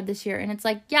books you read this year. And it's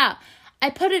like, yeah,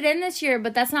 I put it in this year,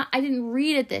 but I didn't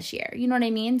read it this year. You know what I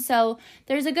mean? So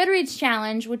there's a Goodreads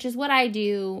challenge, which is what I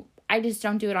do. I just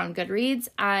don't do it on Goodreads.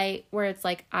 Where it's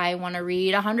like, I want to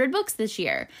read 100 books this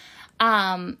year.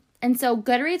 And so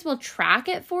Goodreads will track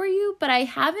it for you, but I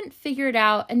haven't figured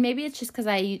out, and maybe it's just because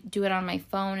I do it on my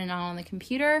phone and not on the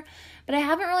computer, but I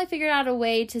haven't really figured out a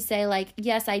way to say like,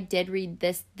 yes, I did read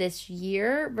this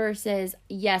year versus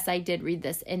yes, I did read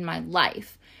this in my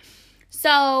life.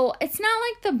 So it's not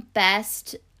like the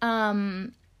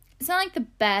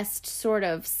best sort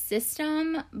of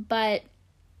system, but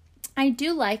I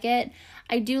do like it.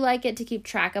 I do like it to keep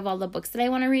track of all the books that I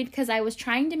want to read, because I was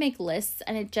trying to make lists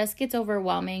and it just gets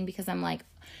overwhelming because I'm like,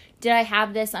 Did I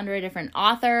have this under a different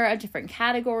author, a different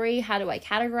category? How do I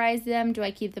categorize them? Do I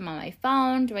keep them on my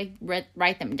phone? Do I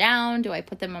write them down? Do I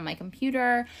put them on my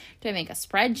computer? Do I make a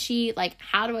spreadsheet? Like,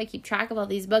 how do I keep track of all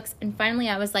these books? And finally,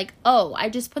 I was like, oh, I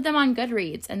just put them on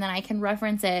Goodreads, and then I can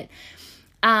reference it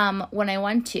when I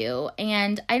want to.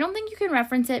 And I don't think you can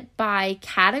reference it by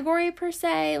category per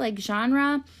se, like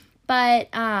genre, but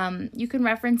you can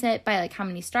reference it by like how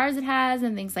many stars it has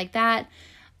and things like that.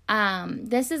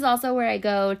 This is also where I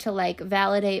go to like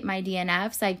validate my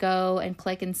DNFs. I go and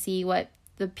click and see what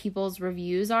the people's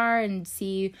reviews are and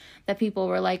see that people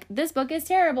were like, this book is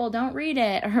terrible, don't read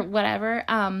it, or whatever.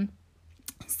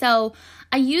 So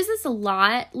I use this a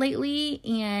lot lately,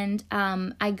 and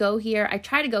I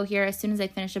try to go here as soon as I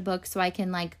finish a book so I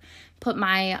can like put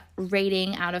my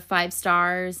rating out of 5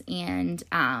 stars and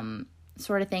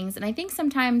sort of things. And I think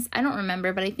sometimes, I don't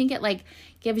remember, but I think it like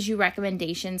gives you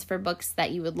recommendations for books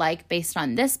that you would like based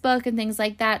on this book and things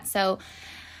like that. So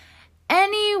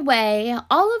anyway,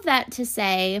 all of that to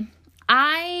say,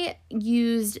 I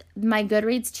used my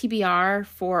Goodreads TBR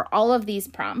for all of these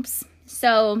prompts.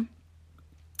 So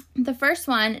the first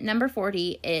one, number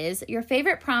 40, is your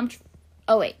favorite prompt.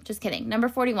 Oh, wait, just kidding. Number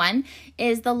 41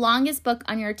 is the longest book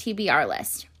on your TBR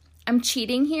list. I'm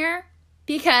cheating here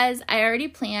because I already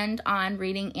planned on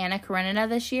reading Anna Karenina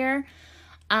this year.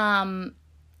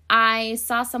 I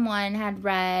saw someone had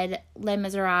read Les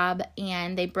Miserables,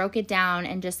 and they broke it down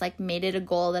and just like made it a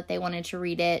goal that they wanted to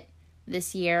read it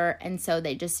this year. And so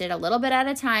they just did a little bit at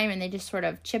a time, and they just sort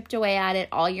of chipped away at it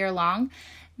all year long.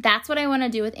 That's what I want to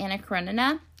do with Anna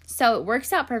Karenina. So it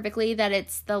works out perfectly that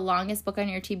it's the longest book on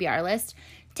your TBR list.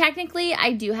 Technically,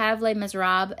 I do have Les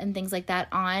Miserables and things like that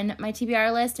on my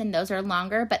TBR list, and those are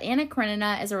longer, but Anna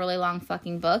Karenina is a really long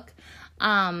fucking book.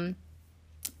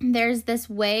 There's this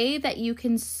way that you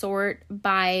can sort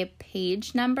by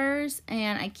page numbers,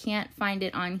 and I can't find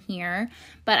it on here,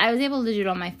 but I was able to do it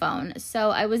on my phone.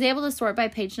 So I was able to sort by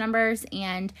page numbers,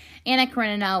 and Anna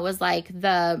Karenina was like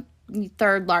the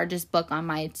 3rd largest book on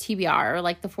my TBR, or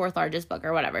like the 4th largest book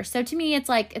or whatever. So to me, it's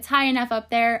like, it's high enough up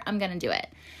there. I'm going to do it.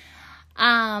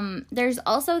 There's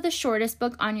also the shortest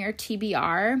book on your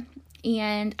TBR,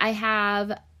 and I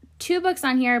have 2 books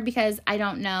on here because I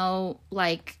don't know,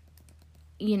 like,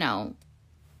 you know,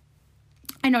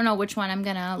 I don't know which one I'm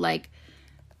going to like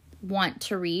want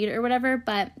to read or whatever,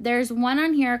 but there's one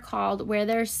on here called Where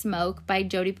There's Smoke by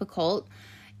Jodi Picoult.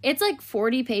 It's like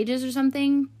 40 pages or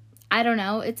something. I don't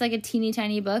know. It's like a teeny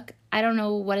tiny book. I don't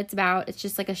know what it's about. It's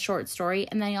just like a short story.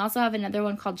 And then you also have another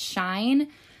one called Shine,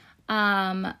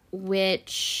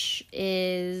 which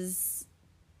is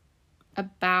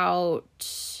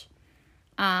about,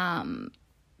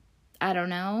 I don't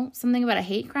know, something about a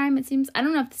hate crime, it seems. I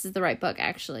don't know if this is the right book,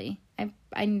 actually.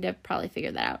 I need to probably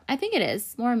figure that out. I think it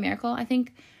is. Laura Miracle, I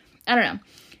think. I don't know.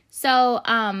 So,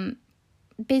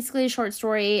 basically a short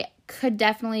story. Could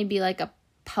definitely be like a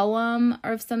poem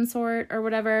or of some sort or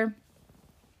whatever,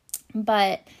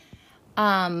 but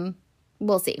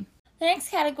we'll see. The next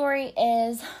category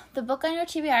is the book on your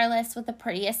TBR list with the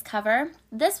prettiest cover.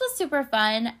 This was super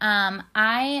fun.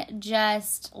 I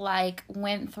just like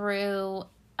went through,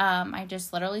 I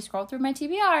just literally scrolled through my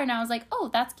TBR and I was like, oh,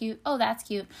 that's cute. Oh, that's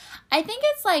cute. I think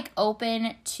it's like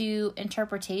open to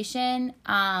interpretation.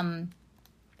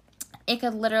 It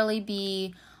could literally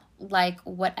be like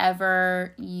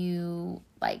whatever you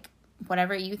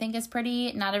think is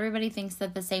pretty. Not everybody thinks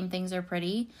that the same things are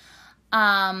pretty.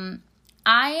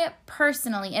 I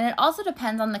personally, and it also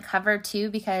depends on the cover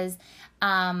too, because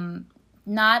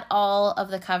not all of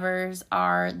the covers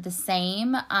are the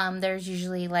same. There's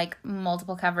usually like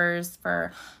multiple covers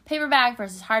for paperback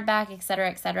versus hardback, etc.,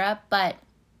 etc. But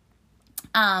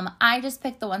I just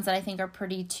picked the ones that I think are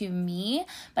pretty to me,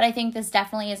 but I think this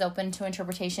definitely is open to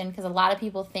interpretation because a lot of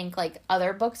people think like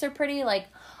other books are pretty. Like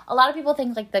a lot of people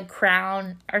think like The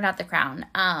Crown, or not The Crown,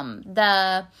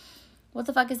 what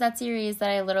the fuck is that series that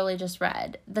I literally just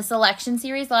read? The Selection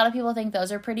series. A lot of people think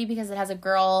those are pretty because it has a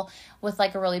girl with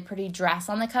like a really pretty dress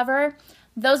on the cover.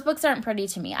 Those books aren't pretty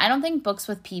to me. I don't think books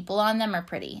with people on them are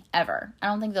pretty, ever. I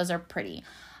don't think those are pretty.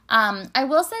 I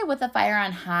will say With a Fire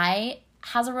on High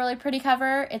has a really pretty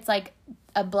cover. It's like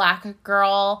a black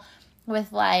girl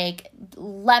with like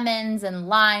lemons and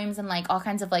limes and like all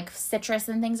kinds of like citrus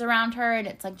and things around her, and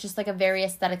it's like just like a very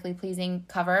aesthetically pleasing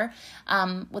cover.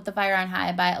 With the Fire on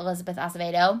High by Elizabeth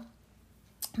Acevedo.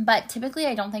 But typically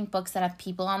I don't think books that have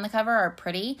people on the cover are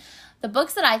pretty. The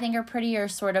books that I think are pretty are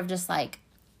sort of just like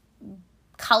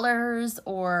colors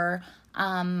or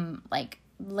like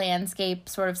landscape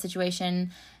sort of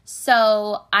situation.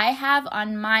 So I have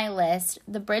on my list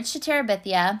The Bridge to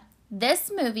Terabithia.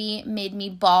 This movie made me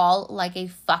bawl like a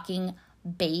fucking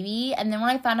baby. And then when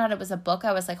I found out it was a book,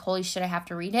 I was like, holy shit, I have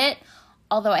to read it.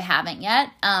 Although I haven't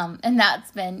yet. And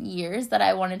that's been years that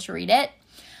I wanted to read it.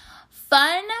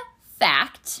 Fun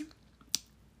fact,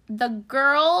 the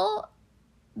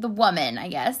woman, I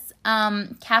guess,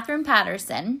 Catherine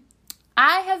Patterson,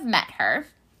 I have met her.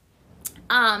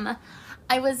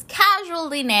 I was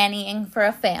casually nannying for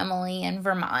a family in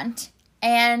Vermont.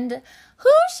 And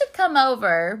who should come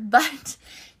over but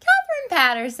Catherine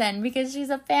Patterson, because she's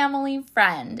a family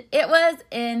friend. It was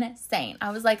insane.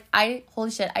 I was like, holy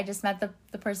shit, I just met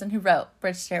the person who wrote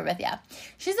Bridge to Terabithia.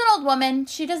 She's an old woman.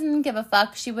 She doesn't give a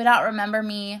fuck. She would not remember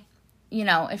me,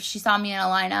 if she saw me in a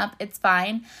lineup, it's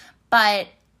fine. But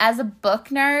as a book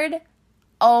nerd,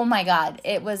 oh my God,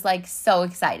 it was like so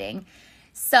exciting.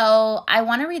 So I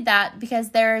want to read that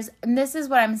because and this is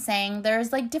what I'm saying,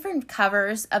 there's like different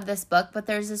covers of this book, but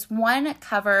there's this one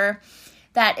cover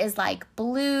that is like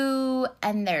blue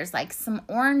and there's like some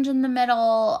orange in the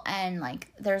middle and like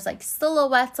there's like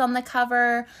silhouettes on the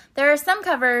cover. There are some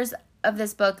covers of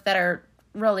this book that are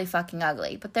really fucking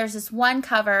ugly, but there's this one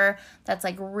cover that's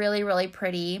like really, really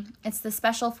pretty. It's the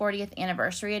special 40th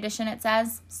anniversary edition, it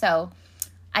says. So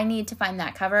I need to find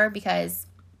that cover because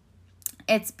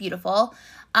it's beautiful.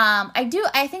 I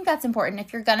think that's important.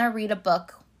 If you're gonna read a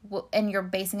book and you're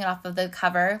basing it off of the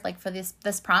cover, like for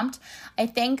this prompt, I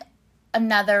think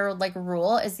another like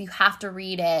rule is you have to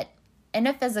read it in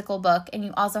a physical book and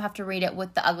you also have to read it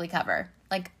with the ugly cover,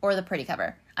 or the pretty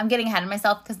cover. I'm getting ahead of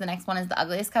myself because the next one is the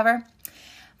ugliest cover.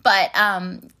 But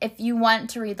if you want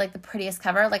to read like the prettiest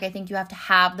cover, like I think you have to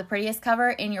have the prettiest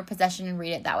cover in your possession and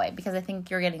read it that way because I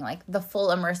think you're getting like the full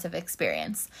immersive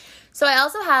experience. So I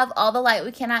also have All the Light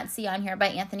We Cannot See on here by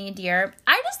Anthony Dear.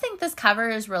 I just think this cover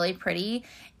is really pretty.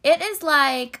 It is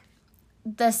like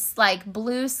this like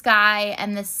blue sky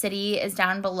and the city is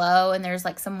down below and there's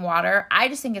like some water. I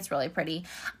just think it's really pretty.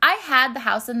 I had The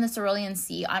House in the Cerulean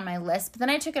Sea on my list, but then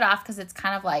I took it off because it's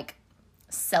kind of like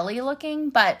silly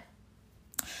looking, but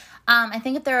I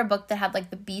think if there were a book that had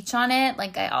like the beach on it,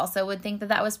 like I also would think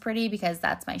that was pretty because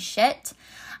that's my shit.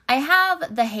 I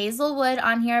have The Hazelwood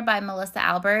on here by Melissa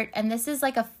Albert, and this is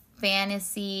like a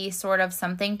fantasy sort of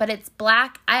something, but it's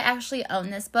black. I actually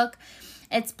own this book.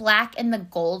 It's black and the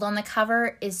gold on the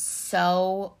cover is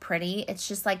so pretty. It's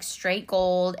just like straight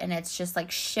gold and it's just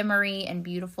like shimmery and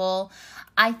beautiful.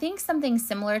 I think something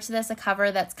similar to this, a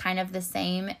cover that's kind of the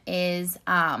same, is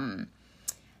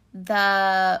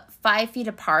the 5 Feet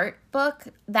Apart book.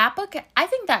 That book, I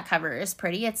think that cover is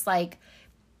pretty. It's like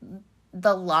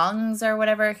the lungs or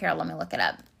whatever. Here, let me look it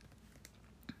up.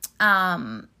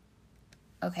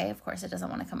 Okay, of course it doesn't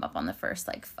want to come up on the first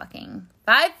like fucking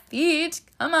 5 feet.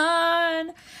 Come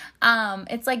on.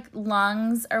 It's like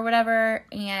lungs or whatever,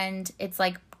 and it's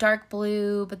like dark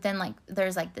blue, but then like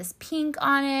there's like this pink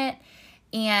on it.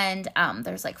 And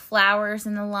there's like flowers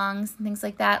in the lungs and things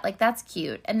like that. Like that's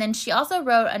cute. And then she also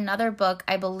wrote another book,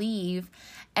 I believe,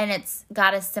 and it's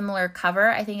got a similar cover.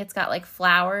 I think it's got like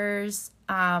flowers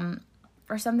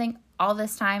or something. All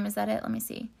This Time, is that it? Let me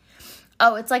see.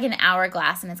 Oh, it's like an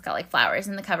hourglass and it's got like flowers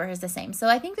and the cover is the same. So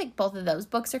I think like both of those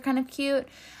books are kind of cute.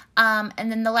 And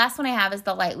then the last one I have is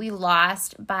The Light We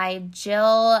Lost by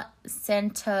Jill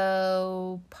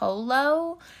Santopolo.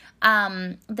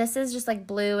 This is just like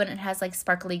blue and it has like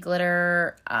sparkly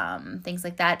glitter, things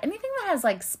like that. Anything that has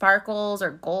like sparkles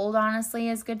or gold, honestly,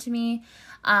 is good to me.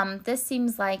 This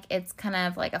seems like it's kind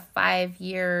of like a 5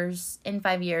 years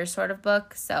sort of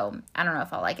book. So I don't know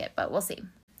if I'll like it, but we'll see.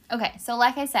 Okay, so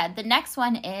like I said, the next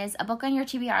one is a book on your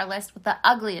TBR list with the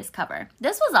ugliest cover.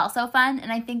 This was also fun,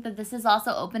 and I think that this is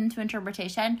also open to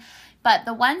interpretation. But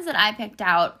the ones that I picked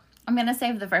out, I'm going to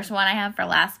save the first one I have for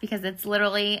last because it's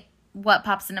literally what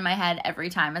pops into my head every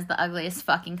time is the ugliest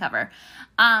fucking cover.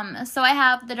 So I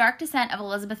have The Dark Descent of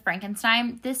Elizabeth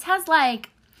Frankenstein. This has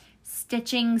like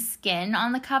stitching skin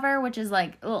on the cover, which is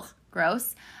like, ugh,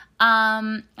 gross.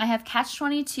 I have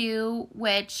Catch-22,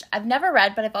 which I've never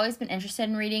read, but I've always been interested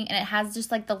in reading, and it has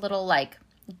just like the little like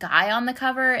guy on the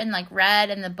cover in like red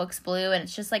and the book's blue, and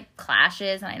it's just like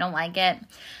clashes and I don't like it.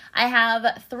 I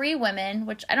have Three Women,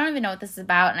 which I don't even know what this is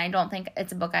about, and I don't think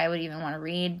it's a book I would even want to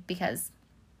read because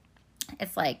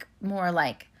it's like more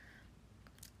like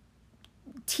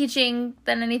teaching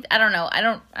than anything. I don't know. I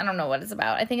don't know what it's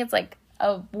about. I think it's like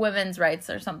a women's rights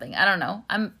or something. I don't know.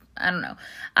 I don't know.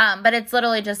 But it's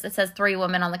literally just, it says Three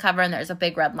Women on the cover and there's a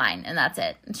big red line and that's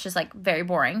it. It's just like very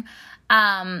boring.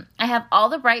 I have All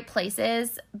the Bright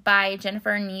Places by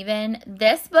Jennifer Niven.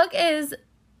 This book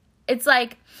it's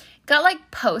like got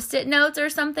like Post-it notes or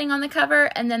something on the cover,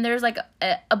 and then there's like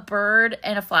a bird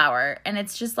and a flower, and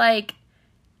it's just like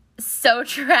so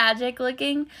tragic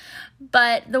looking.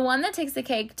 But the one that takes the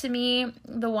cake to me,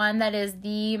 the one that is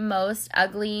the most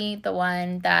ugly, the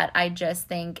one that I just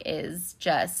think is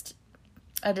just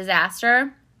a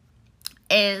disaster,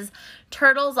 is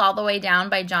Turtles All the Way Down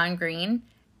by John Green.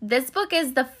 This book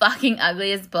is the fucking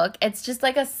ugliest book. It's just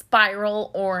like a spiral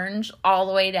orange all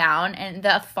the way down, and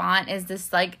the font is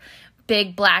this like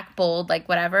big black bold, like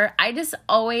whatever. I just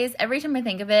always, every time I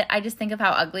think of it, I just think of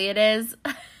how ugly it is.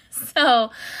 So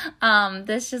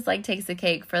this just like takes the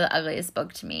cake for the ugliest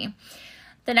book to me.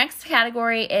 The next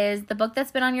category is the book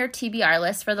that's been on your TBR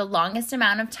list for the longest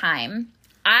amount of time.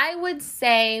 I would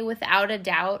say without a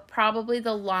doubt, probably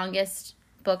the longest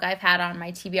book I've had on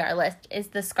my TBR list is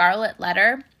The Scarlet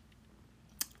Letter.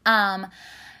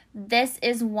 This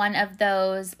is one of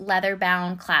those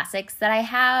leather-bound classics that I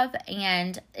have,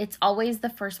 and it's always the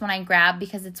first one I grab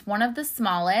because it's one of the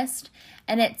smallest,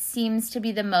 and it seems to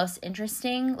be the most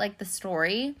interesting, like the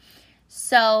story.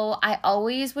 So I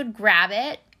always would grab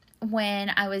it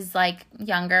when I was like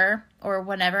younger or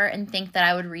whatever and think that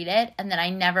I would read it, and then I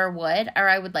never would, or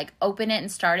I would like open it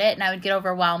and start it and I would get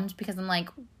overwhelmed because I'm like,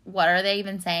 what are they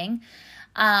even saying?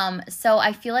 So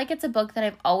I feel like it's a book that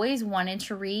I've always wanted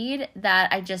to read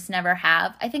that I just never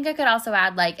have. I think I could also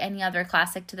add like any other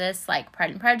classic to this, like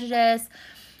Pride and Prejudice,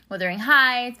 Wuthering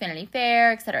Heights, Vanity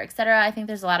Fair, etc., etc. I think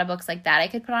there's a lot of books like that I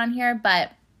could put on here,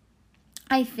 but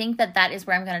I think that that is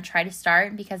where I'm going to try to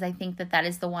start because I think that that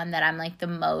is the one that I'm like the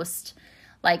most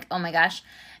like, oh my gosh.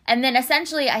 And then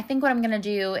essentially I think what I'm going to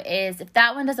do is if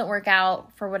that one doesn't work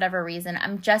out for whatever reason,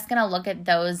 I'm just going to look at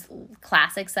those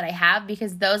classics that I have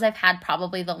because those I've had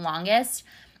probably the longest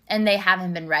and they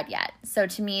haven't been read yet. So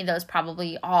to me, those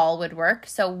probably all would work.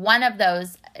 So one of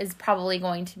those is probably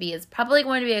going to be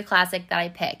a classic that I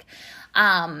pick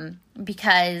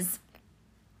because,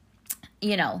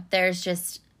 you know, there's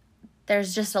just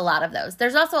a lot of those.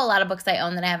 There's also a lot of books I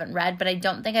own that I haven't read, but I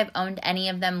don't think I've owned any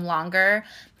of them longer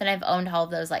than I've owned all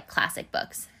of those like classic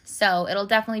books. So it'll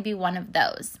definitely be one of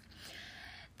those.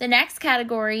 The next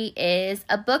category is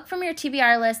a book from your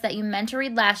TBR list that you meant to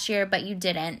read last year, but you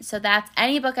didn't. So that's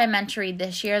any book I meant to read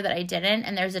this year that I didn't,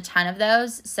 and there's a ton of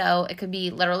those. So it could be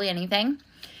literally anything.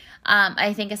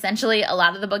 I think essentially a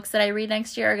lot of the books that I read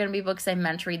next year are going to be books I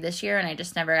meant to read this year and I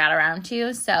just never got around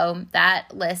to. So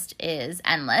that list is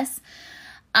endless.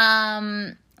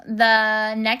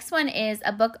 The next one is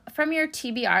a book from your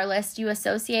TBR list you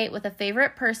associate with a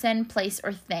favorite person, place,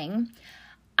 or thing.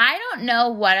 I don't know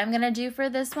what I'm going to do for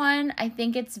this one. I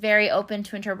think it's very open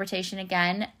to interpretation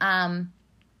again.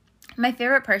 My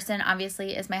favorite person,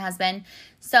 obviously, is my husband.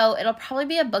 So it'll probably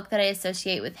be a book that I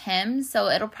associate with him. So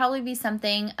it'll probably be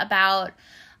something about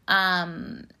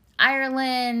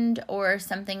Ireland or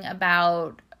something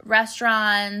about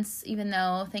restaurants, even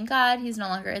though, thank God, he's no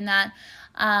longer in that.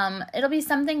 It'll be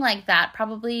something like that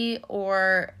probably,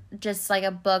 or just like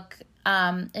a book.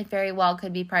 It very well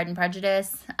could be Pride and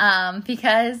Prejudice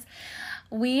because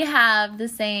we have the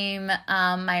same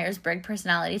Myers-Briggs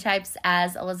personality types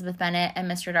as Elizabeth Bennet and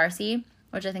Mr. Darcy,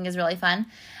 which I think is really fun.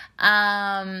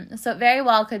 So it very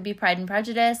well could be Pride and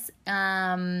Prejudice.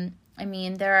 I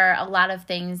mean, there are a lot of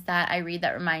things that I read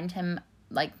that remind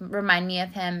me of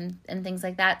him and things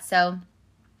like that. So,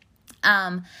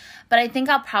 but I think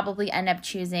I'll probably end up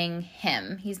choosing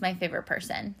him. He's my favorite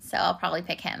person, so I'll probably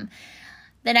pick him.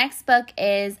 The next book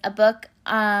is a book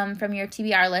from your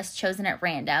TBR list chosen at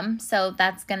random. So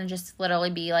that's going to just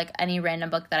literally be like any random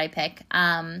book that I pick.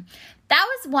 That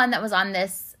was one that was on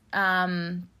this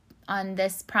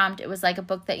prompt. It was like a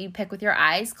book that you pick with your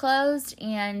eyes closed.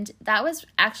 And that was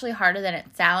actually harder than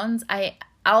it sounds.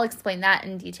 I'll explain that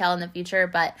in detail in the future.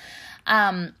 But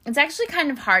it's actually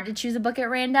kind of hard to choose a book at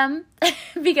random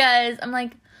because I'm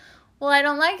like, well, I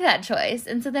don't like that choice.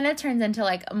 And so then it turns into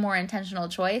like a more intentional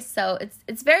choice. So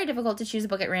it's very difficult to choose a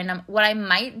book at random. What I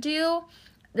might do,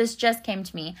 this just came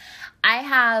to me. I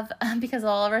have, because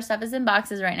all of our stuff is in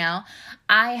boxes right now,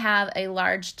 I have a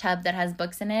large tub that has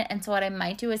books in it. And so what I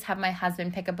might do is have my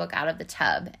husband pick a book out of the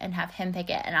tub and have him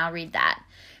pick it and I'll read that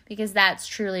because that's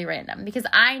truly random. Because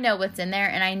I know what's in there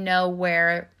and I know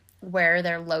where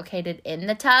they're located in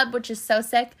the tub, which is so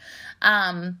sick.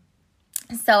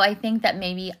 So I think that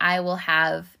maybe I will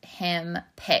have him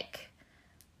pick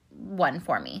one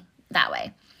for me that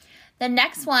way. The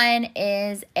next one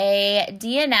is a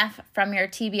DNF from your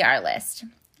TBR list.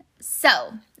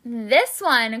 So this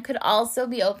one could also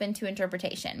be open to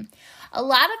interpretation. A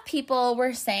lot of people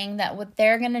were saying that what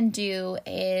they're going to do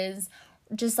is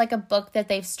just like a book that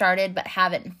they've started but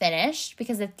haven't finished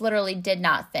because it literally did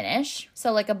not finish.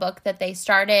 So like a book that they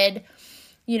started,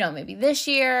 maybe this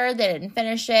year they didn't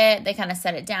finish it. They kind of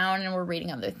set it down and were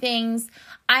reading other things.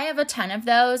 I have a ton of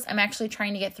those. I'm actually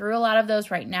trying to get through a lot of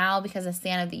those right now because it's the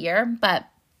end of the year. But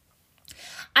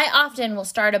I often will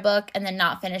start a book and then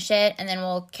not finish it, and then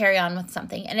we'll carry on with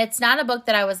something. And it's not a book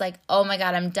that I was like, oh my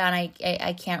God, I'm done.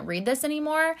 I can't read this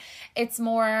anymore. It's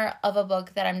more of a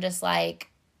book that I'm just like,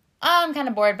 oh, I'm kind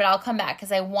of bored, but I'll come back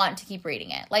because I want to keep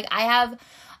reading it. Like I have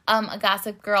a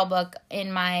Gossip Girl book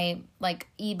in my like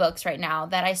ebooks right now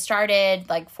that I started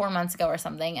like 4 months ago or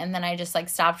something, and then I just like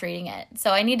stopped reading it.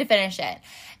 So I need to finish it.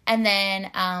 And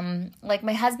then like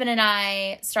my husband and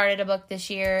I started a book this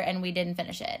year and we didn't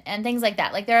finish it, and things like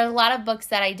that. Like there are a lot of books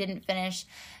that I didn't finish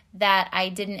that I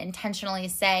didn't intentionally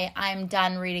say I'm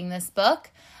done reading this book.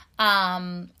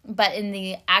 But in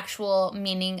the actual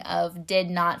meaning of did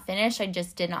not finish, I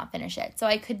just did not finish it. So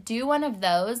I could do one of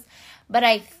those, but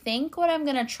I think what I'm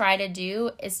going to try to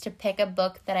do is to pick a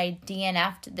book that I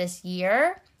DNF'd this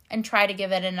year and try to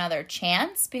give it another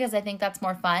chance because I think that's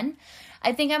more fun.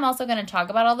 I think I'm also going to talk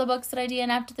about all the books that I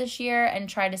DNF'd this year and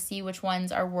try to see which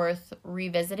ones are worth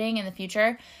revisiting in the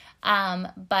future.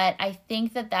 But I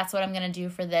think that that's what I'm going to do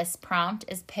for this prompt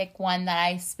is pick one that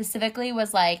I specifically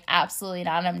was like, absolutely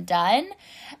not, I'm done.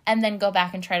 And then go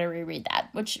back and try to reread that,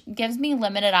 which gives me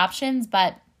limited options.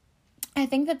 But I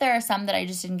think that there are some that I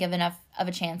just didn't give enough of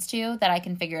a chance to that I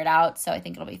can figure it out. So I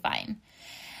think it'll be fine.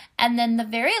 And then the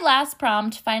very last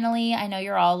prompt, finally, I know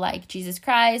you're all like, Jesus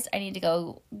Christ, I need to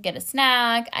go get a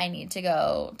snack. I need to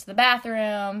go to the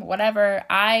bathroom, whatever.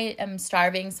 I am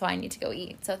starving, so I need to go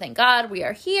eat. So thank God we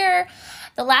are here.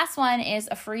 The last one is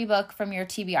a free book from your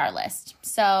TBR list.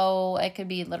 So it could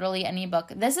be literally any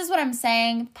book. This is what I'm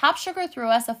saying. PopSugar threw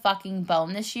us a fucking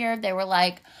bone this year. They were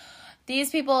like,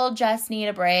 these people just need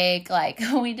a break. Like,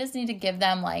 we just need to give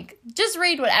them, like, just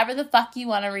read whatever the fuck you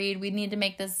want to read. We need to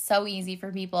make this so easy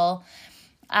for people.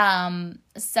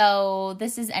 So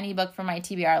this is any book from my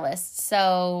TBR list.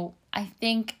 So I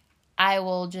think I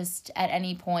will just at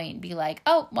any point be like,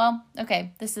 oh, well,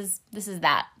 okay, this is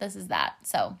that.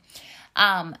 So,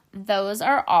 those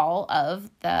are all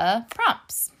of the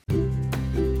prompts.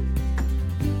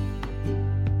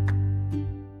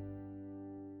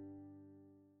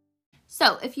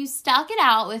 So if you stuck it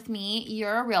out with me,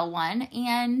 you're a real one.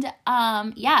 And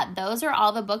those are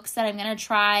all the books that I'm going to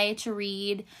try to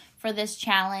read for this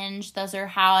challenge. Those are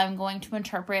how I'm going to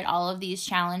interpret all of these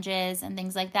challenges and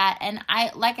things like that. And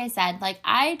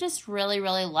I just really,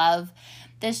 really love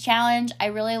this challenge. I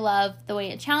really love the way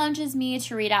it challenges me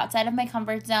to read outside of my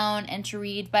comfort zone and to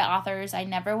read by authors I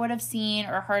never would have seen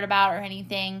or heard about or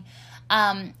anything.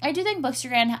 I do think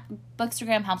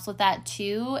Bookstagram helps with that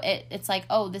too. It's like,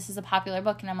 oh, this is a popular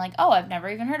book. And I'm like, oh, I've never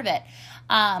even heard of it.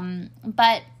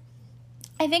 But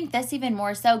I think this even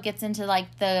more so gets into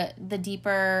like the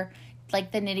deeper,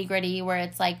 like the nitty gritty where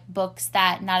it's like books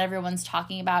that not everyone's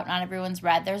talking about, not everyone's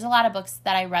read. There's a lot of books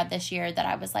that I read this year that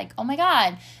I was like, oh my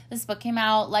God, this book came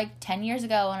out like 10 years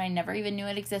ago and I never even knew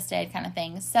it existed kind of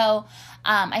thing. So,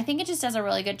 I think it just does a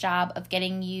really good job of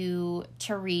getting you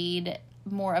to read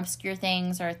more obscure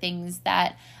things or things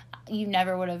that you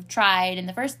never would have tried in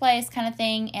the first place kind of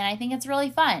thing. And I think it's really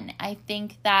fun. I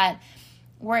think that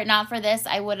were it not for this,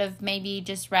 I would have maybe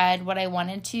just read what I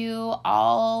wanted to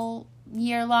all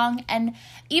year long. And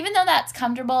even though that's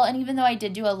comfortable and even though I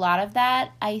did do a lot of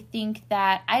that, I think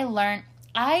that I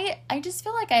just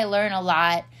feel like I learn a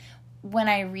lot when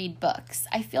I read books.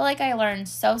 I feel like I learn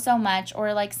so much,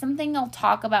 or like something will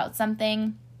talk about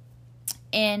something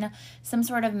in some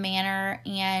sort of manner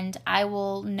and I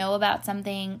will know about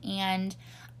something and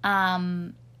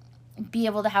be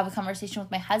able to have a conversation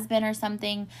with my husband or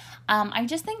something. I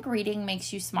just think reading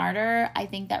makes you smarter. I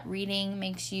think that reading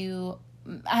makes you,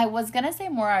 I was going to say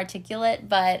more articulate,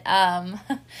 but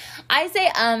I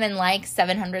say and like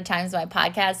 700 times in my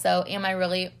podcast, so am I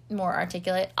really more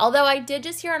articulate? Although I did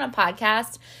just hear on a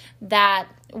podcast that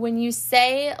when you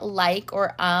say like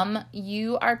or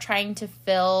you are trying to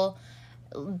fill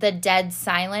the dead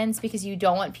silence because you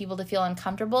don't want people to feel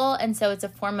uncomfortable. And so it's a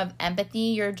form of empathy.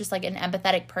 You're just like an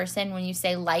empathetic person when you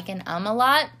say like and a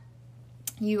lot.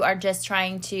 You are just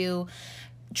trying to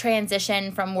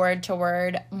transition from word to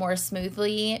word more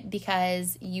smoothly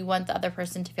because you want the other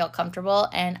person to feel comfortable.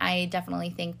 And I definitely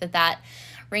think that that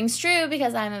rings true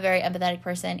because I'm a very empathetic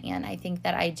person and I think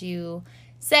that I do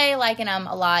say like and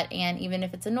a lot. And even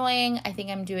if it's annoying, I think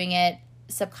I'm doing it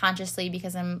subconsciously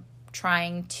because I'm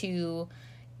trying to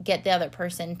get the other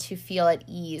person to feel at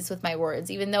ease with my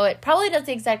words, even though it probably does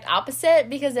the exact opposite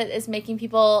because it is making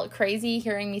people crazy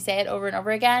hearing me say it over and over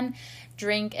again.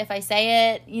 Drink if I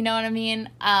say it, you know what I mean?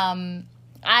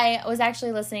 I was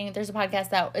actually listening. There's a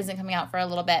podcast that isn't coming out for a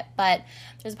little bit, but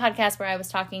there's a podcast where I was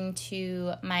talking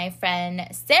to my friend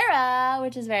Sarah,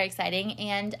 which is very exciting.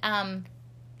 And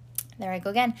there I go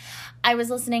again. I was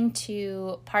listening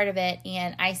to part of it,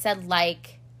 and I said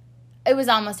like. It was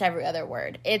almost every other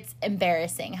word. It's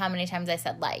embarrassing how many times I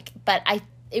said like. But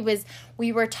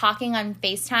we were talking on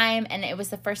FaceTime, and it was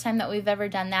the first time that we've ever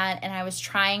done that. And I was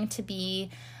trying to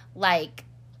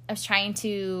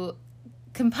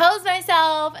compose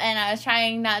myself, and I was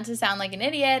trying not to sound like an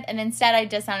idiot. And instead I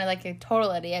just sounded like a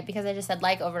total idiot because I just said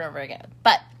like over and over again.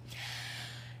 But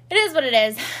it is what it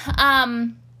is.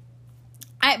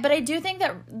 But I do think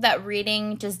that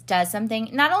reading just does something.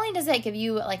 Not only does it give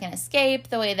you like an escape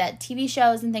the way that TV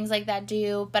shows and things like that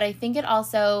do, but I think it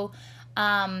also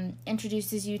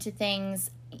introduces you to things,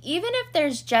 even if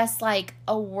there's just like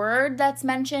a word that's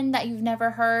mentioned that you've never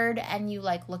heard and you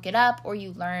like look it up or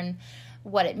you learn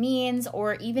what it means,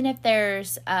 or even if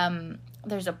there's a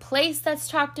place that's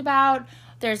talked about,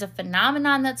 there's a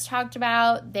phenomenon that's talked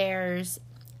about,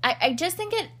 I just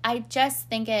think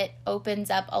it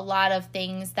opens up a lot of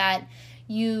things that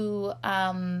you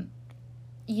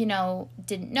didn't know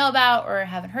about or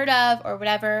haven't heard of or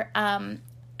whatever.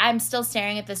 I'm still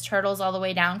staring at this Turtles All the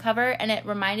Way Down cover, and it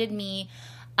reminded me,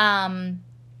 I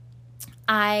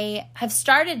have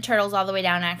started Turtles All the Way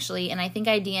Down actually, and I think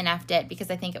I DNF'd it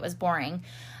because I think it was boring.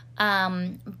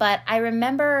 But I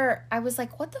remember I was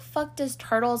like, what the fuck does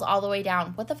Turtles All the Way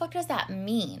Down? What the fuck does that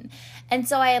mean? And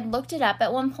so I had looked it up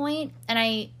at one point, and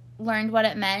I learned what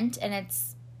it meant, and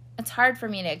it's hard for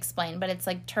me to explain, but it's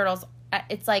like turtles,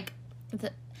 it's like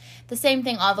the same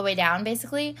thing all the way down,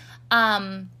 basically.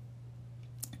 And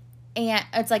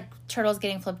it's like turtles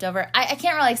getting flipped over. I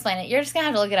can't really explain it. You're just gonna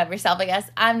have to look it up yourself, I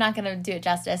guess. I'm not gonna do it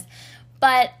justice.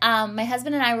 But my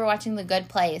husband and I were watching The Good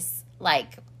Place,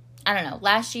 like, I don't know,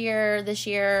 last year, this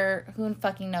year, who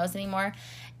fucking knows anymore.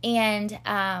 And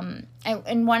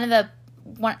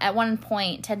at one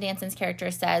point, Ted Danson's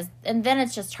character says, and then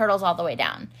it's just turtles all the way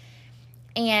down.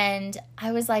 And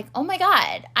I was like, oh my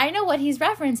God, I know what he's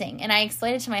referencing. And I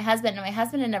explained it to my husband, and my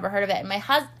husband had never heard of it.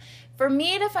 And for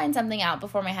me to find something out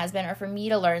before my husband, or for me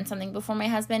to learn something before my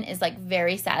husband, is like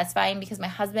very satisfying because my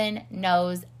husband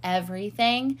knows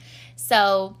everything.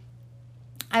 So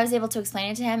I was able to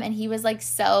explain it to him, and he was like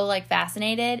so like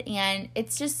fascinated, and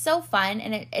it's just so fun,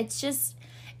 and it's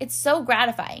so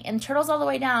gratifying. And Turtles All the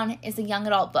Way Down is a young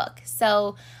adult book,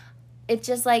 so it's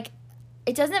just like,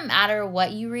 it doesn't matter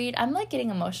what you read. I'm like getting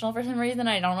emotional for some reason.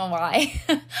 I don't know why.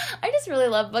 I just really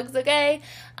love books, okay?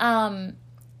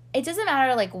 It doesn't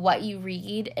matter like what you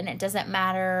read, and it doesn't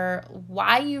matter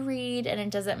why you read, and it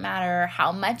doesn't matter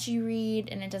how much you read,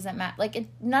 and it doesn't matter, like,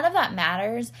 none of that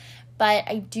matters. But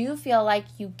I do feel like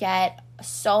you get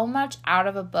so much out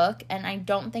of a book, and I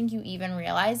don't think you even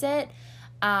realize it.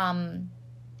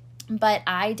 But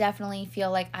I definitely feel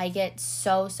like I get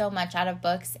so much out of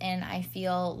books, and I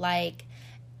feel like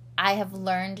I have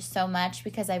learned so much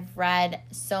because I've read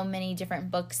so many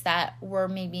different books that were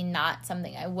maybe not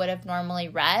something I would have normally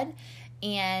read,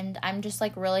 and I'm just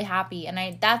like really happy.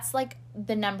 And that's like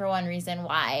the number one reason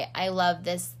why I love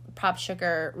this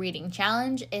PopSugar reading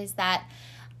challenge, is that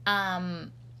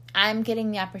I'm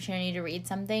getting the opportunity to read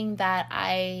something that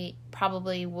I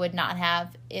probably would not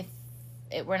have if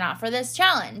it were not for this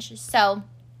challenge. So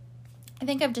I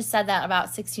think I've just said that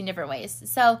about 16 different ways.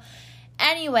 So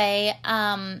anyway,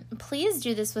 please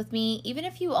do this with me, even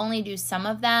if you only do some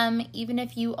of them, even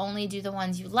if you only do the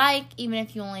ones you like, even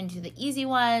if you only do the easy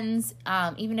ones,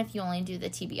 even if you only do the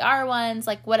TBR ones,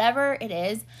 like whatever it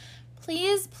is,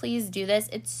 please do this.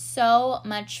 It's so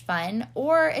much fun.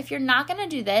 Or if you're not going to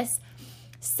do this,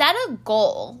 set a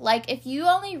goal. Like if you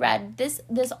only read this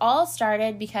all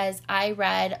started because I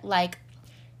read like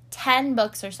 10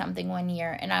 books or something one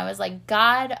year, and I was like,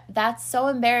 God, that's so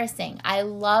embarrassing. I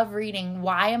love reading.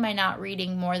 Why am I not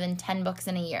reading more than 10 books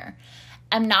in a year?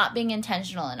 I'm not being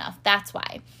intentional enough. That's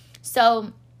why.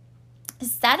 So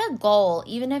set a goal,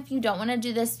 even if you don't want to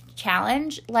do this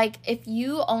challenge. Like if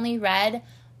you only read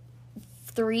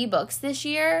 3 books this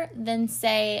year, then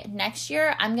say next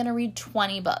year I'm going to read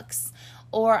 20 books,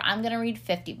 or I'm going to read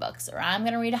 50 books, or I'm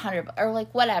going to read 100 books, or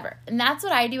like whatever. And that's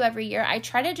what I do every year. I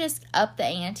try to just up the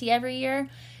ante every year.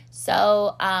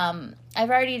 So I've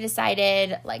already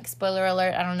decided, like, spoiler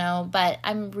alert, I don't know, but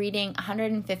I'm reading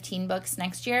 115 books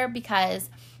next year because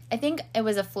I think it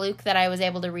was a fluke that I was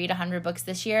able to read 100 books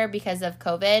this year because of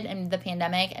COVID and the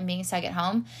pandemic and being stuck at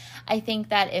home. I think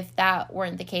that if that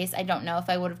weren't the case, I don't know if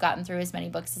I would have gotten through as many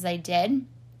books as I did.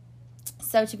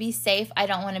 So to be safe, I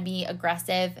don't want to be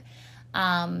aggressive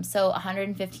So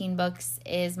 115 books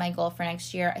is my goal for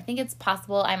next year. I think it's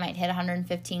possible I might hit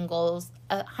 115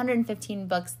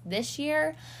 books this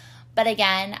year. But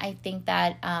again, I think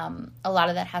that a lot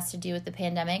of that has to do with the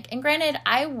pandemic. And granted,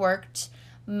 I worked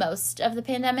most of the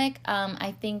pandemic.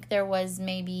 I think there was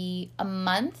maybe a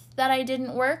month that I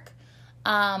didn't work,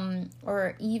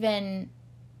 or even,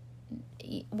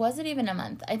 was it even a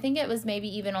month? I think it was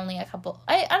maybe even only a couple.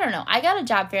 I don't know. I got a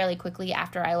job fairly quickly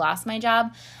after I lost my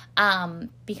job,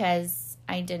 because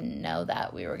I didn't know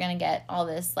that we were going to get all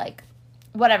this, like,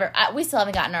 whatever. We still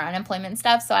haven't gotten our unemployment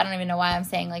stuff, so I don't even know why I'm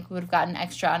saying, like, we would have gotten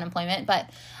extra unemployment. But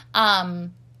I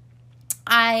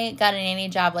got a nanny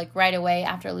job, like, right away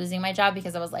after losing my job,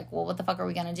 because I was like, well, what the fuck are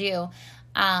we going to do?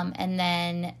 And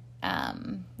then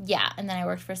I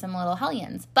worked for some little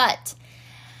hellions. But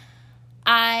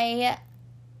I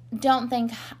don't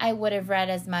think I would have read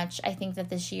as much. I think that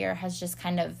this year has just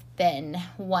kind of been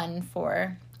one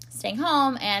for staying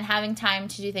home and having time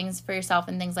to do things for yourself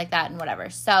and things like that and whatever.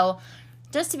 So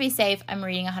just to be safe, I'm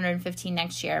reading 115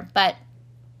 next year. But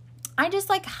I just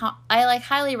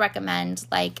highly recommend,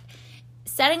 like,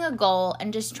 setting a goal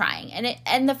and just trying.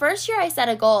 And the first year I set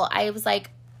a goal, I was, like,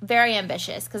 very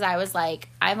ambitious, because I was like,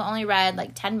 I've only read,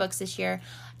 like, 10 books this year.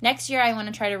 Next year I want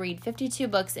to try to read 52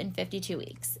 books in 52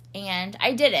 weeks. And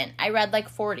I didn't. I read, like,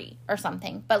 40 or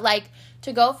something. But, like,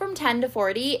 to go from 10 to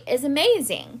 40 is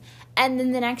amazing. And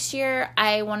then the next year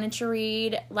I wanted to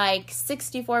read, like,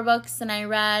 64 books, and I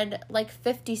read, like,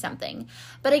 50 something.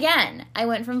 But again, I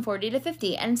went from 40 to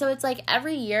 50. And so it's like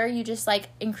every year you just, like,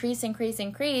 increase.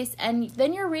 And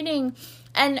then you're reading,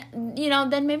 and, you know,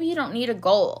 then maybe you don't need a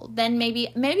goal. Then maybe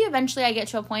eventually I get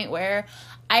to a point where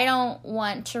I don't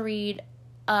want to read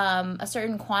a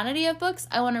certain quantity of books.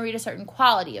 I want to read a certain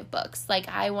quality of books. Like,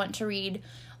 I want to read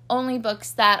only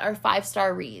books that are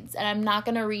 5-star reads, and I'm not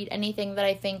going to read anything that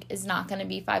I think is not going to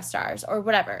be 5 stars or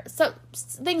whatever. So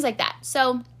things like that.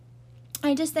 So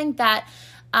I just think that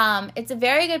it's a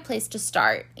very good place to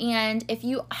start. And if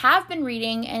you have been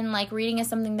reading, and, like, reading is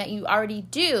something that you already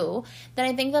do, then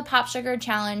I think the PopSugar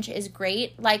challenge is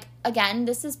great. Like, again,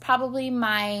 this is probably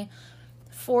my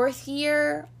 4th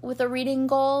year with a reading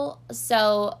goal.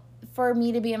 So for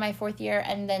me to be in my 4th year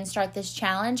and then start this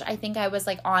challenge, I think I was,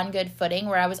 like, on good footing,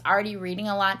 where I was already reading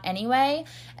a lot anyway.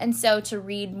 And so to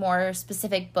read more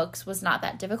specific books was not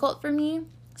that difficult for me.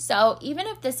 So even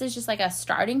if this is just, like, a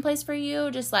starting place for you,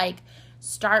 just, like,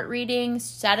 start reading,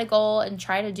 set a goal, and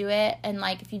try to do it. And,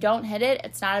 like, if you don't hit it,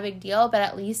 it's not a big deal, but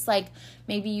at least, like,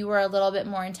 maybe you were a little bit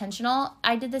more intentional.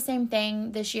 I did the same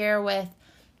thing this year with,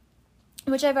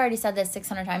 which I've already said this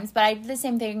 600 times, but I did the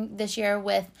same thing this year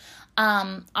with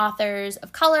authors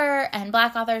of color and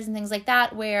Black authors and things like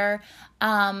that, where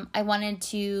I wanted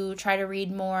to try to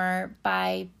read more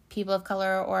by people of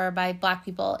color or by Black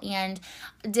people. And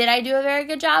did I do a very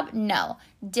good job? No.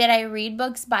 Did I read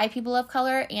books by people of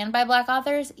color and by Black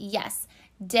authors? Yes.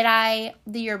 Did I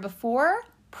the year before?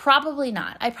 Probably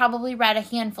not. I probably read a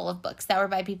handful of books that were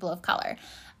by people of color.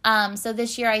 So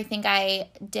this year I think I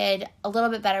did a little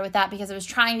bit better with that, because I was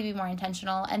trying to be more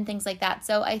intentional and things like that.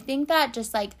 So I think that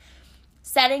just, like,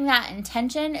 setting that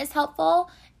intention is helpful.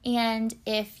 And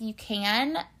if you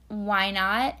can, why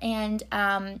not? And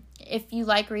if you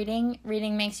like reading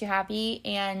makes you happy.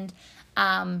 And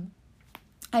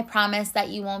I promise that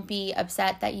you won't be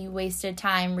upset that you wasted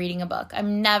time reading a book.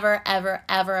 I'm never, ever,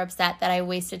 ever upset that I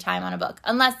wasted time on a book,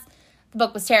 unless the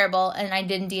book was terrible and I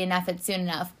didn't DNF it soon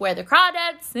enough. Where the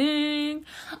crawdads sing.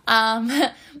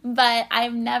 But I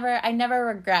never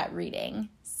regret reading.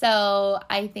 So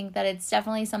I think that it's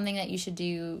definitely something that you should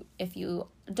do if you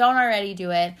don't already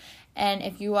do it. And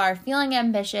if you are feeling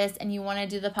ambitious and you want to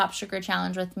do the PopSugar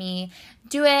challenge with me,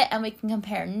 do it, and we can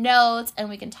compare notes and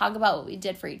we can talk about what we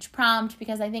did for each prompt,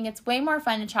 because I think it's way more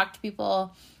fun to talk to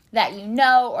people that you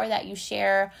know or that you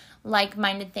share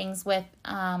like-minded things with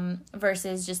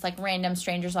versus just, like, random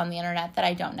strangers on the internet that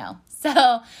I don't know.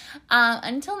 So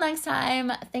until next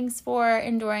time, thanks for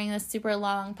enduring this super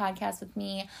long podcast with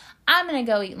me. I'm going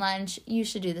to go eat lunch. You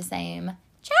should do the same.